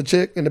he woke up the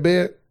chick in the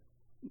bed?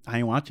 I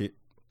ain't watch it.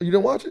 You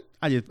didn't watch it?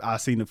 I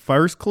seen the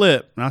first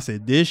clip and I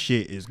said, this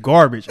shit is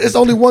garbage. It's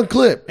only one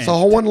clip. It's a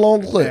whole one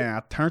long clip. And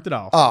I turned it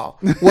off. Oh.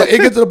 Well, it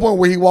gets to the point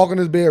where he walk in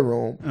his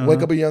bedroom,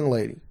 wake up a young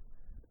lady,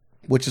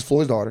 which is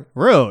Floyd's daughter.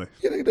 Really?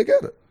 Yeah, they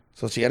together.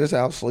 So she at his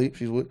house, sleep.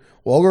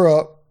 Woke her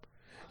up.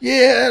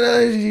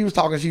 Yeah, he was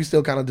talking. She was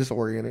still kind of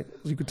disoriented.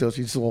 As you could tell,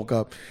 she just woke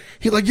up.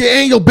 He's like, yeah,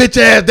 ain't your bitch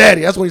ass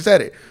daddy. That's when he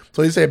said it.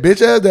 So he said,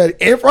 bitch ass daddy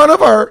in front of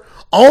her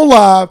on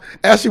live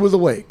as she was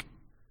awake.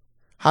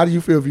 How do you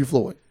feel if you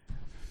Floyd?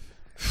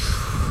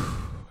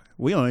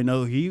 We don't even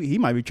know. He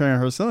might be training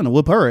her son to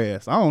whoop her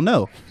ass. I don't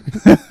know.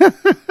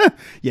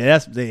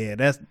 That's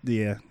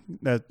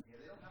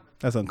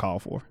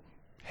uncalled for.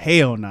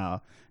 Hell no. Nah.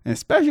 And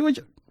especially with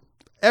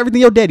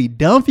everything your daddy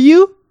done for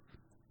you.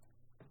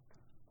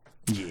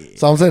 Yeah.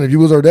 So I'm saying, if you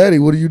was her daddy,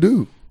 what do you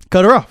do?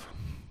 Cut her off.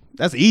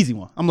 That's the easy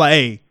one. I'm like,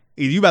 hey,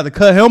 either you about to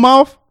cut him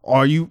off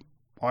or you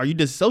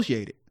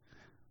disassociated.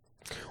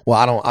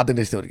 Well, I think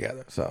they're still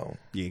together. So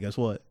yeah, guess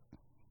what?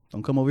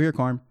 Don't come over here,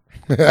 Carm.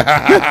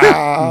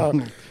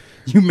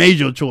 You made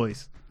your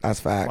choice. That's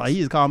facts. Like, he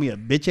just called me a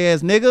bitch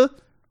ass nigga.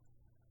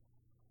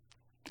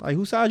 Like,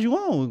 whose side you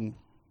on?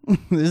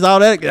 This is all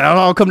that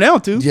all come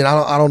down to. Yeah,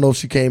 I don't know if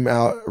she came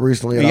out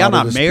recently. Y'all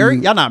not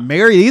married? Y'all not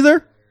married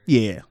either?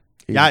 Yeah.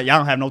 Y'all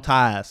don't have no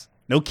ties.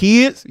 No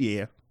kids?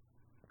 Yeah.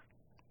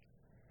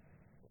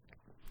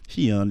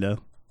 She young though.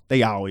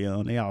 They all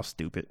young. They all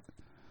stupid.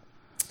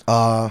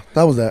 That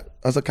was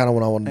that. That's the kind of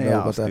one I wanted to know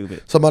about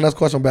stupid. That. So my next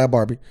question on Bad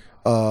Barbie.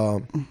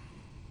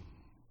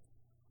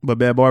 But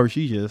Bad Barbie,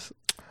 she just.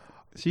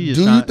 Do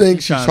you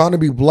think she's trying to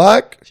be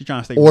black? She's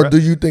trying to stay. Or do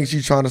you think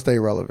she's trying to stay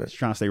relevant? She's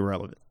trying to stay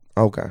relevant.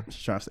 Okay.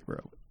 She's trying to stay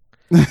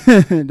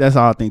relevant. That's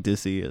all I think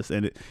this is,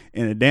 and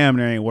it damn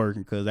near ain't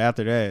working, because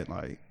after that,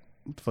 like,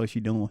 what the fuck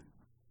she doing?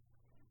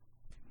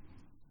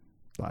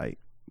 Like,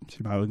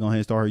 She probably go ahead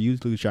and start her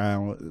YouTube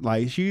channel.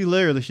 Like, she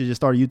literally should just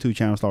start a YouTube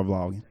channel and start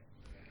vlogging.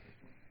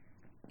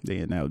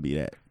 Then that would be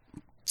that.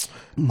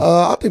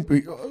 I think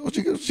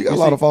she got a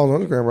lot of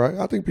followers on Instagram, right?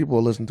 I think people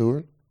will listen to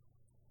her.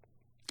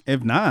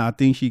 If not, I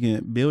think she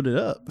can build it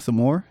up some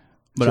more.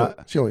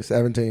 But she only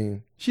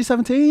 17. She's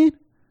 17?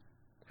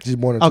 She's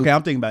born in I'm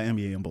thinking about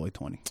NBA and Boy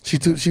 20.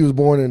 She was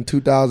born in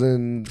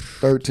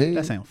 2013.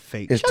 That sounds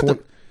fake. It's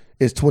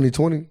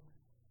 2020.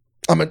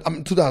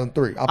 I'm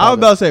 2003. I was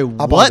about to say,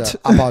 what?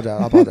 I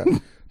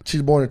apologize.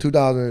 She's born in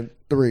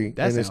 2003.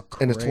 That and sounds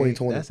it's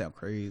 2020. That sounds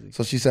crazy.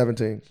 So she's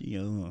 17. She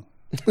young.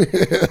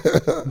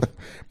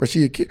 But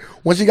she a kid.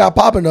 When she got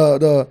popping,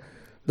 the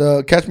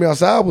Catch Me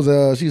Outside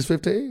was she was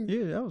 15.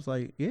 Yeah, that was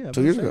like 2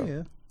 years ago.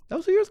 Yeah. That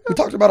was 2 years ago. We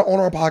talked about it on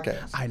our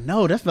podcast. I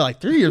know. That felt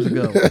like 3 years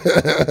ago.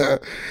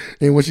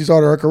 And when she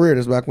started her career,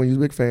 that's back when you was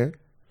a big fan.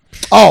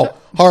 Oh,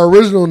 her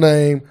original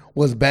name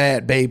was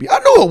Bad Baby. I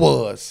knew it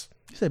was.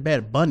 You said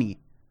Bad Bunny.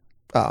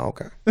 Oh,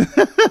 okay.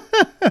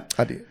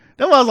 I did.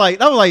 I was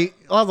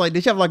like,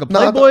 did she have like a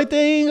Playboy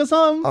thing or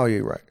something? Oh, yeah,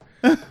 you're right.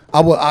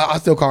 I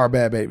still call her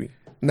Bad Baby.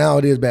 Now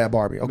it is Bad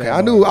Barbie. Okay,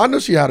 Bad I knew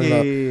she had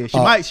enough.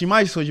 Yeah. She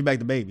might switch it back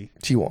to Baby.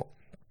 She won't.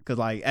 Cause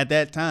like at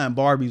that time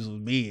Barbies was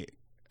big,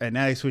 and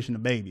now they switching to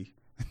Baby.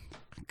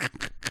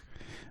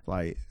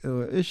 Like,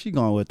 is she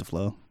going with the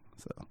flow?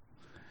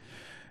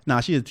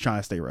 So, she is trying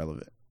to stay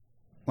relevant.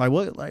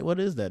 What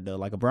is that though?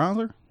 Like a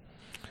bronzer?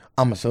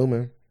 I'm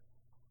assuming.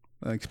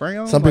 Like spray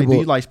on? Some people do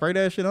you like spray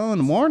that shit on in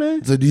the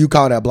morning? So do you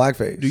call that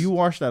blackface? Do you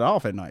wash that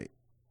off at night?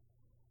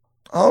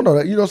 I don't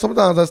know.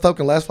 Sometimes that stuff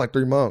can last for like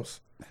 3 months.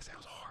 That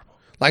sounds horrible.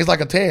 Like it's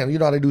like a tan. You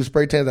know how they do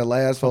spray tans that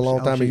last for a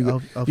long time, and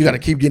you got to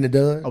keep getting it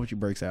done. I hope she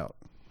breaks out.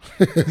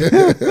 You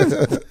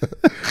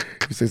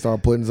say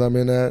start putting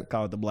something in that.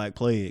 Call it the Black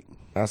Plague.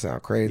 That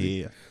sounds crazy.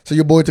 Yeah. So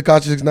your boy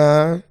Tekashi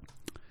 69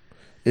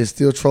 is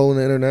still trolling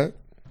the internet.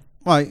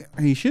 Like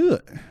he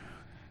should.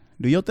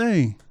 Do your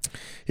thing.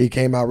 He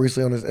came out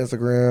recently on his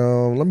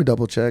Instagram. Let me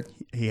double check.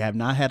 He have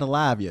not had a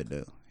live yet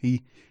though.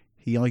 He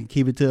only can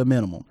keep it to a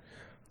minimum.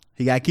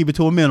 He got to keep it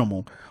to a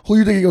minimum. Who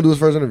you think he gonna do his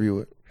first interview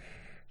with?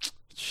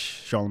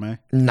 Charlamagne.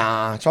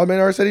 Nah, Charlamagne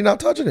already said he not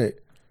touching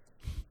it.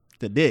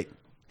 The dick.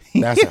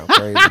 That sounds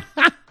crazy.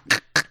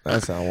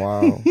 That sounds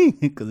wild.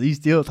 Because he's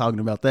still talking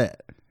about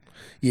that.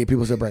 Yeah,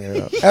 people still bringing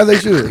it up. As they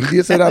should. He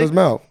did say it out his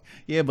mouth.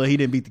 Yeah, but he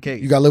didn't beat the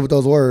case. You got to live with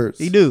those words.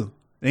 He do.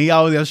 And he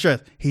always got to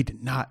stress, he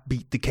did not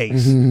beat the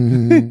case.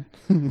 You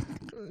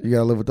got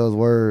to live with those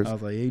words. I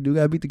was like, yeah, you do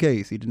got to beat the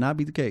case. He did not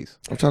beat the case.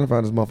 I'm trying to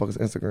find this motherfucker's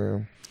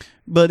Instagram.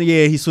 But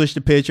yeah, he switched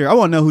the picture. I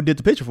want to know who did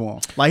the picture for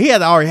him. Like he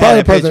had already had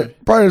that picture.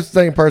 Probably the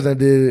same person that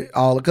did it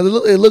all. Because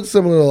it looks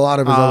similar to a lot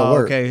of his other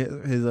work. Okay.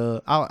 His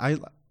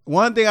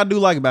one thing I do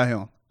like about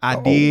him,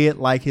 I did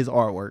like his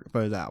artwork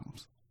for his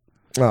albums.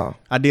 Oh.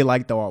 I did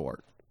like the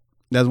artwork.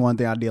 That's one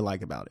thing I did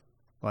like about it.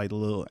 Like the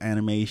little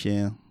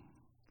animation.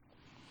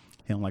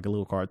 Him like a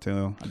little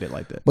cartoon. I did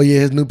like that. But yeah,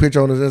 his new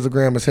picture on his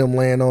Instagram is him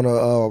laying on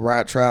a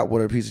rat trap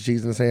with a piece of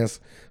cheese in his hands,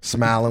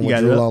 smiling with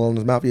drool all on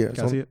his mouth. Yeah,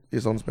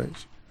 it's on his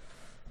page.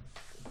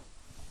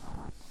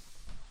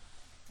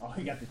 Oh,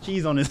 he got the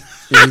cheese on his.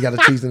 Yeah, he got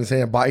the cheese in his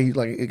hand.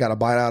 He got a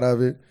bite out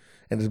of it,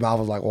 and his mouth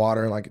was like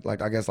watering.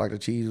 Like I guess like the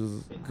cheese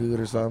was good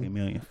or something. 1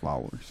 million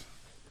followers.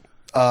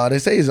 They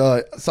say his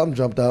something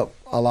jumped up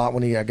a lot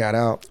when he got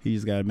out. He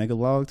just got to make a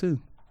vlog too.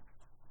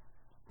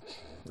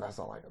 That's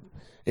all like.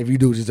 If you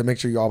do, just to make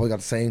sure you always got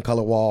the same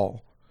color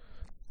wall,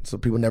 so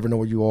people never know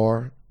where you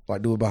are.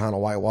 Like do it behind a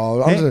white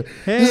wall.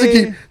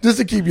 Just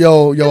to keep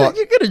your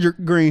you get a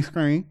green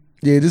screen.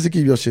 Yeah, just to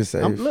keep your shit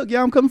safe.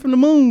 I'm coming from the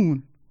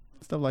moon.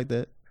 Stuff like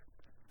that.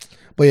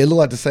 But yeah, it looked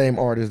like the same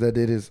artist that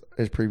did his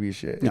previous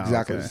shit.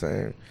 Exactly okay. the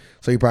same.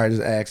 So he probably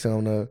just asked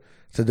him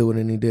to do it,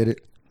 and he did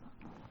it.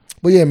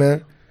 But yeah,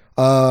 man.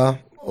 I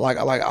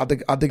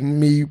think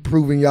me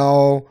proving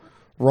y'all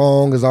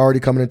wrong is already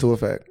coming into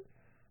effect.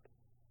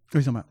 What are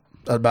you talking about?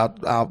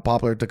 About how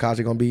popular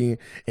Tekashi gonna be, and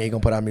he gonna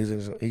put out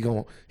music. He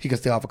can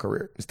still have a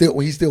career. He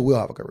still will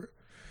have a career.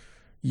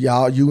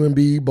 Y'all, you and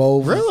B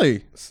both.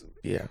 Really?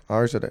 Yeah, I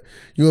already said that.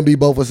 You and B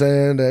both were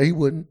saying that he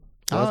wouldn't.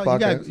 You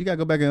gotta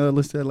go back and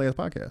listen to that last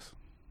podcast.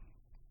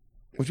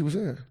 What you were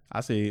saying? I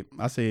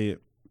said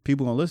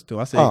people gonna listen to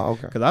it. I said,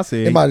 okay. Because I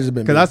said it might have just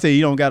been because I said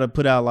you don't gotta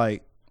put out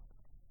like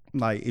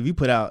if you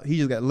put out,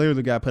 he just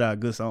literally got to put out a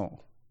good song.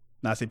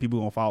 And I said people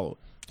gonna follow it.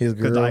 His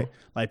girl,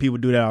 like people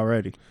do that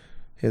already.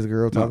 His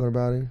girl talking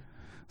about him.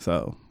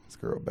 So his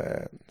girl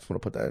bad. Just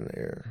want to put that in the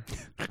air.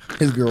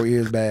 His girl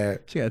is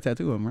bad. She got a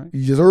tattoo of him, right?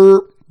 You just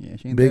heard? Yeah,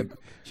 she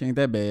ain't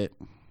that bad.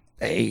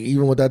 Hey,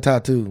 even with that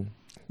tattoo,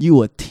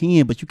 you a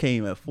 10, but you can't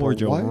even afford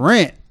your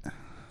rent.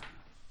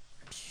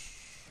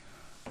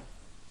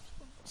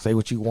 Say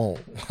what you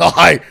want. All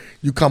right,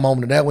 you come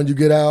home to that when you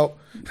get out.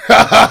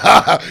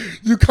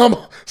 You come,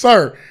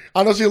 sir.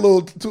 I know she's a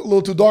little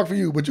too dark for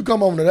you, but you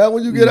come home to that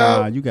when you get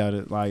out. Nah, you got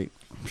it. Like,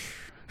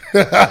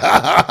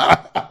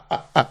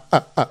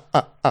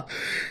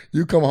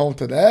 you come home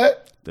to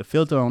that. The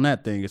filter on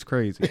that thing is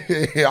crazy.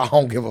 I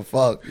don't give a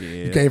fuck.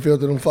 Yeah. You can't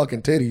filter them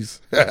fucking titties.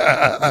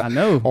 I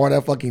know. Or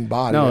that fucking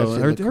body. No,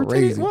 that shit look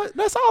crazy. Titties, what?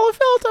 That's all a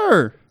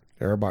filter.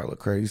 Everybody look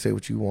crazy. You say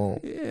what you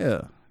want.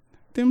 Yeah.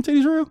 Them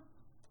titties real?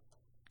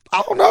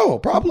 I don't know.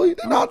 Probably.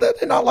 They're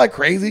not like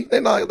crazy. They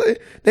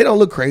don't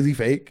look crazy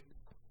fake.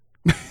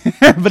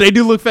 But they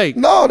do look fake.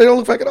 No, they don't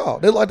look fake at all.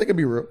 They look like they can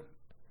be real.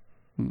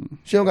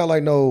 She don't got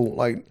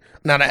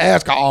now the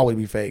ass can always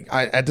be fake.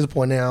 At this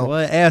point now,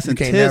 well, ass and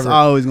tits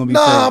always gonna be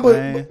fake.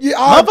 But yeah,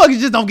 motherfuckers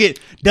just don't get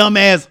dumb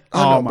ass.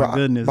 Oh my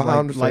goodness,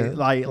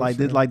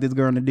 like this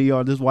girl in the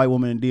DR, this white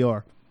woman in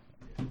DR.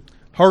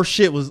 Her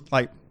shit was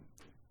like,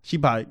 she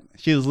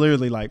was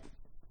literally like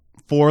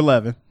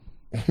 4'11".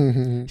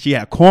 She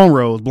had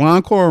cornrows,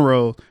 blonde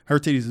cornrows. Her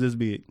titties is this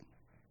big.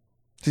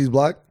 She's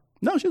black?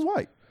 No, she's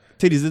white.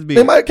 Titties this big.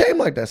 They might have came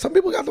like that. Some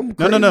people got them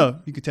crazy. No.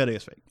 You can tell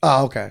it's fake.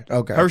 Oh, okay.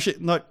 Her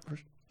shit, like,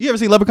 you ever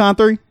seen Leprechaun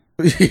 3?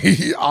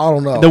 I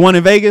don't know. The one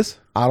in Vegas?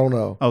 I don't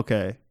know.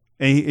 Okay.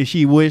 And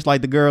she wished,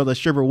 like the girl, the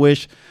stripper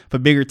wished for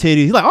bigger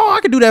titties. He's like, oh,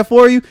 I can do that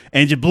for you.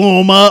 And just blew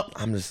them up.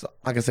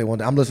 I can say one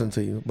thing. I'm listening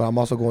to you, but I'm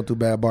also going through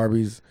Bad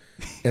Barbie's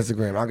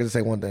Instagram. I can just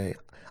say one thing.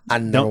 I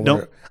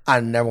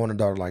never want a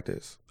daughter like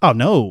this. Oh,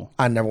 no.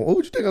 What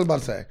would you think I was about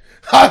to say?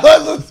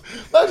 let's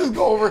just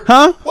go over.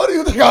 Huh? What do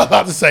you think I was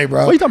about to say,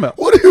 bro? What are you talking about?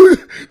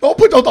 Don't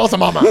put your thoughts in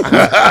my mind.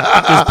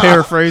 Just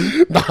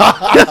paraphrasing.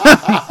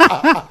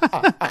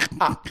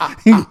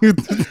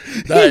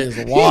 That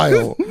is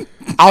wild.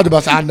 I was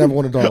about to say, I never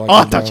want a daughter like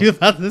I thought you were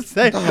about to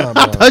say.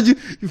 I thought you,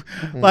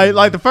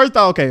 like the first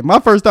time, okay, my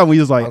first time we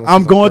was like,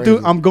 I'm going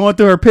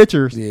through her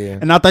pictures. Yeah.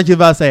 And I thought you were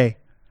about to say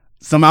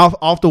some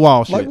off the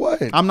wall shit. Like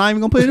what? I'm not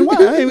even gonna put it in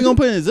I ain't even gonna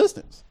put it in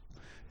existence.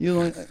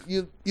 You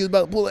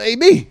about to pull an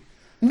AB.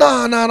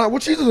 Nah. Well,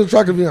 she's an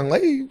attractive young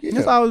lady. Yeah.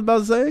 That's what I was about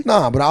to say.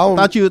 Nah, but I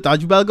thought you about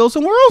to go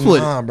somewhere else with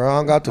it. Nah, bro, I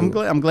don't got to.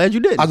 I'm glad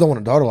you did. I don't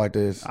want a daughter like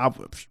this.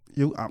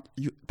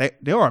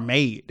 They are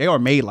made. They are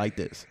made like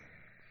this.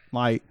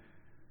 Like,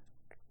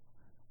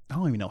 I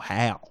don't even know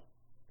how.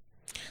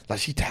 Like,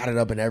 she tatted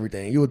up and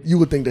everything. You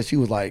would think that she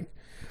was like,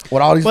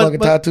 with all these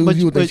fucking tattoos,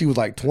 you would think she was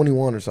like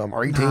 21 or something,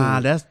 or 18. Nah,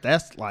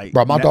 that's like,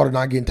 bro, my daughter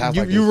not getting tattoos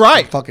like this. You're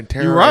right. Fucking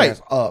tearing her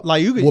ass up.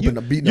 Like, you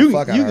could beating the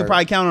fuck out of her. You could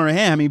probably count on her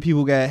hand how many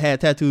people had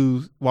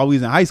tattoos while we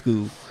was in high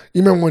school.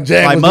 You remember when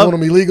Jag was doing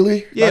them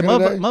illegally? Yeah,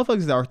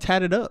 motherfuckers are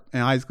tatted up in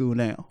high school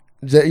now.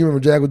 You remember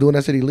Jag was doing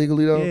that shit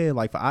illegally though? Yeah,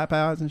 like for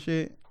iPods and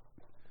shit.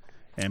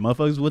 And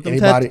motherfuckers with them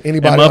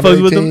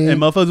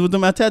motherfuckers with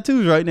them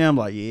tattoos right now. I'm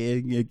like,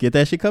 yeah, get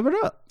that shit covered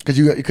up. Cause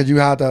you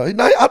had to.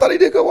 I thought he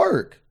did good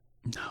work.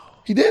 No,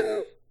 he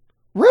didn't.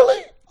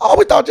 Really? I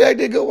always thought Jag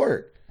did good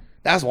work.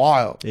 That's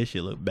wild. This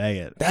shit look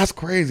bad. That's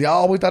crazy. I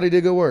always thought he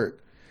did good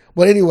work.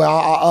 But anyway,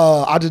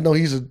 I just know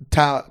he's a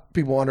tie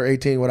people under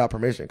 18 without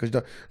permission. Cause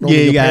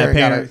you got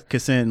parent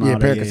consent. Yeah,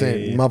 parent consent.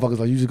 Yeah. Motherfuckers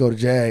like you just go to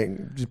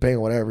Jag, just paying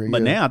whatever.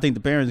 But now I think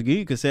the parents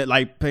give consent.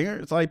 Like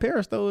parents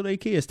throw their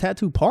kids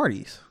tattoo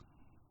parties.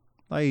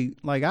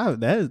 Like I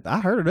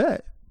heard of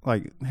that.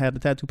 Like had the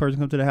tattoo person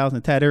come to the house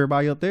and tat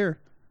everybody up there.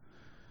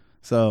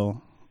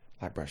 So,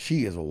 like, bro,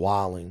 she is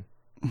wilding.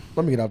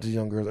 Let me get out this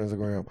young girl's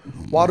Instagram.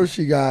 Why does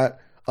she got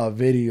a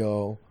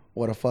video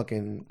with a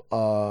fucking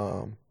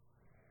bro?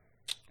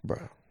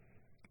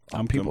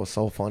 People are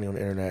so funny on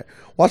the internet.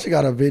 Why she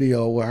got a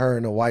video with her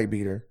in a white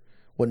beater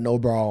with no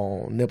bra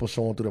on, nipples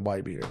showing through the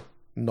white beater?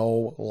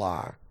 No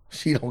lie.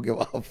 She don't give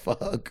a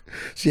fuck.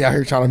 She out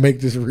here trying to make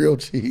this real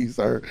cheese.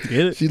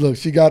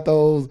 She got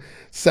those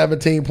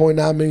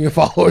 17.9 million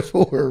followers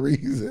for a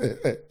reason.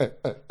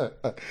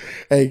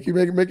 Hey, you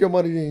make your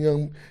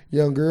money,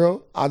 young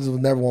girl. I just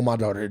would never want my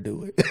daughter to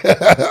do it.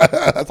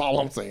 That's all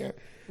I'm saying.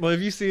 Well,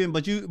 if you seeing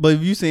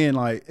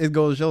like, it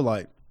goes to show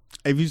like,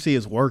 if you see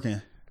it's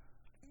working,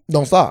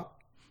 don't stop.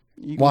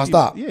 Why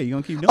stop? Yeah, you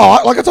gonna keep doing.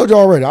 Oh, like I told you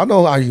already, I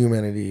know how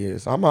humanity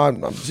is. You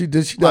gotta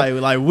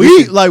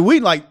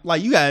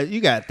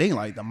think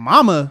like the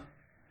mama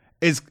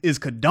is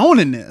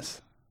condoning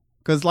this,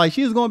 cause like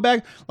she was going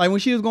back, like when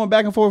she was going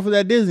back and forth with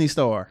that Disney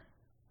star,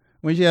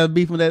 when she had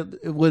beef with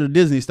a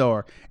Disney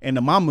star, and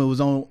the mama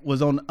was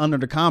on under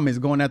the comments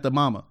going at the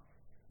mama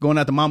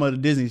of the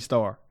Disney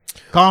star,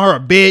 calling her a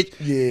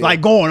bitch,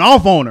 like going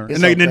off on her, and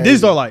the Disney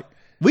star like,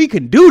 we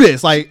can do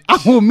this. Like, I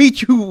will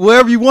meet you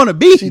wherever you want to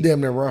be. She damn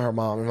near run her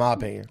mom, in my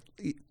opinion.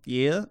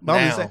 Yeah, but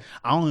I'm just saying,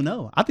 I don't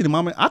know. I think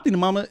the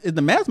mama is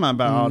the mastermind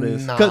about all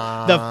this.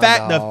 Because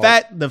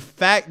the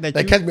fact that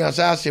they catch me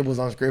outside shit was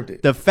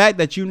unscripted. The fact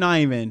that you're not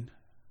even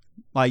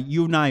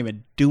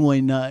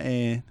doing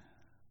nothing.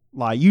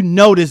 Like, you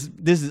know this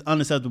is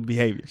unacceptable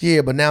behavior.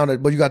 Yeah, but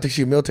you got to take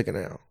your meal ticket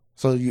now,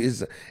 so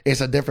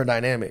it's a different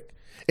dynamic.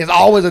 It's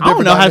always a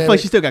different dynamic. I don't know how the fuck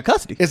she still got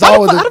custody.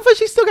 How the fuck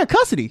she still got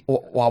custody?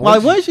 Why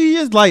wasn't she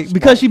just like,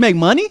 because she make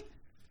money?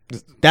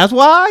 That's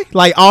why?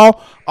 Like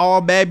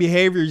all bad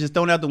behavior is just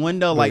thrown out the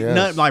window. Like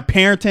none, like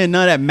parenting,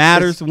 none of that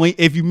matters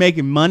if you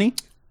making money.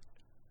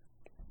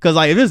 Cause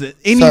like if there's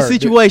any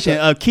situation,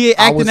 a kid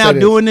acting out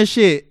doing this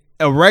shit,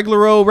 a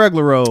regular old.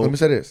 Let me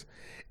say this: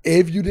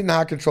 if you did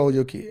not control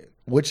your kid,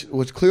 which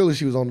clearly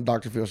she was on the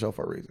Dr. Phil show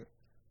for a reason.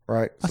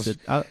 right?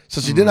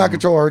 So she did not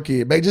control her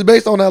kid, just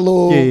based on that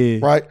little,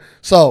 right?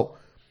 So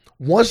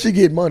once she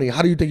get money,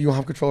 how do you think you gonna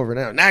have control over it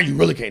now? Now you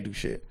really can't do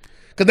shit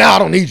because now I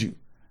don't need you.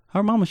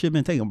 Her mama should have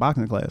been taking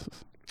boxing classes.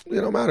 It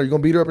don't matter. You're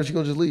gonna beat her up and she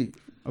gonna just leave.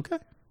 Okay.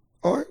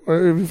 All right.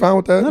 Well, if you fine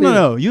with that,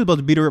 no. You was supposed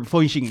to beat her up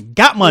before she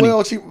got money.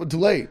 Well, too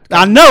late.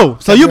 I know.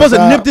 So you supposed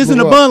to nip this in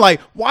the bun. Like,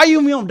 why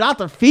you me on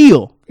Dr.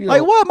 Phil?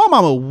 Like what? My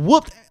mama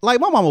whooped. Like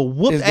my mama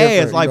whooped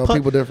ass. Like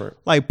people different.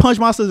 Like punch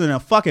my sister in the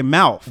fucking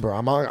mouth. Bro,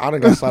 I done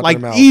got slapped like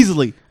in the mouth.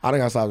 easily. I done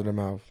got slapped in the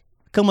mouth.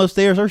 Come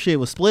upstairs, her shit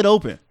was split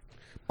open.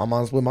 My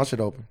mom split my shit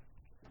open.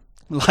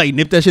 Like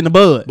nip that shit in the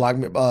bud. Like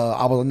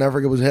I was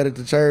never was headed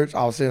to church.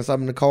 I was saying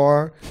something in the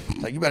car.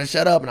 Like you better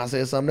shut up. And I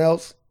said something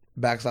else.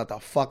 Backslapped the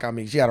fuck out of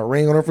me. She had a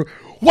ring on her foot.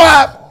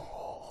 What?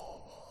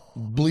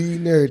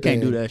 Bleeding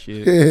everything. Can't do that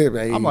shit.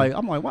 Yeah, I'm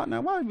like, why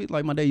now? Why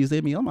like my dad used to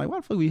hit me? I'm like, why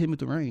the fuck we hit me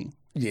with the ring?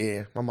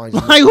 Yeah, my mom.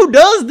 Like who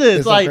does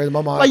this? Like, so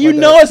my mom like you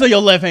know it's on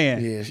your left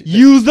hand. Yeah,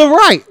 use the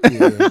right.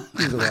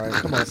 Use the right.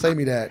 Come on, say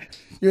me that.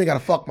 You ain't gotta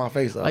fuck my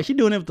face up. Like she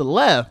doing it with the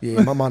left.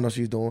 Yeah, my mom knows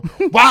she's doing.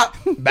 What?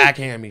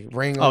 Backhand me.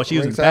 Ring. Oh, she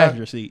was in the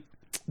passenger seat.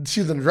 She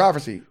was in the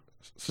driver's seat.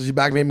 So she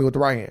backhanded me with the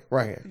right hand.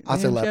 Right hand. I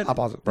said left.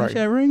 Opposite. Right. She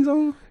had rings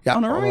on. Yeah,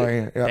 on the right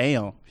hand. Yeah.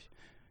 Damn.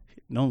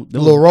 No,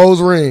 the little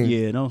rose ring.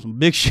 Yeah, no, some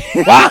big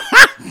shit. What?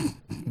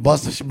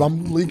 Busted.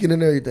 I'm leaking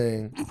and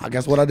everything. I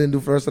guess what I didn't do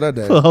for the rest of that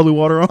day. Put holy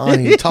water on. I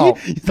ain't even talk.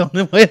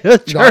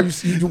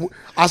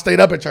 I stayed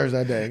up at church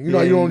that day. You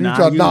know, you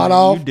try to nod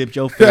off. You dipped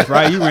your face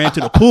right. You ran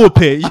to the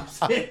pulpit.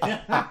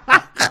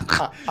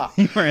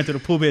 You ran to the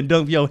pulpit and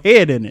dunked your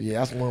head in it. Yeah,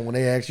 that's when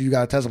they ask you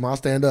gotta test them. I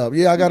stand up.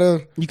 Yeah, I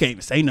gotta. You can't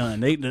even say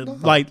nothing.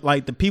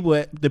 Like the people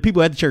at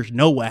the church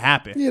know what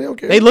happened. Yeah, they don't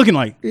care. They looking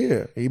like,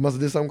 yeah, he must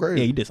have did something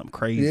crazy. Yeah, he did something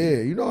crazy.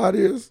 Yeah, you know how it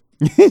is.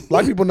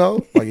 Like people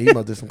know. Like he must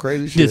have did some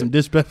crazy shit. Did some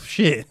disrespectful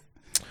shit.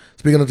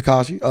 Speaking of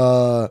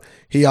Tekashi,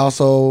 he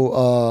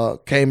also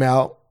came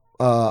out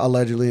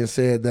allegedly and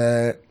said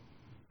that,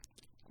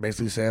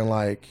 basically saying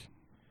like,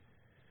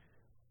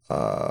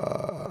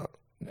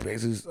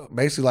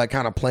 basically like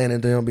kind of playing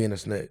into him being a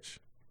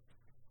snitch.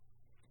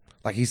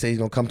 Like he said he's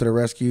gonna come to the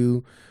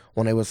rescue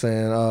when they were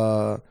saying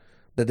that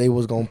they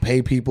was gonna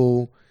pay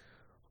people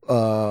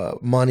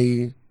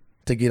money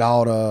to get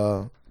all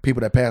the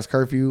people that passed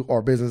curfew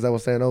or business that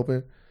was staying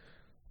open.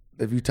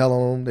 If you tell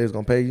them they was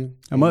gonna pay you.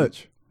 How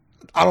much?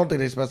 I don't think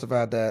they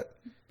specified that.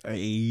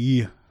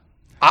 Hey.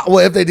 Well,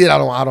 if they did, I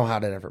don't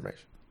have that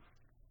information.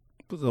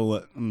 So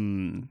what?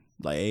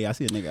 Like, hey, I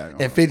see a nigga.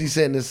 And 50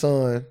 Cent and his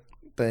son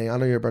thing. I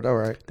know you're about that,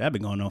 right? That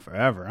been going on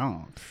forever.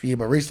 Yeah,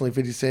 but recently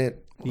 50 Cent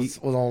was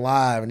on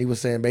live and he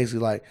was saying basically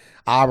like,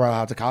 I'd rather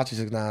have Tekashi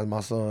 6ix9ine as my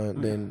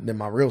son than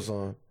my real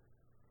son.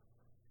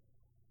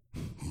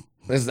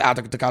 This is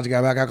after Tekashi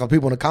got back out because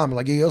people in the comments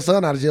like, yeah, your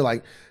son out of jail,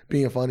 like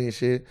being funny and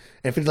shit.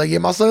 And 50's like, yeah,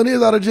 my son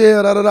is out of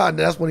jail, da da da. And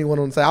that's when he went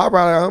on to say, I'd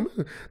rather have him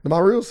than my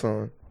real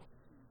son.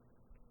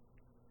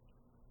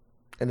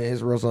 And then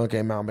his real son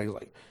came out and was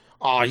like,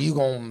 oh, you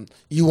want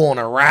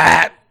to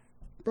rat?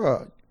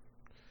 Bro,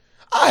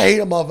 I hate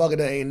a motherfucker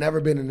that ain't never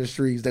been in the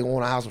streets. They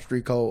want to have some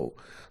street code.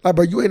 Like,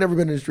 bro, you ain't never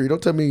been in the street.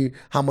 Don't tell me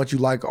how much you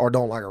like or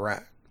don't like a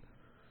rat.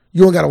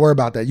 You don't got to worry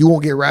about that. You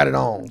won't get ratted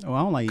on. Oh,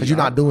 I don't like. Because you're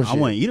not doing shit. I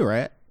want to eat a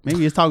rat.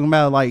 Maybe it's talking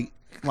about like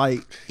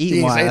eating. He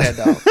didn't say that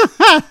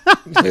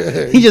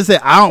though. He just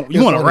said, "I don't."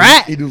 You want a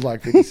rat? He do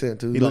like 50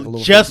 Cent too. He like a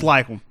little just 50.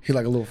 like him. He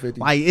like a little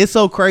 50. Like it's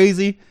so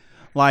crazy.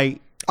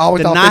 Like I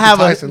always to not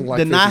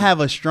not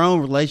have a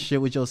strong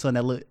relationship with your son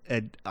that look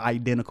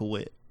identical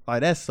with.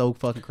 Like that's so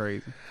fucking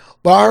crazy.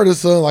 But I heard his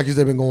son, like you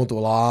said, been going through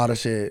a lot of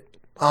shit.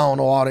 I don't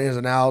know all the ins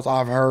and outs.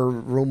 I've heard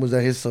rumors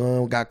that his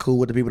son got cool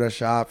with the people that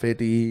shot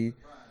 50.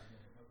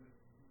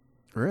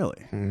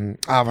 Really?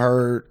 Mm-hmm. I've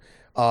heard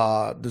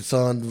the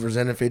son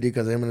resented 50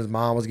 because him and his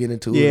mom was getting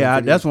into it. Yeah,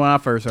 that's when I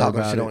first heard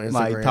about it.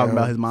 Like talking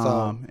about his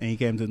mom, and he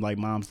came to like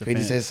mom's defense.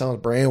 50 said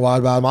son's brainwashed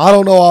about him. I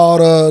don't know all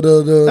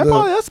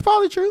that's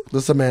probably true.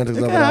 The semantics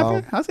of it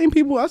all. I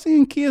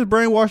seen kids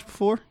brainwashed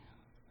before.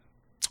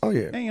 Oh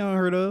yeah, ain't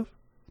unheard of.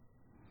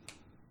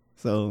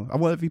 So I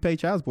wonder if you pay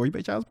child support. You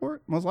pay child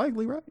support, most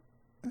likely, right?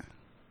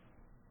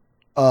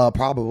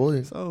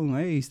 Probably. So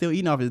hey, he's still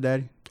eating off his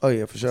daddy. Oh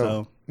yeah, for sure.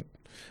 So,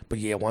 but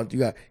yeah,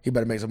 he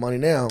better make some money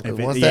now. Once I'm about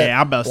to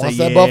once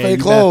say, that buffet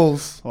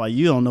closed, like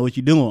you don't know what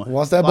you're doing.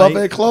 Once that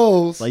buffet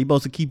closed, like you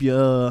supposed to keep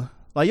your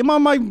like your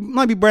mom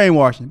might be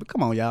brainwashing, but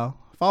come on, y'all,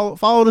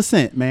 follow the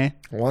scent, man.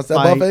 Once that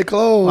buffet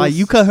closed, like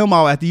you cut him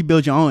off after you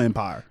built your own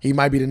empire. He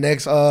might be the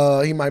next.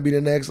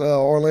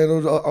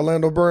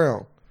 Orlando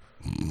Brown.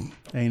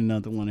 Ain't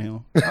another one of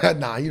him.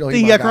 Nah, you know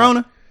he got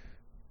corona.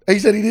 He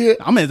said he did.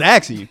 I'm just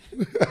asking you.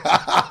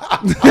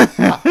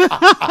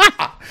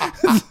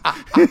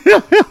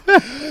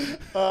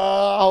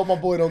 I hope my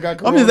boy don't got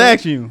corona. I'm just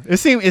asking you. It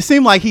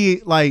seemed like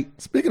he like.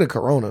 Speaking of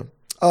corona,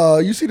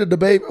 you see the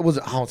debate? I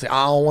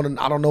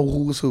don't know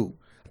who was who.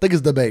 I think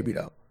it's the baby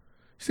though.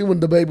 You see when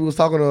the baby was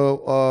talking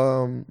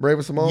to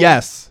Raven-Symoné?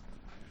 Yes,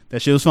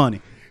 that shit was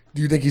funny.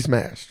 Do you think he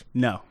smashed?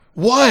 No.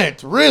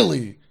 What?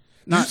 Really?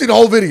 Did you see the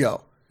whole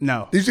video?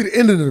 No. Did you see the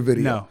end of the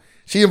video? No.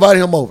 She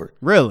invited him over.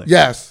 Really?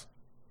 Yes.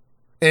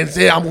 and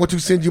said, "I'm going to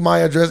send you my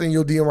address in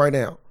your DM right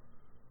now"?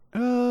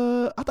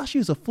 I thought she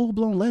was a full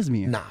blown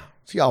lesbian. Nah,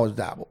 she always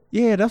dabbled.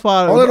 Yeah, that's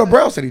why. Orlando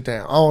Brown City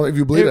Town. I don't know if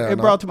you believe that. It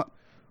brought to my.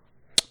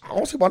 I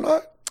don't see why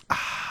not.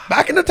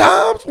 Back in the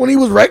times when he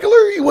was regular,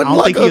 he I wasn't don't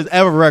like think he was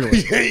ever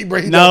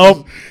regular.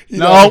 no.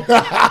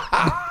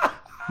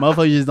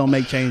 Motherfuckers just don't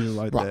make changes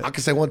like Bro, that. I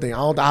can say one thing.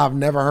 I've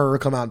never heard her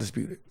come out and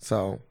dispute it.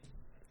 So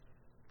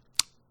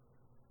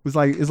It's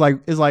like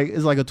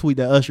a tweet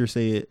that Usher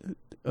said.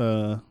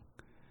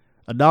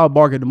 A dog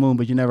bark at the moon,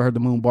 but you never heard the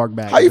moon bark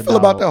back. how you feel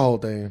about that whole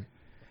thing?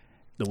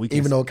 The Weeknd,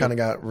 Even though it kind of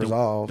got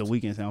resolved. The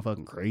Weeknd sound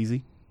fucking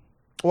crazy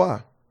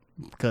Why?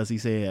 because he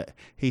said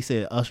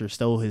Usher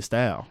stole his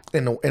style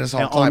In the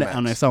song on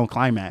Climax. that song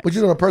Climax. But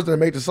you know the person that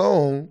made the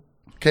song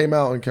came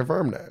out and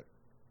confirmed that.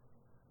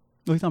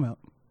 What are you talking about?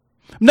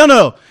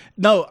 No.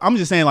 I'm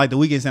just saying like the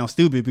Weeknd sounds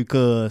stupid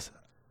because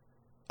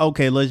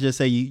okay, let's just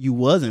say you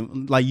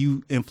wasn't like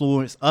you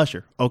influenced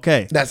Usher.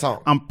 Okay, That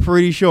song. I'm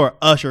pretty sure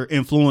Usher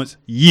influenced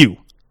you.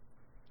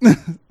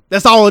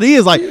 That's all it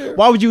is. Like,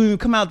 why would you even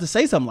come out to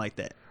say something like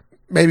that?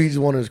 Maybe he just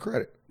wanted his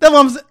credit. That's what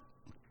I'm saying.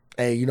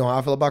 Hey, you know how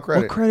I feel about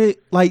credit. What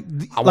credit? Like,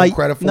 I want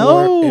credit for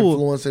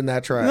influencing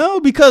that track. No,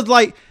 because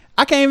like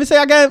I can't even say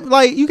I got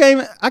like you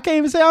can't. I can't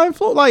even say I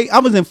influenced. Like I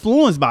was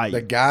influenced by you.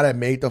 The guy that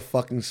made the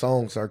fucking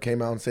song, sir,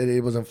 came out and said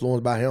it was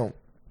influenced by him.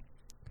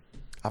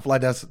 I feel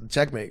like that's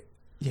checkmate.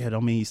 Yeah,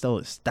 don't mean he stole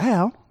his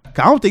style. I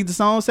don't think the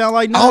song sound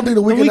like. I don't think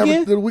the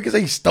Weeknd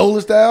say he stole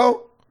his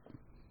style.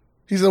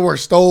 He said the word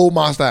stole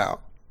my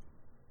style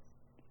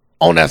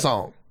on that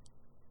song.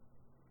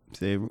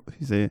 He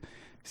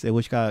said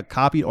which guy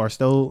copied or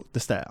stole the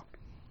style.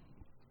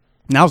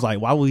 And I was like,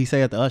 why would he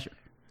say it to Usher?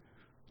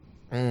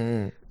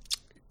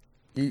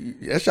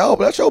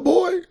 That's your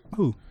boy.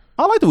 Who?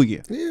 I like the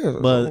Weeknd. Yeah,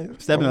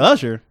 But stepping to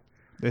Usher,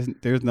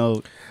 there's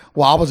no.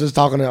 Well, I was just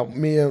talking to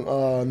me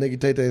and Nikki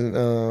Tate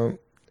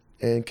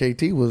and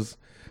KT was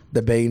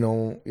debating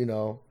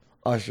on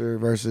Usher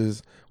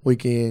versus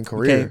Weeknd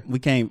career. We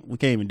can't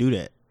even do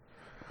that.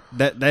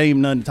 That ain't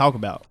even nothing to talk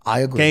about. I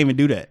agree. Can't even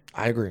do that.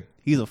 I agree.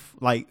 He's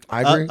I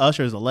agree.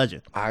 Usher is a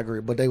legend. I agree.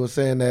 But they were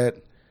saying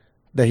that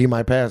he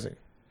might pass it.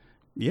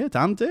 Yeah,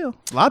 time to tell.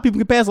 A lot of people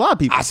can pass a lot of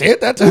people. I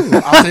said that too.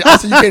 I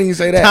said you can't even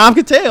say that. Time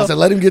can tell. I said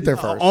let him get there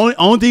first.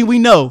 Only thing we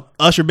know,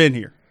 Usher been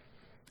here,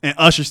 and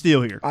Usher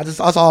still here. I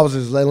was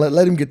just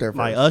let him get there first.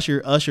 Like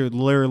Usher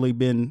literally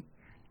been.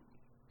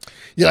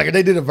 Yeah, like if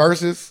they did a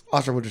versus,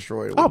 Usher would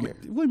destroy it.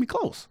 It wouldn't be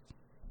close.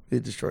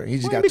 He'd destroy it. He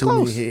just Wouldn't got be too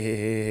many close.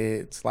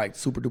 hits, like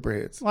super duper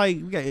hits. Like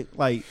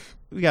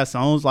we got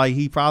songs like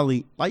he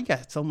probably like he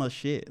got so much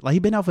shit. Like he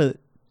been out for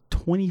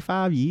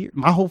 25 years,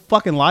 my whole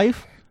fucking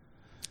life.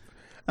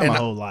 Not my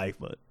whole life,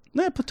 but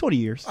for 20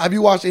 years. Have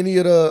you watched any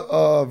of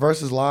the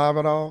versus live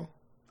at all?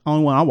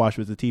 Only one I watched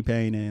was the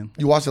T-Pain and.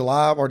 You watched it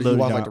live or did you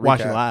watch like the recap?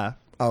 Watch it live.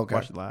 Oh, okay.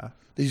 Watch it live.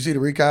 Did you see the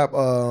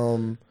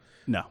recap?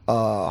 No.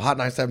 Hot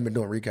 97 been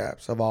doing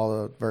recaps of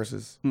all the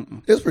verses.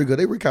 It's pretty good.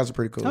 They recaps are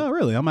pretty cool. Oh,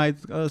 really? I might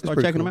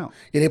start checking them out.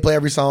 Yeah, they play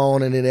every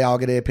song and then they all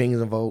get their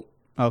opinions and vote.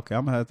 Okay,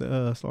 I'm gonna have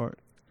to start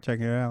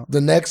checking it out.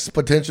 The next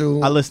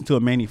potential. I listened to a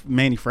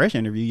Manny Fresh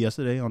interview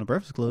yesterday on the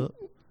Breakfast Club.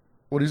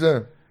 What did he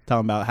say?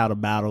 Talking about how the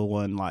battle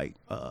won like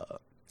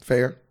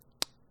fair.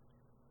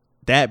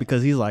 That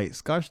because he's like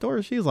Scott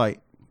Storch. He's like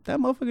that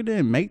motherfucker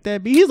didn't make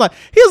that beat. He's like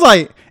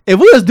if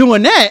we was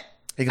doing that.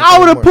 I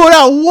would have put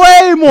out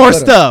way more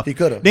stuff. He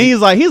could have. Then he's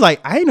like,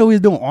 I didn't know he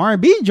was doing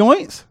R&B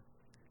joints.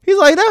 He's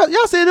like,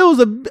 y'all said it was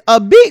a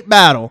beat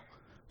battle,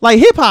 like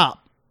hip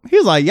hop.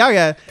 He's like, y'all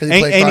got. Because he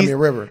played Cry Me a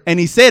River. And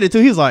he said it too.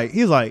 He's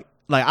like,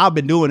 I've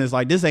been doing this.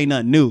 Like this ain't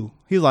nothing new.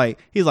 He's like,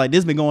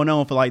 this been going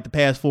on for like the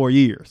past 4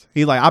 years.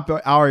 He's like, I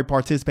already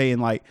participated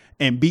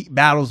in beat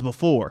battles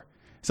before.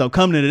 So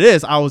coming to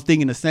this, I was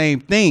thinking the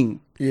same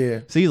thing. Yeah.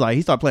 So he's like,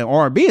 he started playing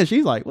R&B, and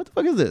she's like, what the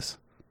fuck is this?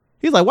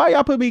 He's like, why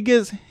y'all put me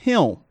against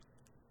him?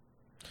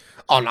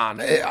 Oh no,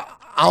 I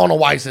don't know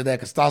why he said that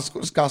because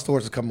Scott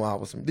Storch is coming out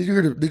with some. Did you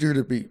hear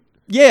the beat?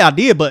 Yeah, I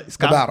did, but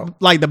Scott, the battle,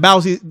 like the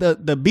battles,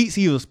 the beats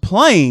he was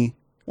playing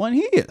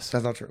wasn't his.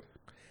 That's not true.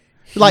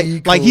 Like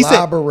he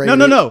said,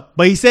 no.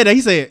 But he said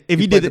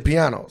if you did the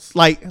pianos,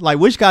 like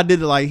which guy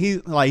did it?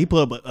 He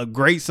put up a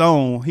great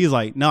song. He's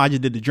like, no, I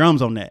just did the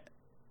drums on that.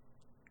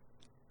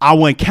 I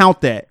wouldn't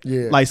count that.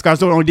 Yeah. Like Scott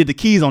Storch only did the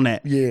keys on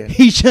that. Yeah.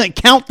 He shouldn't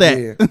count that.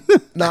 Yeah.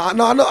 No,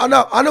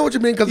 I know what you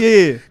mean.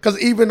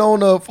 Because even on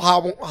the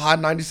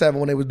Hot 97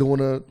 when they was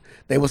doing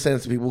they were saying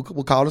some people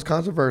would call this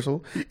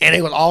controversial, and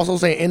they was also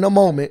saying in the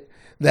moment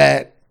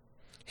that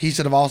he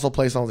should have also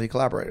played songs he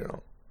collaborated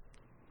on.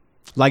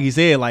 Like he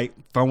said, like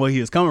from where he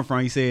was coming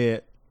from, he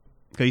said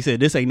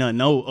this ain't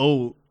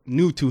nothing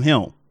new to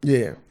him.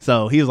 Yeah.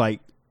 So he was like.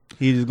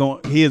 He is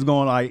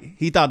going like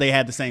he thought they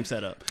had the same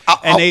setup,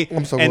 they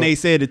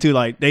said it too.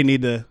 Like they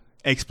need to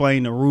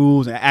explain the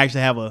rules and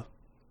actually have a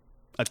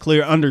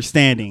clear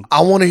understanding.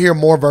 I want to hear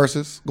more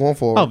verses going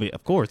forward. Oh,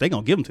 of course they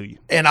gonna give them to you.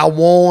 And I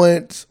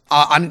want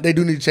they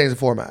do need to change the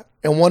format.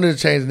 And one of the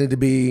changes need to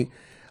be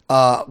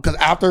because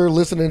after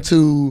listening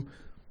to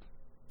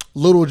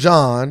Little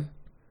John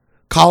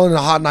calling the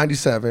Hot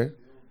 97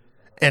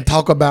 and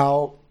talk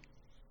about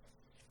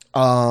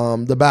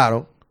the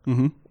battle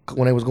Mm-hmm.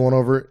 when they was going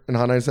over it in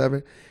Hot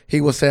 97,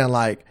 he was saying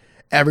like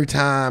every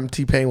time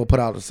T-Pain would put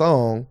out a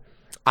song,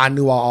 I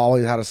knew I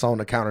always had a song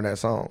to counter that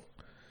song.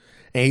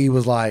 And he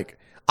was like,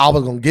 I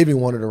was gonna give him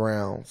one of the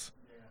rounds.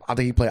 I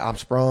think he played I'm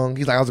Sprung.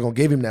 He's like, I was gonna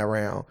give him that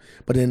round.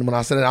 But then when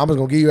I said it, I was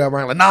gonna give you that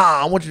round, like,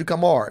 nah, I want you to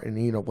come hard. And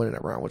he ended up winning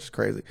that round, which is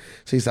crazy.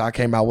 So he said I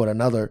came out with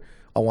another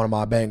on one of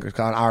my bangers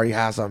because I already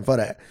had something for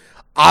that.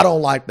 I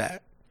don't like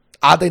that.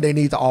 I think they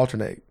need to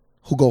alternate.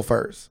 Who go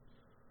first?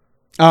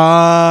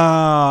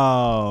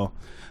 Oh.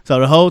 So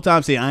the whole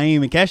time, see, I ain't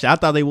even catch it. I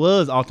thought they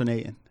was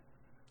alternating.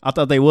 I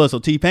thought they was. So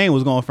T-Pain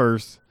was going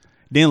first,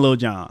 then Lil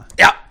Jon.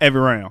 Yeah.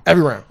 Every round.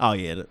 Every round. Oh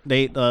yeah.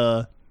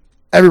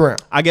 Every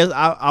round. I guess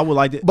I would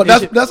like to. But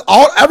that's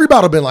all.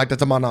 Everybody been like that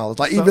to my knowledge.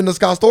 Like even the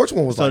Scott Storch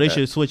one was so like that. So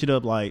they should switch it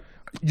up. Like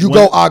you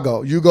go, I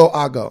go. You go,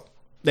 I go.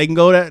 They can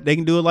go that. They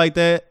can do it like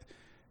that,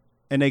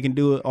 and they can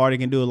do it, or they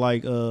can do it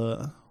like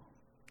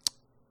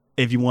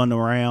if you won the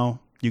round,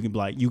 you can be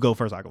like, you go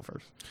first, I go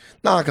first.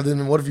 Nah, because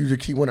then what if you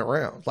just keep winning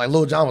rounds? Like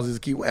Lil Jon was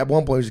just at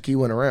one point, just keep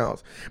winning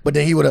rounds, but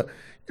then he would have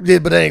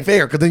did, but that ain't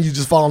fair because then you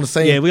just fall on the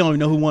same. Yeah, we don't even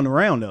know who won the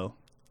round though.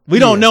 We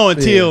don't know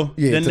until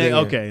then.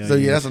 Okay, so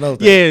yeah, that's another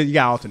thing. Yeah, you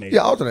got to alternate. Yeah,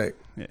 alternate.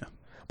 Yeah,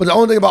 but the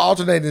only thing about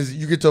alternating is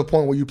you get to a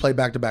point where you play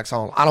back to back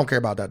songs. I don't care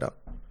about that though,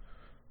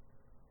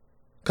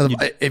 because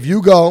if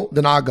you go,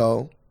 then I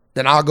go.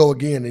 Then I'll go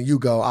again, and you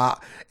go.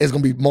 It's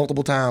gonna be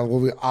multiple times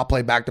where I'll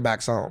play back to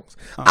back songs.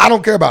 I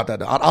don't care about that.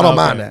 Though. I don't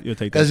mind that.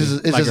 It's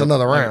just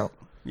another round.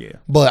 Yeah.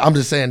 But I'm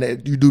just saying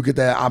that you do get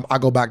that. I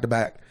go back to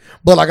back.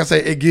 But like I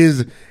say, it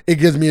gives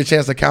me a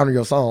chance to counter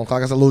your song.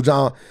 Like I said, Lil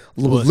Jon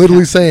was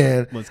literally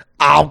saying,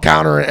 "I'm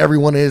countering every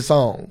one of his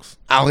songs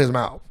out his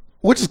mouth,"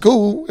 which is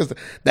cool.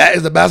 That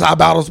is the best how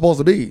battle's supposed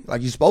to be.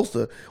 Like you're supposed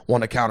to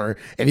want to counter.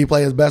 If he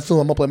play his best tune,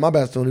 I'm gonna play my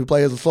best tune. If he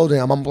plays a slow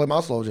jam, I'm gonna play my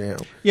slow jam.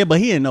 Yeah,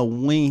 but he didn't know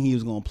when he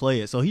was gonna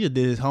play it, so he just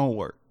did his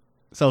homework.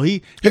 So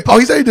he said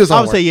he did his homework.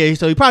 I would say yeah.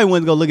 So he probably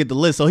went to go look at the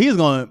list. So he was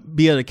gonna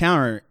be able to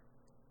counter,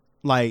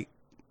 like.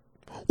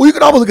 Well, you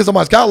can always look at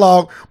somebody's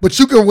catalog, but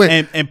you can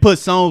win and put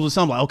songs with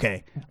something like,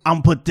 okay, I'm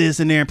gonna put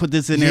this in there and put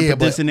this in there, put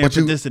this in there,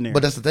 put this in there.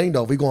 But that's the thing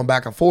though. If we going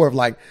back and forth,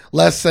 like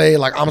let's say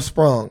like I'm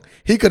Sprung,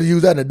 he could have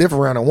used that in a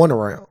different round and won the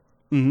round.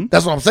 Mm-hmm.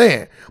 That's what I'm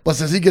saying. But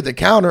since he get the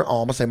counter,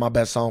 I'm gonna say my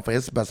best song for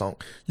his best song.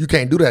 You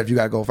can't do that if you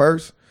gotta go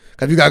first.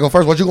 Cause if you gotta go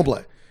first, what you gonna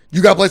play?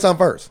 You gotta play something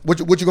first. What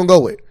you gonna go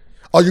with?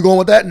 Are you going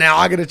with that? Now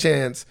I get a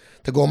chance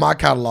to go in my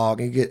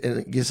catalog and get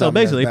something. So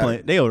basically,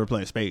 they over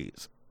playing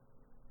spades.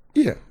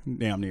 Yeah,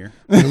 damn near.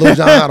 Lil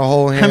Jon had a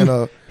whole hand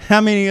of.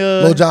 How many?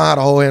 Lil Jon had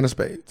a whole hand of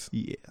spades.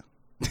 Yeah.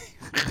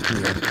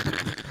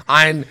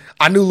 I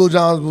knew Lil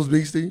Jon was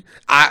beastie.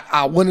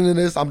 I went into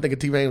this. I'm thinking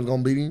T-Pain was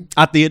gonna beat him.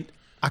 I did.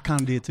 I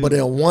kind of did too. But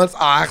then once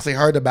I actually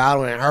heard the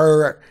battle and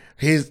heard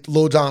his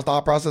Lil Jon's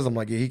thought process, I'm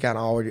like, yeah, he kind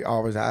of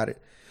always had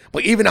it.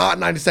 But even Hot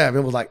 97,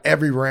 it was like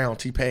every round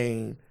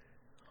T-Pain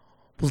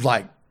was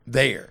like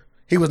there.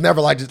 He was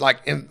never like just like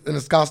in the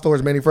Scott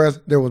Storch Manny Fresh.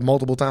 There was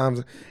multiple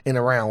times in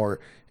a round where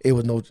it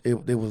was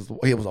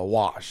a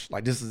wash.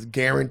 Like this is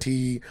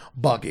guaranteed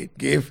bucket.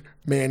 Give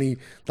Manny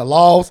the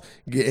loss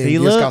and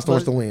give Scott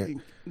Storch the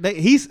win.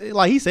 He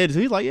said this.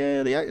 He's like,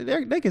 yeah,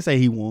 they can say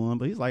he won,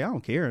 but he's like, I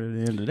don't care at the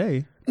end of the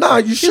day. Nah,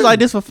 you should. He's like,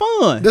 this for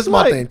fun. This is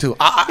my thing too.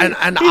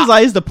 He's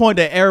like, it's the point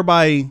that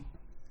everybody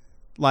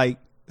like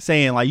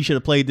saying like you should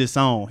have played this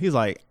song. He's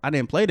like, I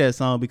didn't play that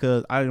song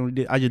because I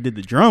just did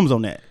the drums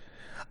on that.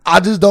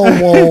 I just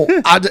don't want.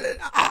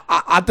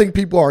 I think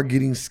people are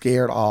getting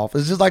scared off.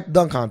 It's just like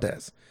dunk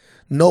contest.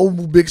 No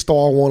big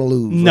star want to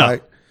lose. No,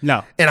 right?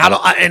 No. And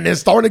and it's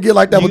starting to get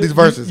like that with these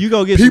verses. You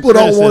go get people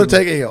don't want to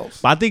take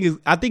L's. But I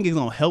think it's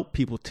gonna help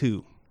people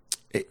too.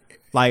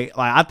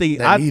 I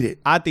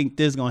think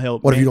this is gonna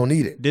help. What if you don't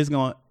need it?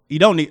 You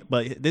don't need,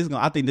 but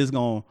I think this is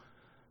gonna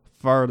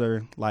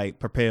further like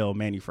propel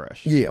Manny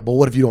Fresh. Yeah, but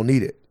what if you don't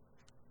need it?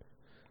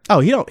 Oh,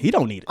 he don't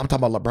need it. I'm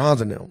talking about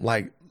LeBron's and them,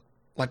 like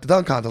the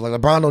dunk contest.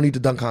 Like LeBron don't need the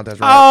dunk contest,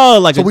 right? Oh,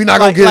 like so we're not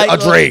gonna get a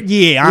Drake.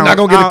 Yeah, we're not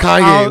gonna get a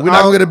Kanye. We're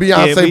not gonna get a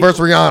Beyonce versus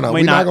Rihanna.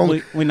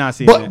 We're not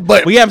seeing that.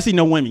 But we haven't seen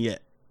no women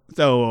yet.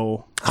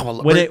 So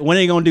when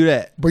they gonna do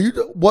that? But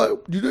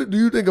do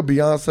you think of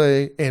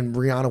Beyonce and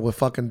Rihanna would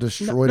fucking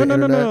destroy the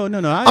internet?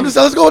 No. I'm just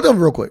let's go with them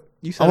real quick.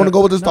 I want to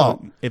go with this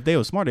thought. If they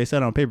were smart, they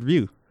said on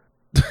pay-per-view.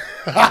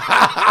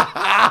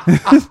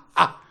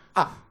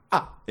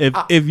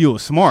 if you were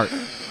smart,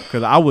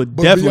 because I would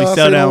definitely Beyonce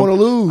sell down.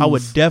 Lose. I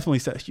would definitely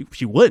sell.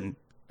 She wouldn't.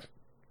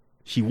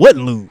 She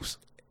wouldn't lose.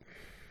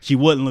 She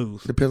wouldn't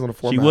lose. Depends on the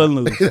format. She wouldn't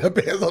lose. It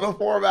depends on the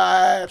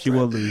format. She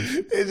wouldn't lose.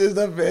 It just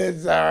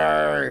depends on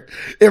her.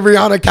 If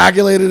Rihanna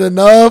calculated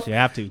enough, she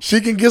have to.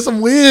 She can get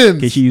some wins.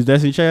 Can she use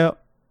Destiny Child?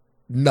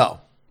 No.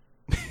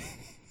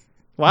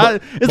 Why?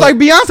 It's like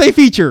Beyonce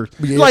features.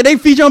 Yeah. It's like they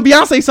feature on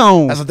Beyonce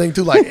songs. That's the thing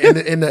too. Like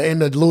in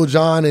the Lil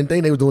Jon and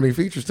thing, they were doing their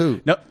features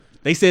too. No,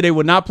 They said they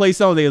would not play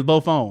songs they was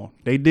both on.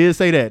 They did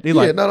say that. They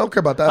no, I don't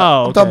care about that.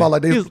 Oh, I'm talking about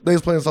like they was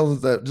playing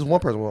songs that just one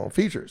person was on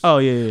features. Oh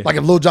yeah. Like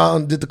if Lil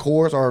Jon did the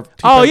chorus or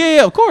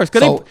yeah, of course.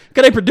 Cause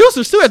they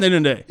producers too at the end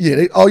of the day. Yeah,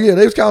 they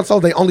was counting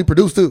songs they only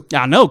produced too.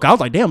 Yeah, I know. Cause I was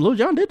like, damn, Lil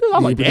Jon did this. I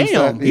was like,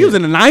 damn, he was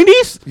in the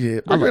 90s.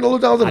 Yeah, Lil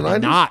Jon was in the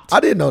 90s. I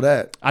didn't know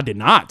that. I did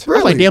not. Really?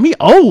 I was like, damn, he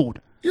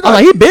old. I was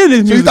like, he been in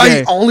his music. You thought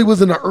he only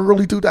was in the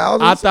early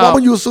 2000s? Why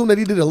would you assume that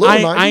he did a little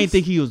 90s? I didn't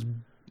think he was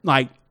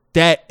like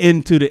that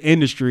into the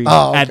industry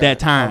at that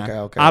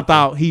time. I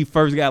thought he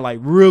first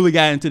really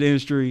got into the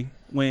industry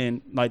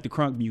when like the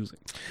crunk music.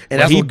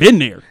 And he been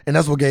there. And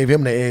that's what gave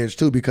him the edge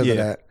too because of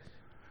that.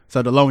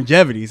 So the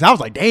longevity. So I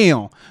was like,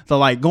 damn. So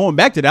like going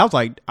back to that, I was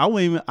like, I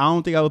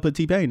don't think I would put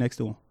T-Pain next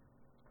to him.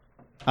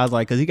 I was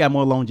like, because he got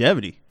more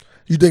longevity.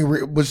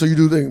 So you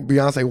do think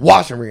Beyonce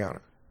washing Rihanna?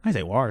 I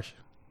say wash.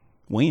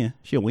 Win.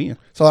 She'll win.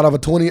 So out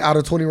of 20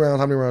 rounds,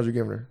 how many rounds you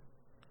giving her?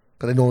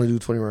 Because they normally do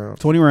 20 rounds.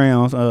 20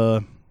 rounds.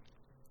 How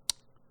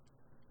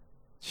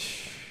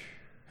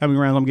many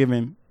rounds I'm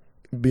giving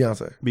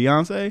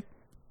Beyonce?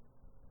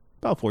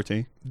 About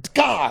 14.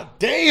 God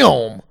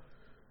damn.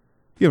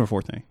 Give her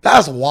 14.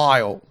 That's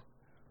wild.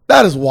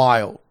 That is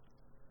wild.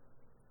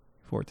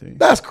 14.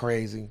 That's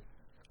crazy.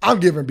 I'm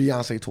giving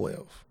Beyonce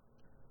 12.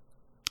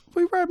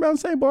 We right about the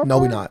same bar. No,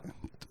 we not.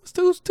 It's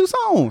two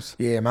songs.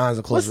 Yeah, mine's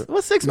a closer.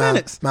 What's 6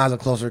 minutes? Mine's a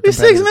closer. We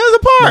 6 minutes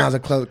apart. Mine's a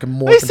closer.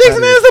 More. We 6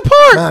 minutes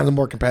apart. Mine's a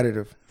more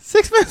competitive.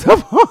 6 minutes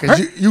apart. Because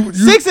you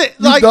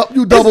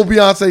double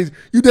Beyonce's.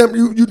 You did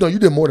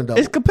more than double.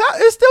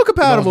 It's still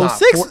compatible. No,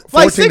 6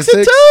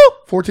 and 2.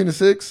 14 to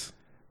 6.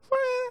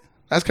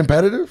 That's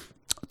competitive.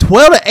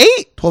 12 to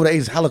 8. 12 to 8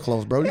 is hella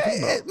close, bro.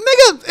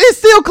 Nigga, it's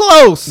still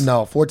close.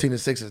 No, 14 to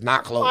 6 is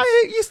not close.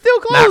 You still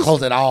close. Not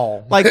close at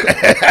all. Like,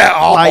 at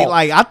all.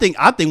 like I think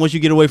once you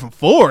get away from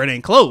 4, it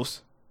ain't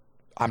close.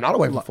 I'm not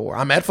away from 4.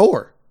 I'm at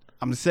 4.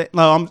 I'm saying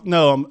it's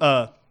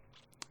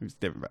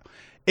different, bro.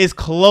 It's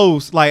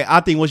close. Like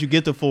I think once you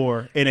get to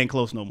 4, it ain't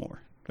close no more.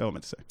 That's what I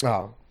meant to say.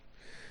 Oh,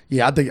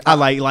 yeah. I think I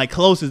like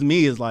closest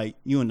me is like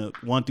you in the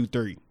 1 through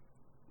 3.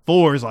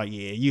 4 is like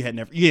you didn't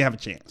have a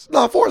chance.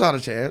 No, 4 is not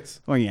a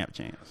chance. Or you have a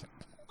chance.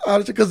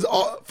 Because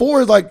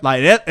 4 is like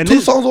that, and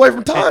 2 songs away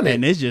from tying it.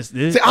 And it's just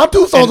see, I'm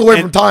 2 songs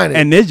away from tying it,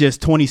 and it's just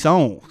 20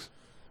 songs.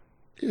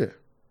 Yeah,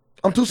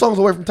 I'm 2 songs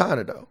away from tying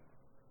it though.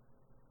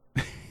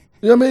 You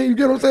know what I mean? You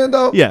get what I'm saying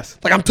though? Yes.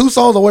 Like I'm 2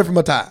 songs away from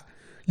a tie.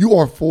 You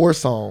are 4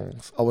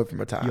 songs away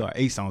from a tie. You are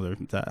 8 songs away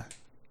from a tie.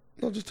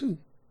 No, just 2.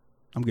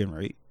 I'm getting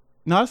right.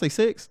 No, I say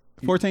 6.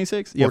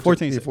 14-6. Yeah,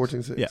 14-6.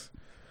 14-6. Yeah.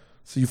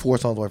 So you 4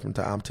 songs away from a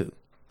tie. I'm 2.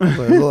 So it's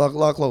a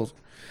lot closer.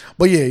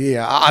 But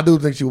yeah, I do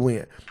think she'll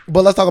win.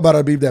 But let's talk about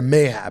a beef that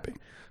may happen.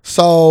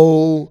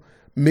 So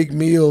Meek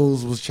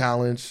Mills was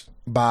challenged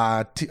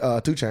by 2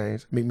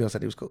 Chainz. Meek Mill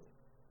said he was cool.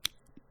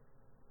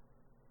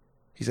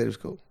 He said he was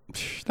cool.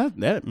 That's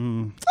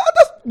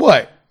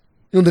what?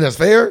 You don't think that's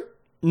fair?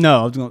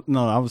 No,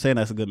 I was saying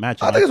that's a good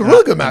matchup. I think it's a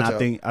really good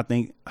matchup. I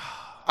think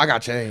I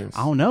got Chainz.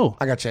 I don't know.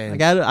 I got Chainz.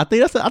 I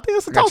think that's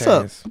a toss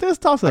up. I think that's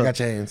a toss up. I got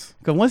Chainz.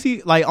 Because once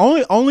he like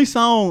only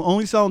song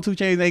 2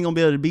 Chainz ain't gonna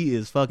be able to beat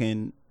is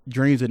fucking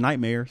Dreams and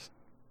Nightmares.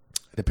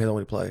 Depends on what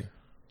he play.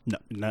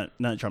 No,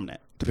 nothing from that.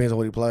 Depends on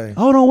what he play.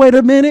 Hold on, wait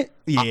a minute.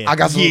 Yeah, I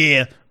got some.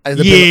 Yeah, it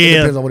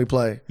depends on what he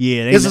play.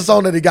 Yeah, it's a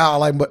song that he got I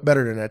like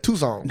better than that. 2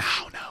 songs.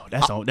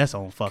 No, that's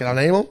on fucking. Can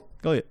I name them?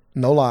 Go ahead.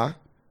 No Lie.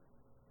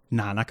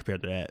 Nah, not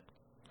compared to that.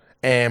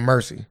 And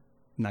Mercy.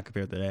 Not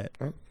compared to that.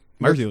 Huh?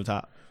 Mercy was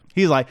top.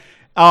 He's like,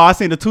 oh, I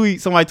seen the tweet.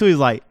 Somebody tweeted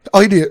like, oh,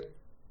 he did.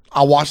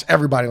 I watched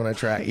everybody on that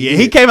track.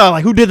 He came out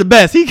like, who did the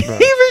best? He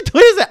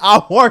retweeted that.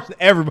 I watched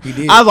everybody.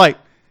 He did. I was like,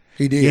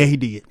 he did. Yeah, he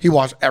did. He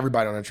watched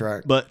everybody on that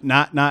track. But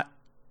not.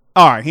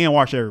 All right, he didn't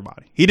wash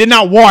everybody. He did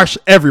not wash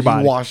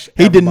everybody.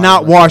 He did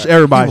not wash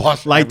everybody.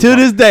 Like to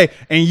this day,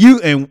 and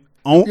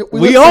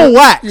we on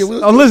wax.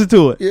 Listen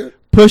to it. Yeah.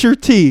 Pusher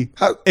T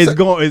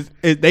is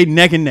they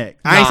neck and neck.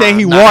 I ain't saying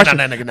he washed.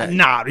 Neck and neck.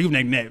 Nah, he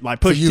neck and neck. Like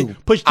Push T.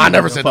 I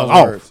never said those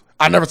words.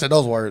 I never said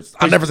those words.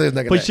 I never said his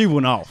neck and neck. Push T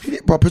went off.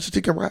 Bro, Pusha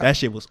T can rap. That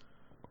shit was.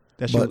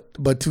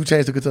 But 2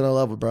 Chainz took it to another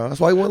level, bro.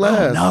 That's why he went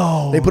last.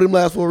 No, they put him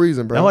last for a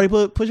reason, bro. That's why they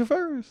put Pusha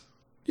first.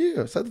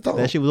 Yeah, set the tone.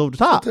 That shit was over the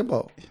top. Set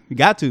tempo. You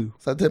got to.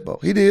 Set tempo.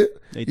 He did.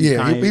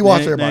 Kanye, he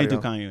watched everybody. They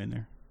threw Kanye in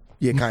there.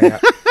 Yeah, Kanye.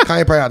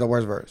 Kanye probably had the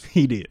worst verse.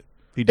 He did.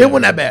 It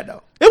wasn't that bad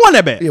though. It wasn't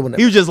that bad.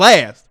 He was just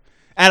last.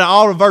 Out of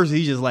all the verses,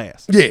 he just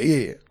last.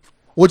 Yeah.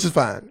 Which is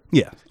fine.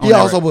 Yeah. He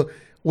also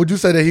would you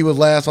say that he was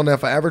last on that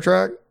Forever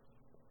track?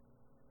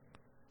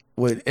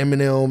 With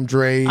Eminem,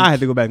 Drake. I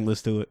had to go back and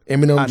listen to it.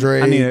 Eminem,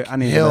 Drake,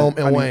 him,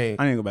 and Wayne.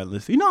 I need to go back and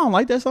listen. You know I don't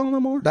like that song no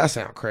more. That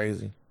sound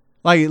crazy.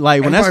 Like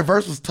when that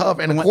verse was tough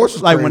and the chorus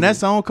was like crazy. when that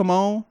song come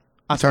on,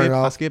 I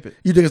skip it.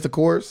 You think it's the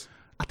chorus?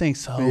 I think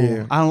so.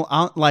 Yeah.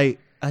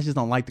 I just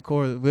don't like the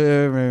chorus.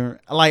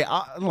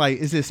 Like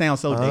it just sounds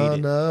so dated.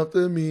 Enough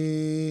to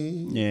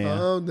me. Yeah.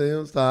 I'm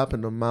them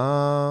stopping the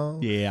mall.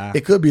 Yeah.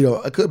 It could be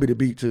the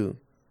beat too.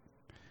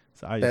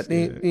 So I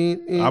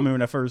remember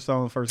that first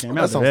song came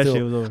out. That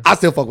shit was over. I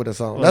still fuck with that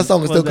song. That song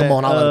can still come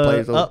on. I let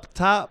it play. Up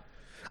top.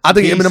 I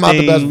think Eminem out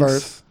the best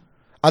verse.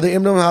 I think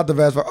Eminem had the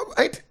best verse.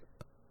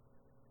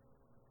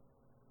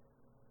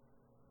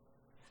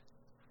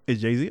 Is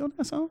Jay-Z on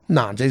that song?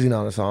 Nah, Jay-Z not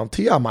on the song.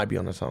 T.I. might be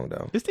on the song,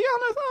 though. Is T on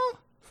that song?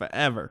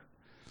 Forever.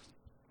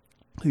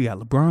 You got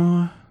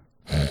LeBron.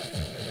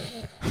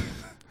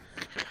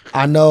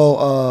 I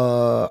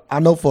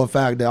know for a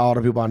fact that all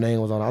the people I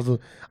named was on.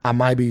 I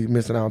might be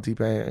missing out on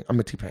T-Pain. I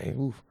mean T-Pain.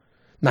 Oof.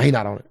 Nah, he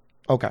not on it.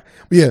 Okay.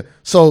 But yeah.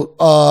 So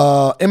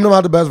Eminem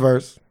had the best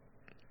verse.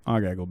 I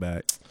gotta go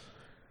back.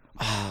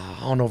 I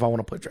don't know if I want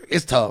to put Drake.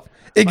 It's tough.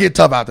 It get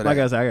tough after that. Like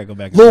I said, I gotta go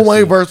back. Lil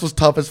Wayne verse was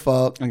tough as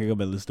fuck. I gotta go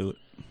back. Let's do it.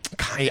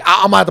 Kanye,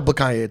 I might have to put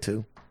Kanye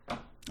too. I'm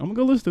gonna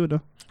go. Let's do it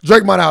though.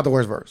 Drake might have had the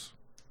worst verse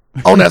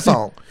on that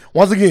song.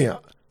 Once again,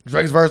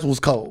 Drake's verse was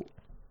cold,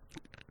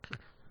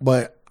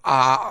 but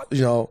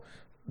Lil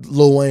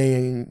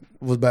Wayne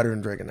was better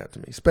than Drake in that to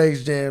me.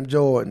 Space Jam,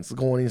 Jordans,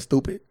 going in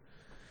stupid.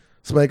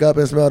 Smake up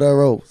and smell the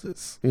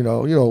roses. You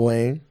know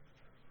Wayne.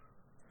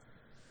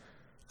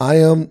 I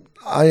am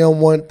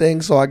one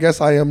thing, so I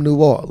guess I am New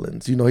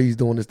Orleans. He's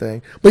doing this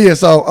thing. But yeah,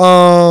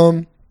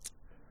 so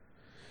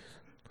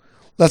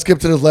let's skip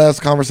to this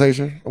last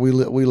conversation. We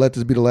let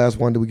this be the last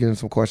one. Do we get in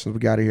some questions we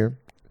got here?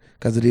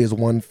 Because it is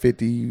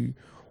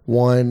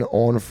 1:51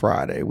 on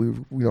Friday. We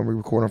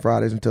record on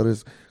Fridays until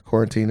this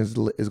quarantine is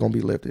going to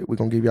be lifted. We're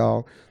going to give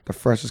y'all the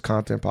freshest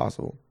content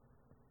possible.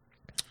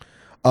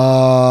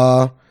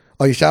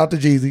 Shout out to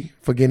Jeezy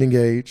for getting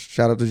engaged.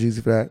 Shout out to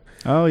Jeezy for that.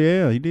 Oh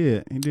yeah, he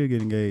did. He did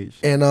get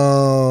engaged. And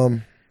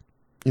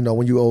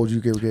when you old,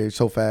 you get engaged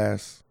so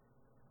fast.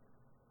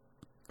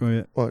 Go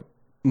ahead. What?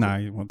 Nah,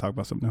 you want to talk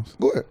about something else?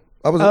 Go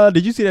ahead.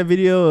 Did you see that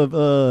video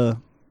of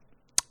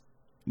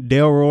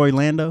Delroy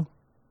Lando?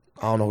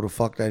 I don't know who the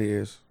fuck that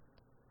is.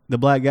 The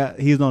black guy.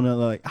 He's on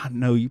the I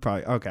know you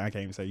probably. Okay, I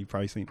can't even say you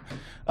probably seen.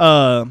 He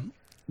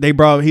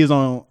was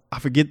on. I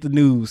forget the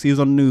news. He was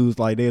on the news.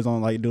 Like they was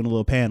on doing a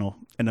little panel,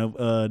 and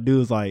the dude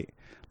was like,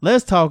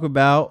 "Let's talk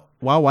about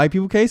why white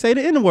people can't say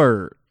the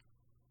N-word."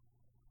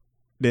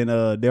 Then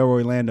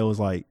Delroy Lando was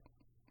like,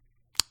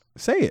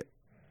 "Say it."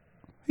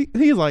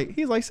 He's like,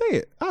 "Say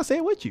it. I'll say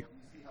it with you."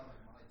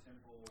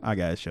 I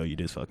gotta show you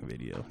this fucking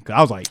video. Cause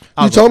I was like,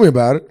 you told me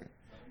about it.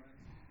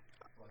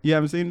 You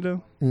haven't seen it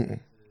though? Mm-mm.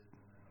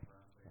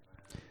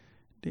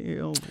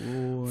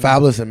 Delroy.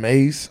 Fabulous and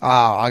Mace.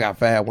 I got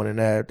Fab winning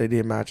that. They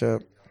did match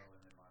up.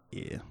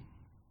 Yeah.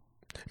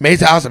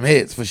 Mace had some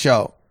hits for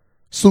sure.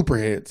 Super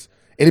hits.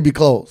 It'd be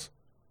close.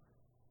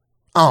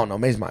 I don't know.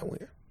 Mace might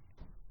win.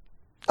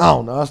 I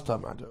don't know. That's a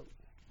tough matchup.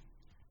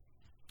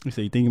 You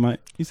said you think he might?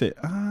 You said,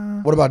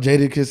 What about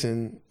Jadakiss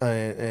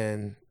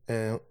and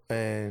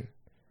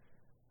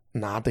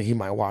nah, I think he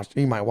might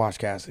watch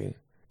Cassie.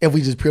 If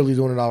we just purely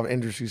doing it off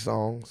industry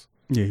songs.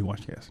 Yeah, he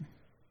watched Cassie.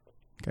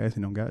 Cassie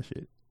don't got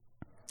shit.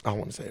 I don't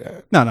want to say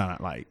that. No.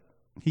 Like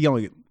he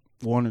only get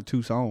 1 or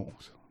 2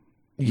 songs.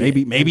 Yeah,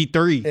 maybe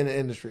 3 in the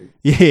industry.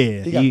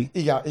 Yeah,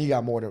 he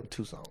got more than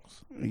 2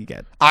 songs. He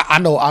got. I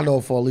know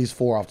for at least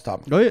 4 off the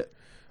top. Go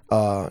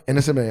ahead.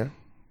 Innocent Man.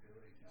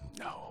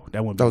 No,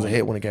 that one. That was a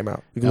hit when it came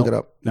out. You can look it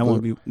up. That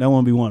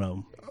won't be one of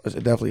them.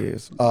 It definitely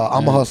is.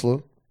 I'm a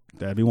Hustler.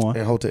 That'd be one.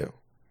 And Hotel.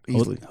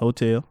 Easily.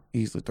 Hotel.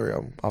 Easily 3 of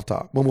them off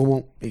top. Boom, boom,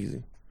 boom.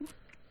 Easy.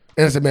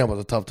 Innocent Man was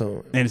a tough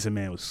tune. Innocent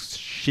Man was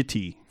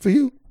shitty. For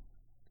you?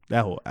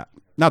 That whole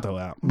album. Not the whole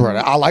album. Bro,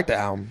 I like the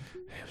album.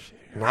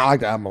 I like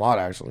the album a lot,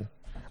 actually.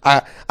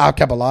 I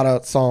kept a lot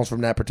of songs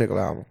from that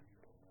particular album.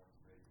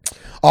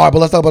 All right, but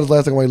let's talk about this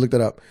last thing while you looked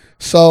it up.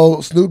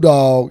 So, Snoop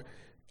Dogg.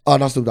 Oh,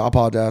 not Snoop Dogg. I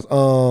apologize.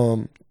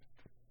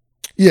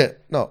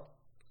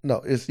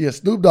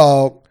 Snoop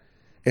Dogg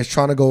is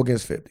trying to go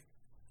against 50.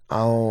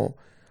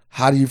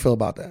 How do you feel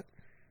about that?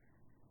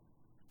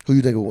 Who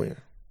you think will win?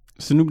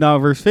 Snoop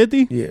Dogg versus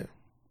 50? Yeah.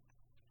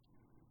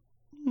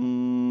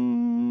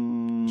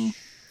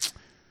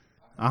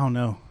 I don't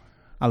know.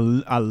 I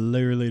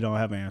literally don't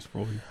have an answer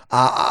for you.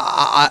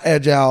 I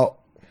edge out.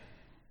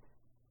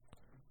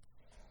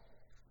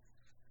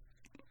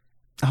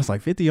 I was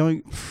like 50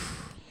 on.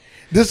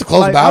 This is a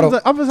close battle.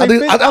 I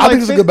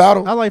think it's a good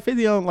battle. I like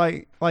 50 on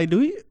like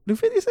do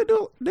 50 Cent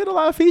did a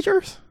lot of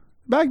features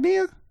back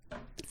then?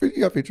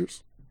 You got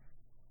features.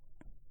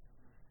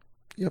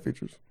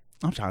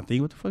 I'm trying to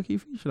think what the fuck he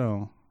featured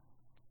on.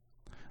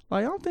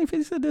 Like I don't think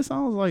 50 Cent did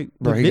songs like.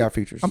 Bro, he got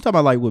features. I'm talking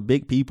about like with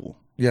big people.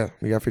 Yeah,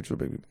 he got features with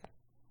big people.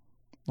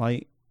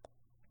 Like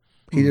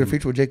he did a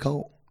feature with J.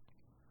 Cole.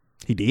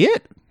 He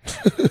did?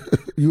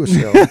 You a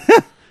shell.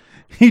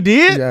 He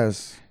did?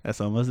 Yes. That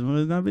song must have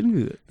not been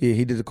good. Yeah,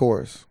 he did the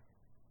chorus.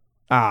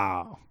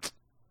 Oh.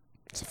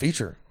 It's a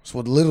feature. It's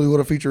literally what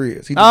a feature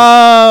is.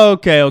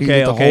 Okay.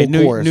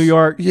 New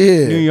York.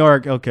 Yeah. New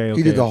York. Okay.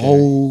 He did the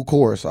whole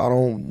chorus. I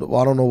don't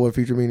know what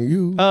feature mean to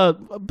you.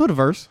 Put a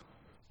verse.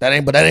 That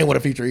ain't what a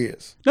feature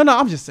is. No,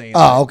 I'm just saying.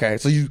 Oh, okay.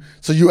 So you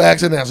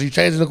asking that. So you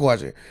changing the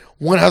question.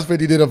 When House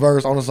 50 did a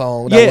verse on a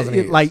song that wasn't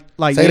his. Like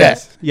say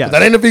yes, that. Yes.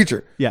 That ain't a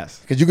feature. Yes.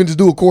 Because you can just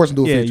do a chorus and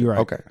do a feature. Yeah, you're right.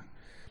 Okay.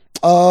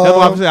 That's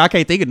what I'm saying. I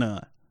can't think of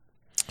none.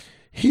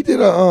 He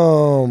did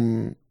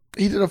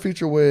a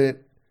feature with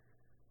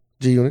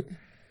G Unit.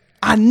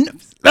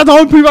 That's the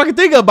only people I can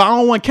think of, but I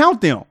don't want to count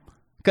them.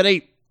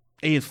 Cause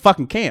in his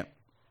fucking camp.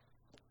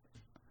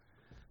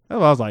 I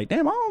was like,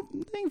 damn, I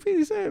don't think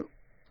 50 Cent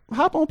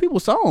hop on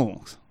people's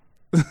songs.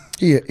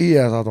 He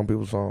has hopped on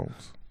people's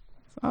songs.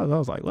 So I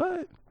was like,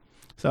 what?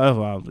 So that's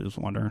what I was just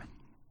wondering.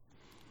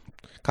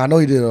 I know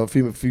he did a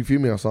few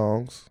female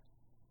songs.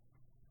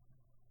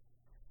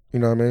 You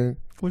know what I mean?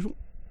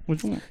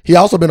 Which one? He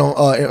also been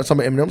on some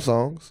of Eminem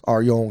songs.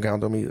 Or you don't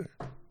count them either.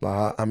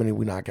 Like, how many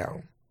we not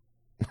counting?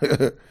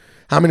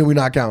 How many we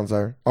not counting,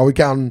 sir? Are we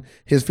counting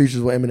his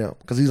features with Eminem?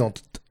 Because he's on,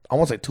 I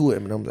want to say 2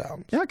 of Eminem's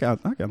albums. Yeah, I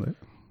count it.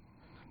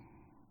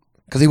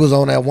 Because he was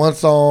on that one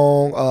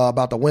song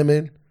about the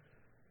women.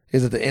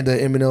 Is at the end of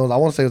Eminem's. I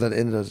want to say it was at the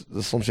end of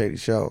the Slim Shady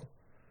show.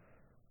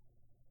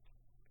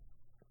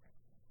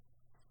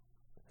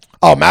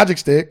 Oh, Magic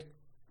Stick.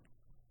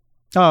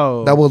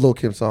 Oh. That was Lil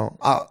Kim's song.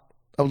 That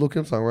was Lil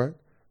Kim's song, right?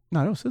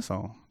 No, that was his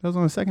song. That was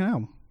on the second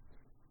album.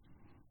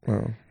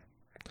 Oh.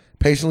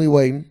 Patiently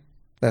Waiting.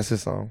 That's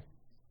his song.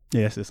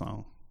 Yeah, it's his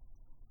song.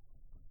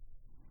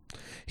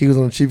 He was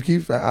on the Chief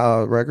Keef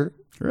record.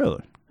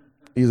 Really?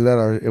 Either that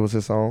or it was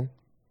his song.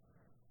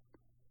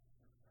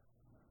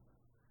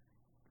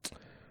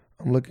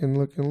 I'm looking.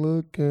 All right.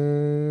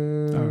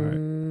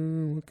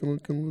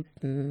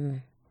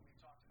 Looking.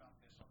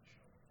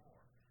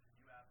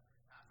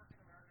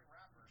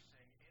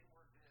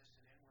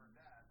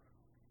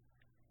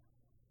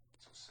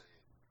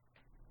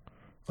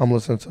 I'm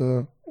listening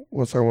to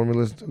what's our one we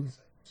listen to.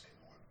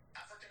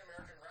 African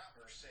American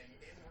rappers sing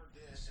inward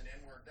this and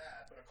inward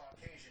that, but a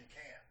Caucasian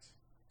can't.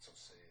 So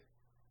say it.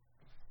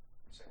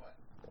 Say what?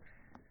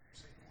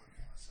 Say what you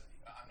want to say.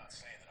 I'm not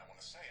saying that I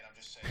want to say it. I'm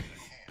just saying that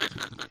I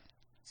can't.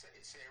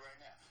 Say it right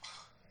now.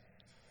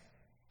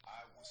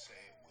 I will say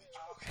it with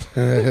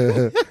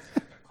you. Okay.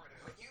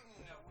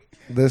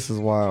 This is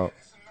wild.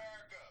 It's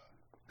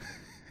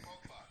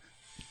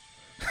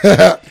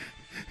America.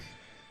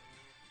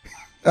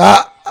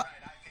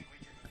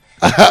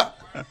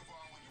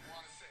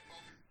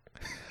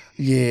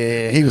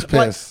 Yeah, he was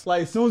pissed.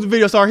 Like as soon as the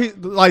video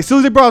started, as soon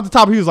as they brought up the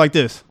top, he was like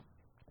this.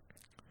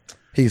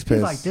 He's pissed.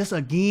 He's like, this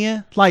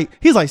again?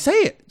 He's like, say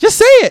it. Just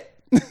say it.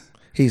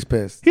 He's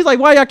pissed. He's like,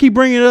 why y'all keep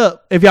bringing it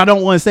up if y'all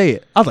don't want to say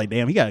it? I was like,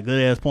 damn, he got a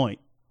good ass point.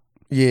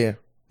 Yeah.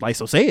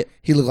 So say it.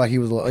 He looked like he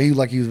was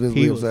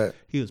visibly upset.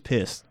 He was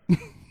pissed.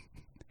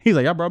 He's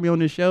like, y'all brought me on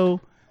this show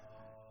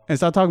and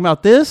start talking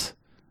about this?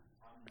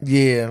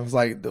 Yeah. It's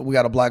like, we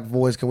got a black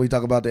voice. Can we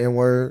talk about the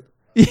N-word?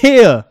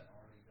 Yeah.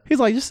 He's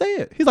like, just say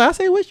it. He's like, I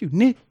say it with you.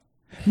 Nick.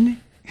 He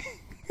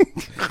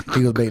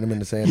was baiting him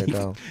into saying it,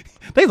 though.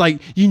 They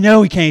like, he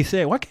can't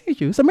say it. Why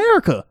can't you? It's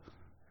America.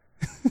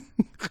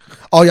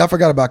 Oh, yeah, I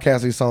forgot about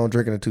Cassidy's song,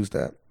 Drinking a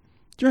Two-Step.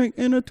 Drink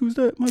in a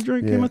two-step. My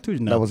drink in my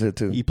two-step. No, that was it,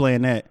 too. You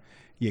playing that.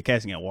 Yeah,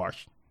 Cassidy getting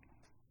washed.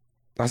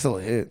 That's still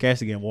a hit.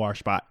 Cassidy getting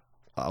washed by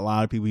a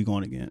lot of people he's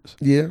going against.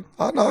 Yeah,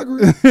 I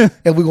agree.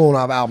 If we're going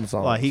off album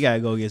songs. Like, he got to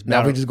go against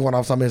now, if we just going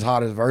off some of his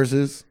hottest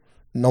verses,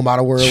 no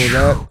matter where it was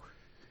at.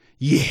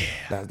 Yeah.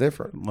 That's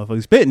different.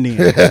 Motherfucker spitting in.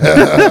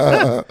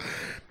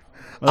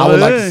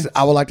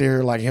 I would like to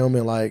hear like him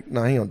and like,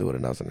 no, he don't do it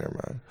enough, so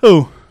never mind.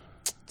 Who?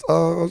 I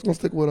was gonna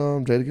stick with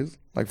Jadakiss,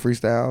 like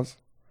freestyles.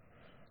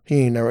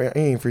 He ain't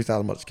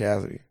freestyled as much as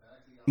Cassidy.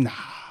 Nah.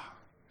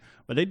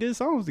 But they did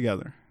songs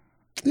together.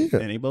 Yeah.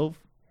 And they both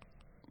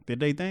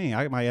did their thing.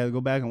 I might have to go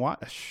back and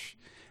watch.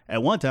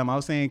 At one time I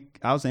was saying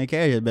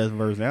Cassidy had the best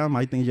verse. Now I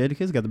might think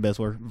Jadakiss got the best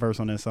verse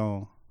on that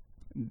song.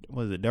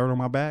 What is it, Dirt on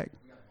My Back?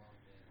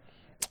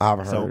 I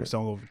haven't heard it.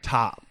 Song over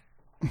top.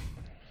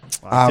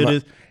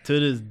 To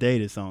this day,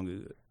 this song is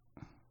good.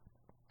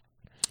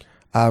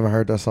 I haven't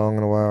heard that song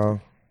in a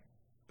while.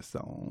 It's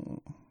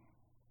on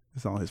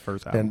his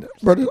first album. And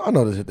brother, I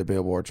know this hit the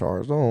Billboard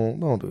charts.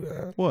 Don't do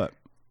that. What?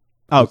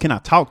 Oh, Can I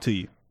Talk to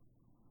You?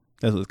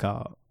 That's what it's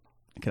called.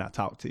 Can I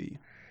Talk to You?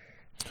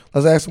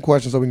 Let's ask some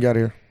questions so we can get out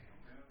of here.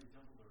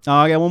 Oh,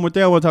 I got one more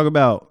thing I want to talk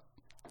about.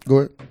 Go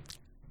ahead.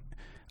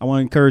 I want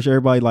to encourage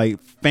everybody, the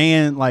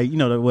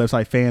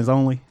website Fans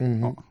Only.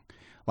 Mm-hmm.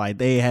 Like,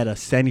 they had a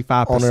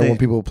 75%. On there when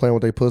people were playing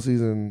with their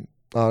pussies and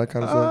all that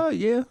kind of stuff?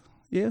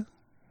 Yeah.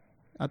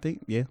 I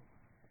think, yeah.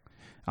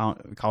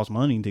 It costs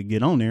money to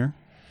get on there.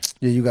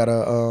 Yeah, you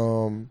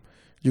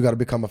gotta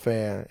become a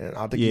fan, and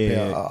I think you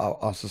pay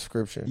a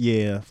subscription.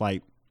 Yeah, I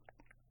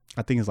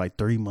think it's like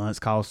 3 months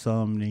cost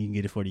something, and you can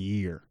get it for the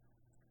year.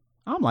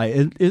 I'm like,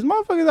 is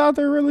motherfuckers out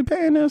there really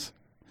paying this?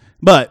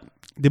 But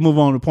to move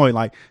on to the point,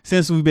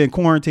 since we've been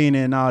quarantining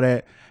and all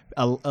that,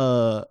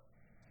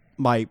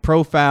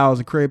 profiles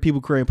and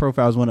people creating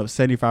profiles went up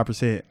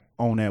 75%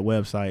 on that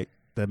website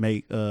to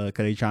make because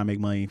they trying to make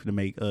money to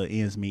make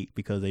ends meet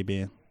because they've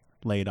been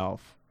laid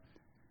off.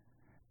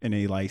 And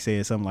they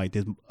said something like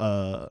this.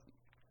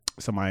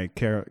 Somebody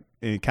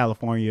in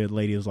California, the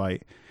lady was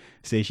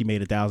said she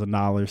made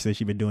 $1,000 since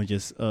she been doing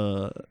just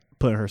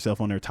putting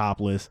herself on their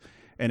topless.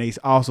 And they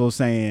also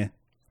saying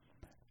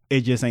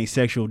it just ain't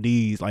sexual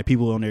deeds.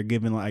 People on there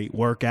giving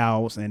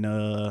workouts and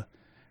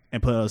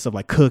put other stuff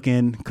like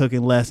cooking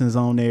lessons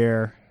on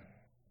there.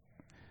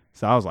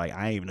 So I was like,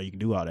 I didn't even know you can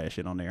do all that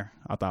shit on there.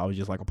 I thought it was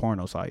just like a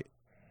porno site.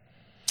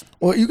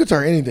 Well, you could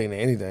turn anything to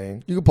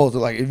anything. You could post it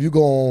like if you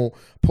go on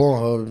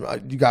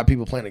Pornhub, you got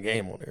people playing the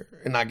game on there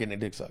and not getting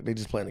their dick sucked. They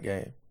just playing the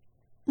game.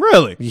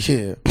 Really?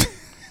 Yeah.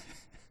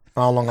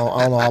 I don't know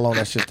how long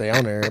that shit stay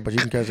on there, but you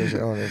can catch that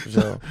shit on there for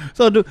sure.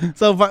 So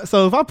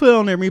if I put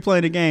on there me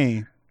playing the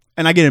game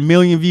and I get 1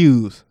 million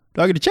views,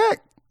 do I get a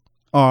check?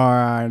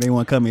 Or they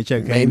want to come and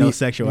check? Maybe no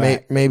sexual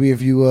act. Maybe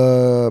if you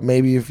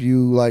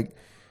like,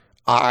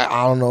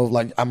 I don't know,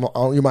 like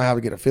you might have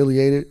to get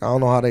affiliated. I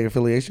don't know how the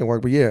affiliation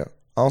work, but yeah,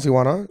 I don't see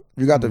why not.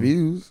 You got the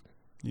views.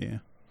 Yeah.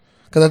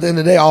 Because at the end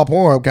of the day, all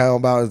Pornhub count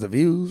about is the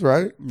views,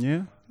 right?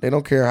 Yeah. They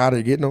don't care how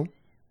they're getting them.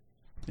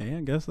 Yeah,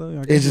 I guess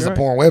so. It's just a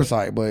porn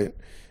website, but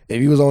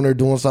if you was on there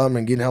doing something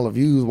and getting hella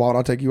views, why would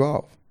I take you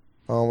off?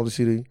 I don't want to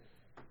see the.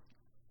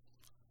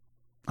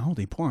 I don't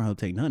think Pornhub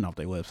take nothing off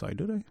their website,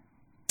 do they?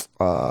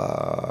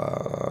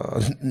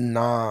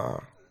 Nah,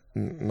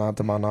 not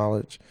to my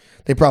knowledge.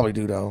 They probably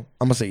do though.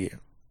 I'm gonna say yeah,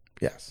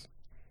 yes.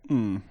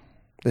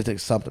 They take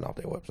something off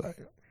their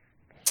website.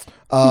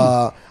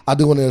 I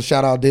do want to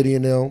shout out Diddy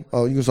and them.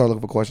 Oh, you can start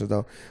looking for questions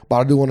though. But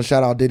I do want to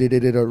shout out Diddy. They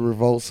did a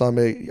Revolt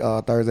Summit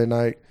Thursday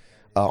night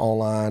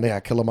online. They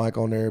had Killer Mike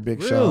on there,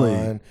 Big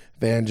Sean,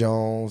 Van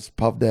Jones,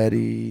 Puff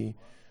Daddy.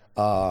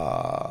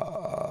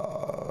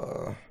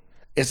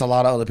 It's a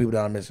lot of other people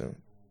that I'm missing.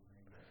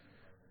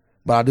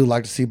 But I do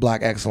like to see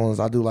black excellence.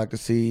 I do like to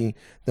see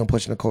them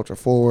pushing the culture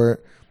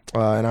forward.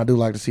 And I do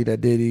like to see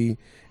that Diddy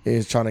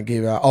is trying to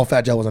give out. Oh,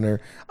 Fat Joe was on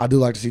there. I do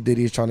like to see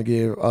Diddy is trying to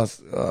give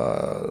us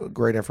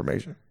great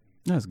information.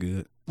 That's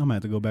good. I'm gonna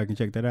have to go back and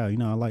check that out. You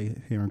know, I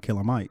like hearing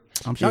Killer Mike.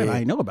 I'm shocked I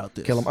didn't know about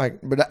this. Killer Mike,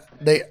 but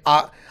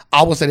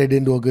I would say they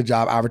didn't do a good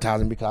job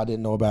advertising because I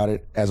didn't know about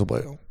it as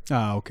well.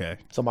 Oh, okay.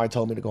 Somebody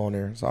told me to go on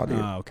there, so I did.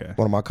 Oh, okay.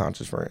 One of my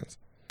conscious friends.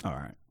 All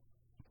right.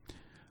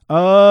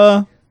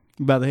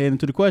 About to head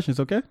into the questions.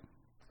 Okay.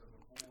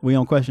 We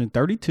on question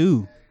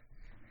 32.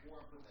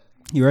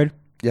 You ready?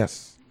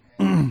 Yes.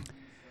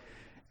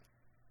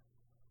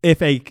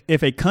 If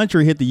a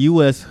country hit the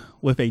U.S.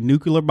 with a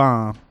nuclear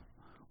bomb,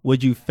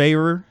 would you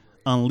favor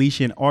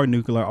unleashing our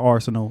nuclear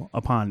arsenal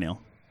upon them?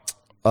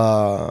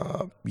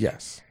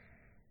 Yes.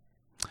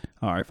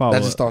 All right. Follow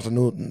that just starts a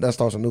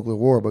nuclear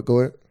war. But go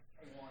ahead.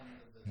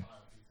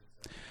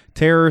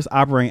 Terrorists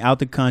operating out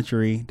the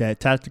country that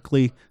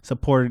tactically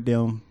supported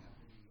them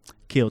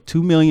killed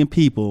 2 million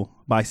people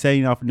by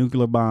setting off a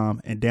nuclear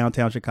bomb in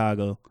downtown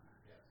Chicago.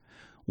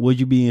 Would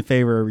you be in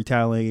favor of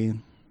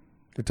retaliating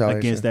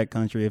against that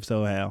country? If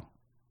so, how?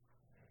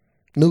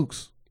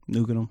 Nukes.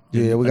 Nuking them.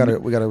 Yeah, we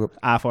gotta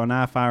eye for an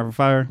eye, fire for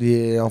fire.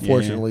 Yeah,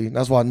 unfortunately,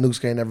 that's why nukes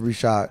can't ever be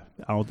shot.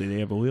 I don't think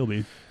they ever will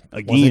be.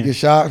 Again, once they get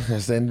shot,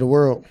 that's the end of the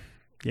world.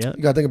 Yeah,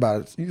 you gotta think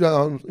about it. You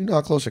know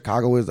how close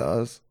Chicago is to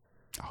us.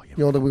 Oh yeah.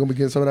 You don't think we're gonna be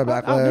getting some of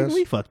that backlash? I think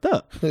we fucked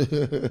up.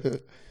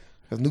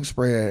 Cause nuke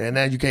spread, and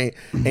then you can't.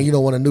 And you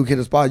know when a nuke hit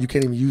a spot, you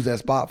can't even use that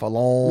spot for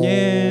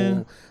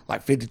long.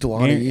 Like 50 to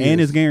 100 years.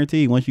 And it's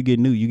guaranteed once you get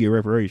nuke, you get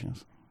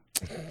reparations.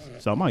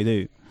 So I might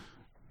do.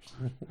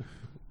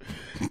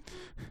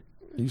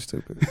 You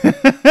stupid.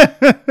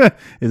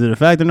 Is it a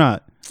fact or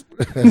not?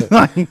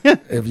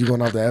 If you're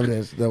going off the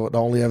evidence, the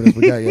only evidence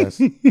we got,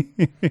 yes.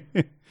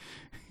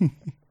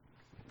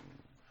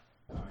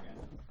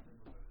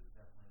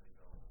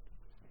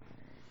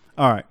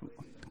 All right.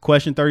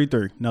 Question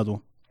 33. Another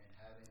one.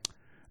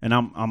 And I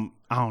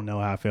don't know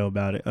how I feel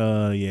about it.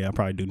 Yeah, I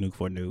probably do nuke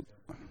for nuke.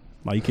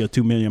 Like you kill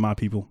 2 million of my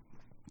people.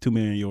 2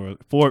 million yours.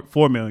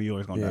 4 million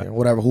yours gonna die.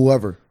 Whatever,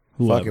 whoever.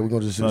 Fuck it, we're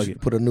gonna just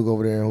put a nuke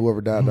over there and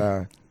whoever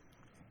died.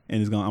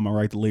 And I'm gonna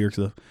write the lyrics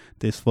of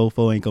this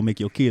fofo ain't gonna make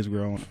your kids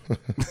grow on.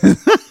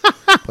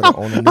 Put it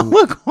on the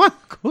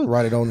nuke.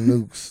 Write it on the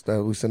nukes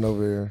that we send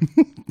over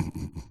there.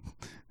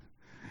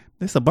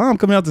 There's a bomb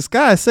coming out the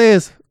sky. It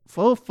says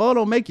fofo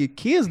don't make your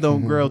kids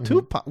don't grow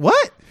too.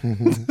 What?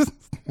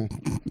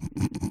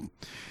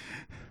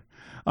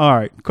 All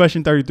right,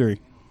 question 33.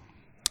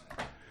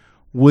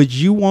 Would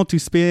you want to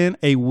spend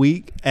a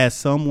week as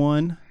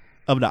someone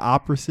of the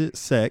opposite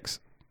sex,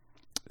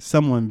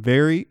 someone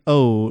very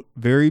old,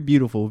 very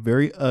beautiful,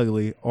 very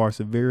ugly, or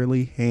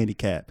severely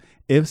handicapped?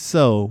 If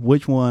so,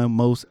 which one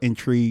most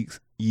intrigues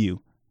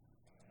you?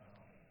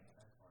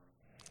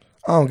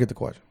 I don't get the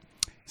question.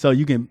 So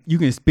you can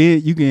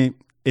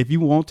if you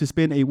want to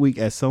spend a week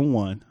as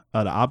someone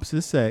of the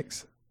opposite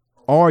sex,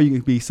 or you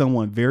can be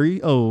someone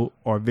very old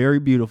or very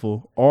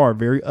beautiful or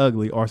very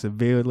ugly or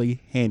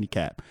severely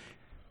handicapped.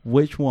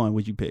 Which one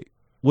would you pick?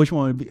 Which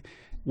one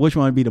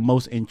would be the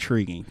most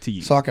intriguing to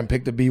you? So I can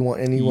pick the any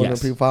one of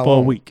the people follow for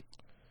a week.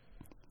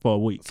 For a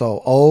week.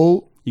 So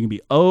old. You can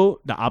be old,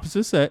 the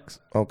opposite sex.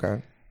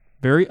 Okay.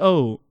 Very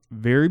old,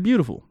 very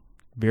beautiful,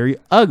 very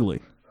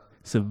ugly,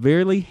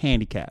 severely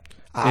handicapped.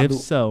 If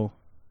so,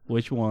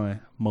 which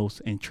one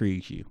most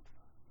intrigues you?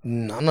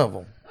 None of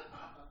them.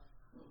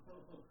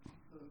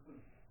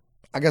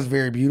 I guess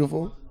very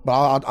beautiful,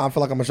 but I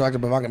feel like I'm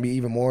attractive. But if I can be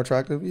even more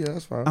attractive, yeah,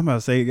 that's fine. I'm about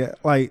to say,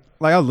 like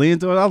I was leaning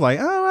to it. I was like,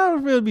 oh, I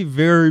would really be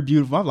very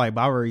beautiful. I'm like,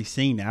 but I already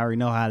seen that. I already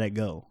know how that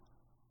go.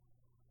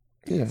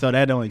 Yeah. So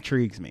that don't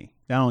intrigues me.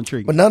 That don't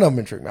intrigue But me. none of them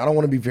intrigue me. I don't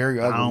want to be very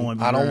ugly. don't wanna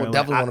be I don't very-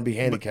 definitely I- want to be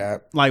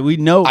handicapped. Like we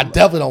know, I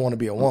definitely don't want to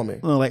be a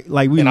woman.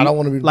 like we, and I don't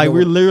wanna be- like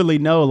we literally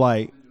know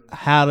like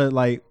how to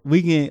like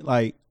we can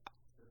like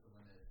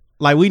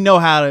we know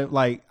how to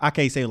like I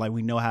can't say like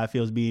we know how it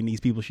feels to be in these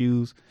people's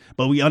shoes,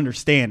 but we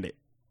understand it.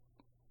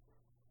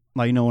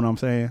 Like you know what I'm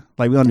saying?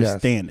 Like we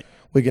understand it.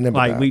 We can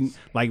empathize.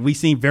 Like we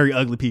seen very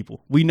ugly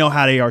people. We know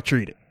how they are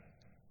treated.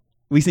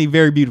 We seen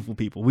very beautiful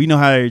people. We know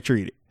how they're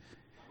treated.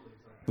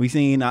 We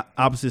seen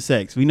opposite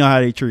sex. We know how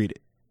they treat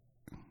it.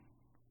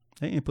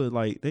 They didn't put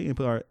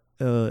our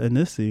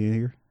ethnicity in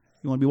here.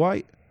 You want to be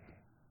white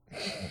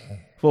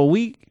for a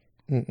week?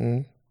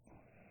 Mm-mm.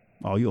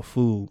 Oh, you're a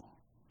fool.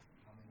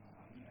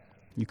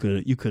 You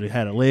could have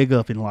had a leg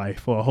up in life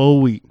for a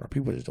whole week. Bro,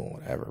 people just doing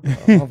whatever. Bro.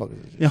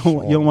 Motherfuckers is You just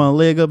don't want a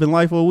leg up in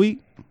life for a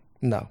week?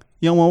 No.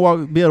 You don't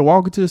want to be able to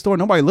walk into the store and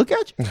nobody look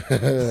at you?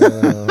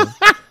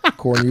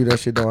 According to you, that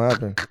shit don't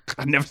happen.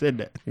 I never said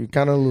that. You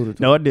kind of alluded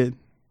to No, I did.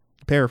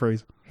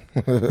 Paraphrase.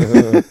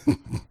 it.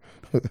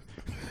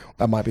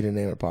 That might be the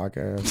name of the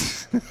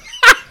podcast.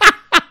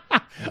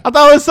 I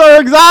thought it was Sir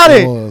It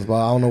Exotic. was, but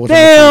I don't know what.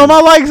 Damn,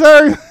 I like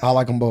Sir. I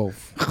like them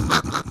both.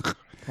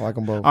 I like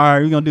them both. All right,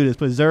 we're gonna do this.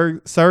 Put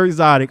Sir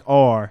Exotic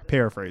or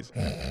paraphrase.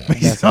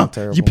 That sounds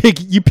terrible.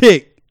 You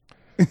pick.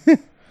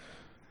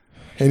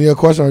 Any other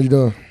question? Or are you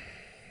done?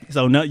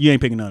 So no, you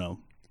ain't picking none of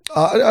them.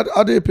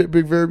 I did pick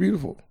Big Very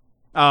Beautiful.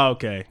 Oh,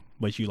 okay.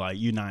 But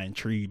you're not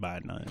intrigued by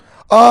none.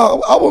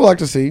 I would like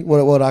to see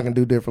what I can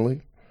do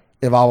differently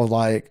if I was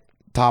like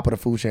top of the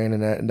food chain in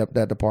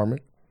that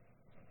department.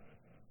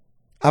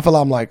 I feel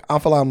I'm like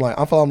upper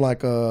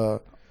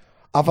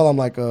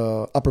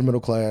middle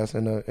class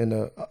in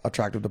the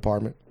attractive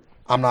department.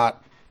 I'm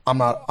not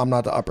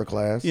the upper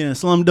class. Yeah,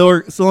 slum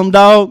dog.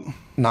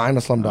 Nah, I ain't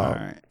a slum All dog.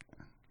 right.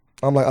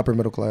 I'm like upper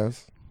middle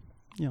class.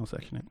 You don't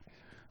section it.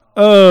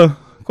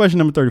 Question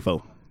number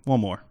 34. One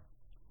more.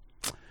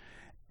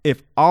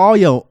 If all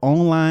your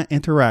online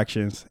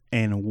interactions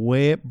and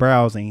web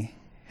browsing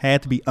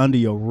had to be under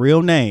your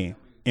real name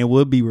and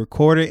would be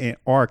recorded and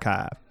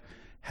archived,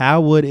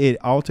 how would it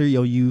alter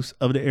your use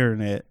of the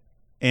internet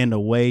and the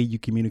way you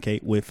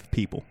communicate with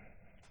people?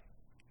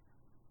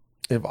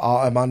 If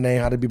my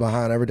name had to be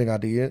behind everything I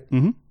did.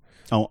 Mm-hmm.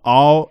 On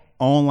all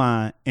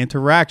online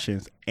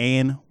interactions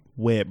and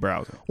web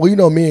browsing. Well, you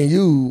know, me and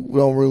you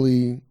don't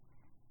really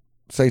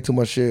say too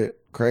much shit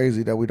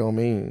crazy that we don't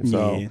mean.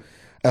 So Yeah.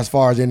 as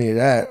far as any of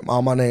that,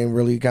 all my name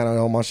really kind of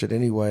on my shit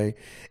anyway.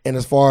 And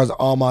as far as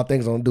all my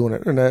things I'm doing on the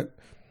internet,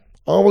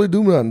 I don't really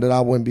do nothing that I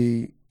wouldn't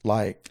be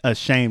like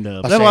Ashamed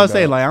of. That's what I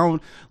say. of. Like I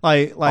don't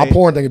like. my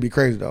porn thing would be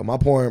crazy though. My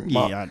porn,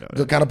 Yeah, I know the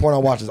that. kind of porn I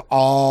watch is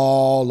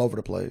all over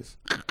the place.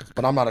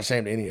 But I'm not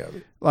ashamed of any of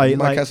it. Like, you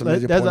might catch some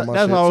midget porn in my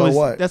shit. always, So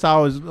what? That's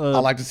always. I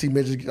like to see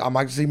midgets. I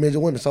like to see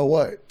midget women. So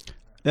what?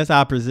 That's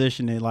how I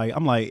position it. Like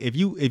I'm like, if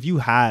you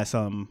hide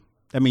something,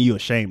 that mean you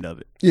ashamed of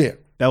it. Yeah.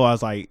 That's why I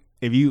was like,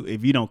 if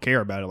you don't care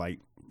about it, like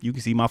you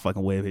can see my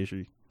fucking web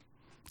history.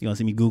 You gonna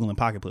see me googling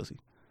pocket pussy,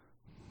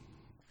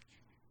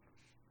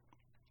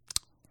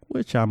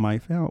 which I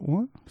might found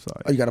one.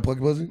 Sorry, Oh, you got a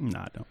pocket pussy?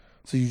 nah, I don't.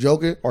 So you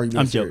joking or you? Being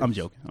I'm serious?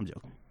 joking. I'm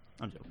joking.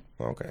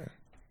 Okay.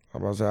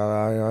 I'm about to say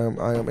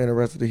I am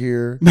interested to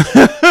hear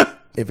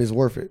if it's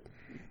worth it.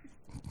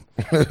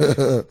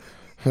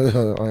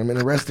 I am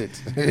interested.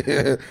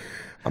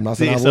 I'm not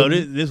saying See, I so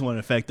wouldn't. this won't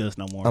affect us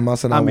no more. I'm not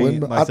saying I wouldn't,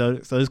 but Like, so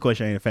this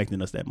question ain't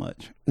affecting us that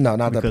much No,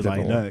 not that because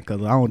particular one.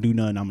 because I don't do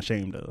nothing I'm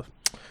ashamed of.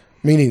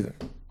 Me neither.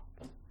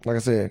 Like I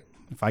said,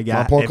 If I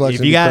got, porn if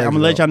collection you be got, crazy, I'm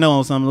gonna let though. y'all know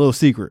on something a little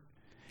secret.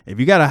 If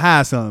you gotta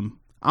hide something,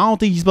 I don't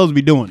think you're supposed to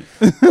be doing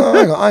it. I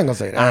ain't gonna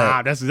say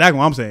that. That's exactly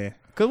what I'm saying.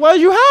 Cause what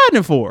is you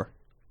hiding it for?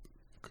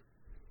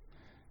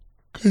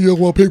 You don't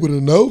want people to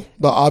know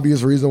the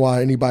obvious reason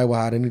why anybody would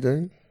hide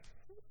anything.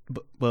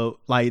 But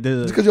like Just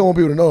the because you don't want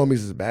people to know, it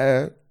means it's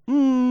bad.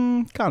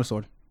 kind of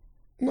sort of.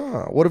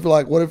 Nah. What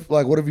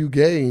if you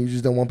gay and you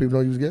just don't want people to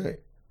know you was gay?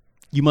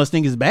 You must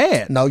think it's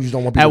bad. No, you just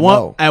don't want people to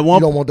know. You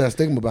don't want that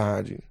stigma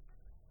behind you.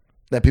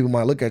 That people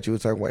might look at you a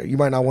certain way. You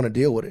might not want to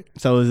deal with it.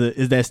 So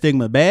is that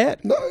stigma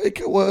bad? No, it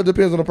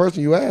depends on the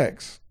person you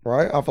ask,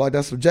 right? I feel like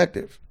that's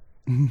subjective.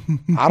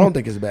 I don't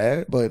think it's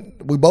bad, but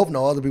we both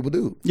know other people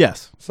do.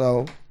 Yes.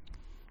 So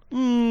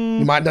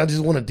you might not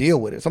just want to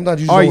deal with it. Sometimes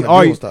you just don't want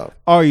to deal with stuff.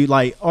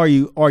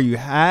 Are you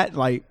hiding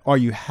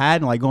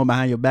like going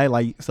behind your back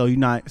like so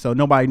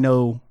nobody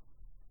know?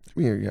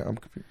 Yeah, I'm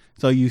confused.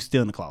 So you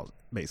still in the closet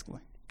basically.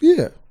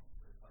 Yeah.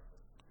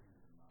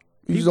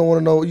 You just don't want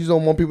to know. You just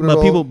don't want people to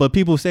know. But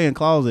people stay in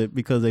closet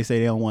because they say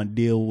they don't want to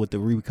deal with the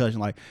repercussion.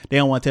 Like they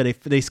don't want to tell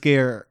they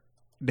scared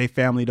their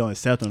family don't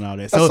accept them and all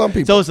that. So some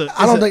people. So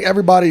I don't think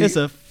everybody. It's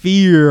a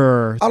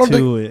fear I don't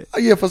to think,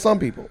 it. Yeah, for some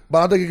people,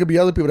 but I think it could be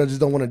other people that just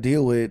don't want to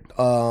deal with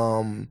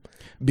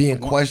being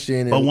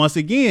questioned. But once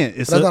again,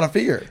 that's not a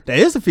fear. That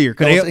is a fear.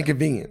 No, it's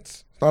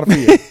inconvenience. It's not a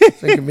fear.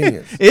 It's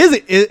inconvenience.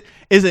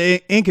 It's an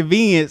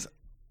inconvenience,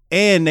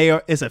 and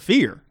it's a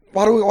fear.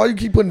 Why you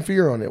keep putting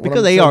fear on it?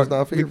 Because they are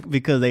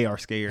because they are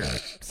scared.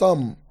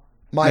 Some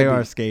might They be.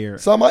 are scared.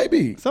 Some might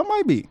be. Some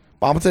might be.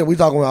 But I'm gonna tell you, we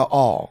talking about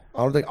all.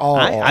 I don't think all.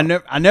 I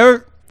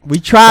never We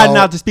tried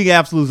not to speak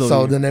absolutes.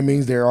 So then that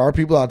means there are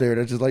people out there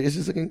that just like it's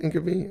just an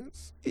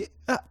inconvenience. Do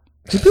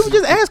people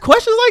just ask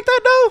questions like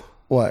that though?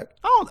 What?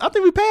 I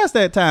think we passed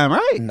that time,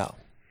 right? No.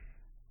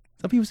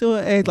 Some people still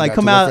ask like Got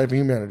come too much out faith in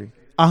humanity.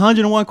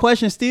 101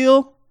 questions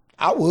still.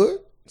 I would.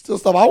 Still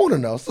stuff I want to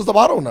know. Still stuff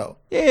I don't know.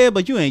 Yeah,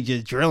 but you ain't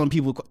just drilling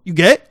people. You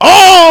get?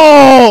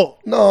 Oh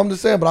No, I'm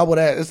just saying. But I would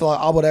ask. It's like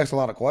I would ask a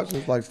lot of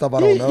questions, like stuff I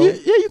don't know. Yeah,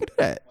 you can do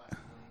that.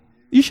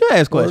 You should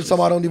ask Or questions.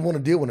 something I don't even want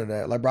to deal with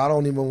that. Like, bro, I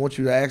don't even want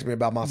you to ask me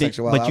about my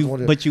sexuality.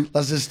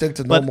 Let's just stick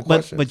to normal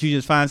questions. But you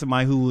just find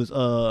somebody who is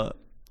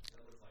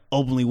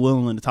openly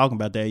willing to talk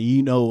about that.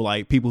 You know,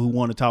 like people who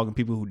want to talk and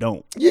people who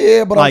don't.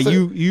 Yeah, but like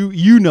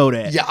you know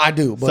that. Yeah, I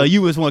do. But so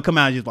you just want to come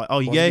out and just like, oh,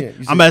 you gay?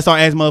 Again, I'm about to start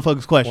asking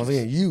motherfuckers questions. Once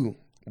again,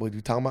 but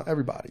you talking about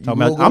everybody.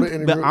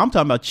 I'm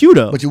talking about you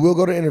though. But you will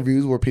go to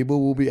interviews where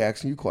people will be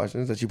asking you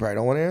questions that you probably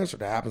don't want to answer.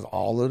 That happens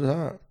all of the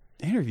time.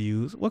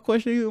 Interviews? What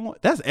question do you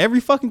want? That's every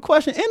fucking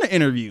question in the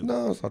interview.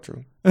 No, that's not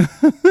true.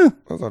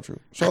 That's not true.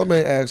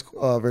 Charlamagne asks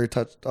very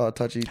touchy. Oh,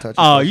 questions.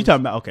 you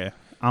talking about? Okay,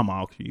 I'm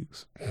all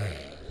confused.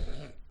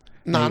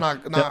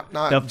 Not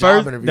the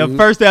job interviews. The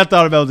first thing I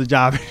thought about was a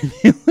job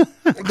interview.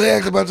 They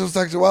asked about your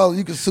sexuality.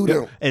 You can sue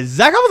them.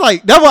 Exactly. I was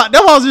like,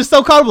 that was just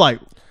so caught up. Like,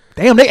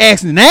 damn, they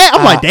asking that.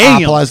 I'm like,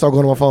 damn. I probably start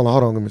going to my phone. Like,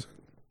 hold on, give me a second.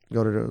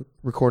 Go to the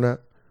recording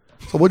app.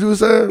 So what you were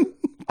saying?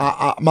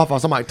 My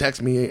fault. Somebody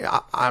text me.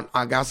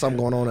 I got something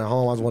going on at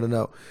home. I just want to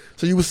know.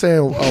 So you were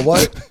saying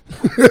what?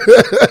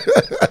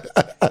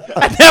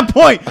 At that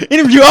point,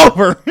 interview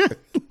over.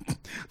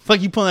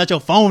 Fuck you pulling out your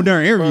phone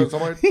during interview.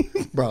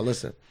 Bro,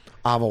 listen.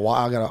 I have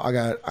I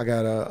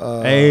got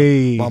a.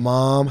 Hey, my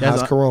mom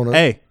has corona.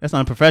 Hey, that's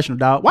unprofessional,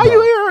 dog. Why you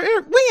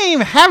here? We ain't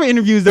even having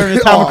interviews during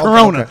this time of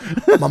corona.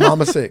 Okay. My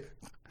mom is sick.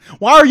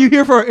 Why are you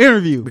here for an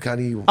interview? Because I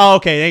need. Oh,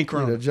 okay, it ain't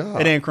corona. Need a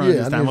job. It ain't corona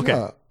this time. Okay,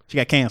 job. She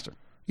got cancer.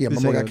 Yeah,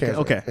 my mom got cancer.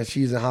 Okay, and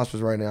she's in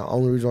hospice right now.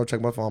 Only reason I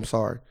check my phone. I'm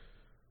sorry.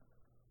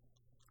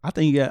 I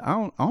think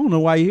I don't know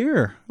why you're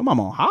here. My mom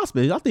on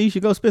hospice. I think you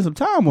should go spend some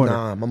time with her.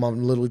 Nah, my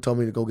mom literally told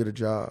me to go get a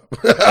job.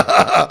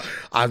 I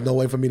have no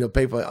way for me to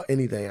pay for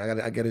anything.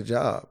 I get a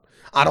job.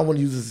 I don't want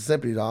to use this as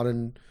sympathy,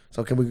 dog.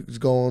 So can we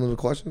just go on to the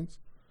questions?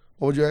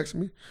 What would you ask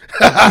me?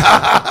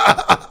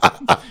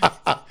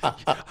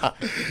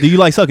 Do you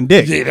like sucking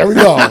dick? Yeah, there we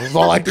go. That's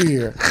all I like to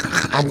hear.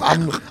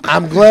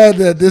 I'm glad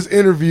that this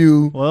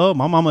interview. Well,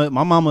 my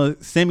mama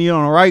sent me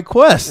on the right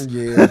quest.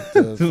 Yeah,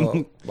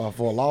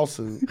 for a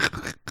lawsuit.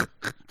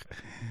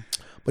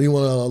 But you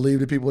want to leave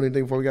the people with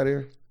anything before we got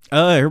here?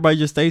 Everybody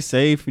just stay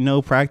safe.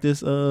 Practice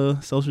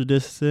social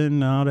distancing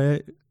and all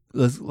that.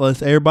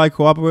 Let's everybody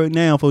cooperate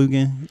now, so we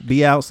can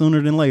be out sooner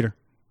than later.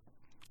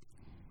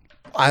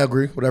 I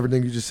agree with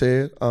everything you just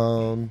said.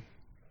 And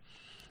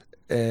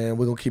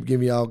we're going to keep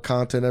giving y'all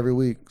content every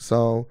week.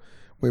 So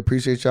we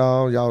appreciate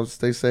y'all. Y'all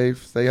stay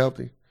safe, stay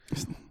healthy.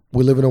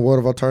 We live in a world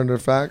of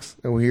alternative facts,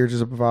 and we're here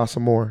just to provide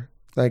some more.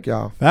 Thank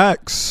y'all.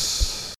 Facts.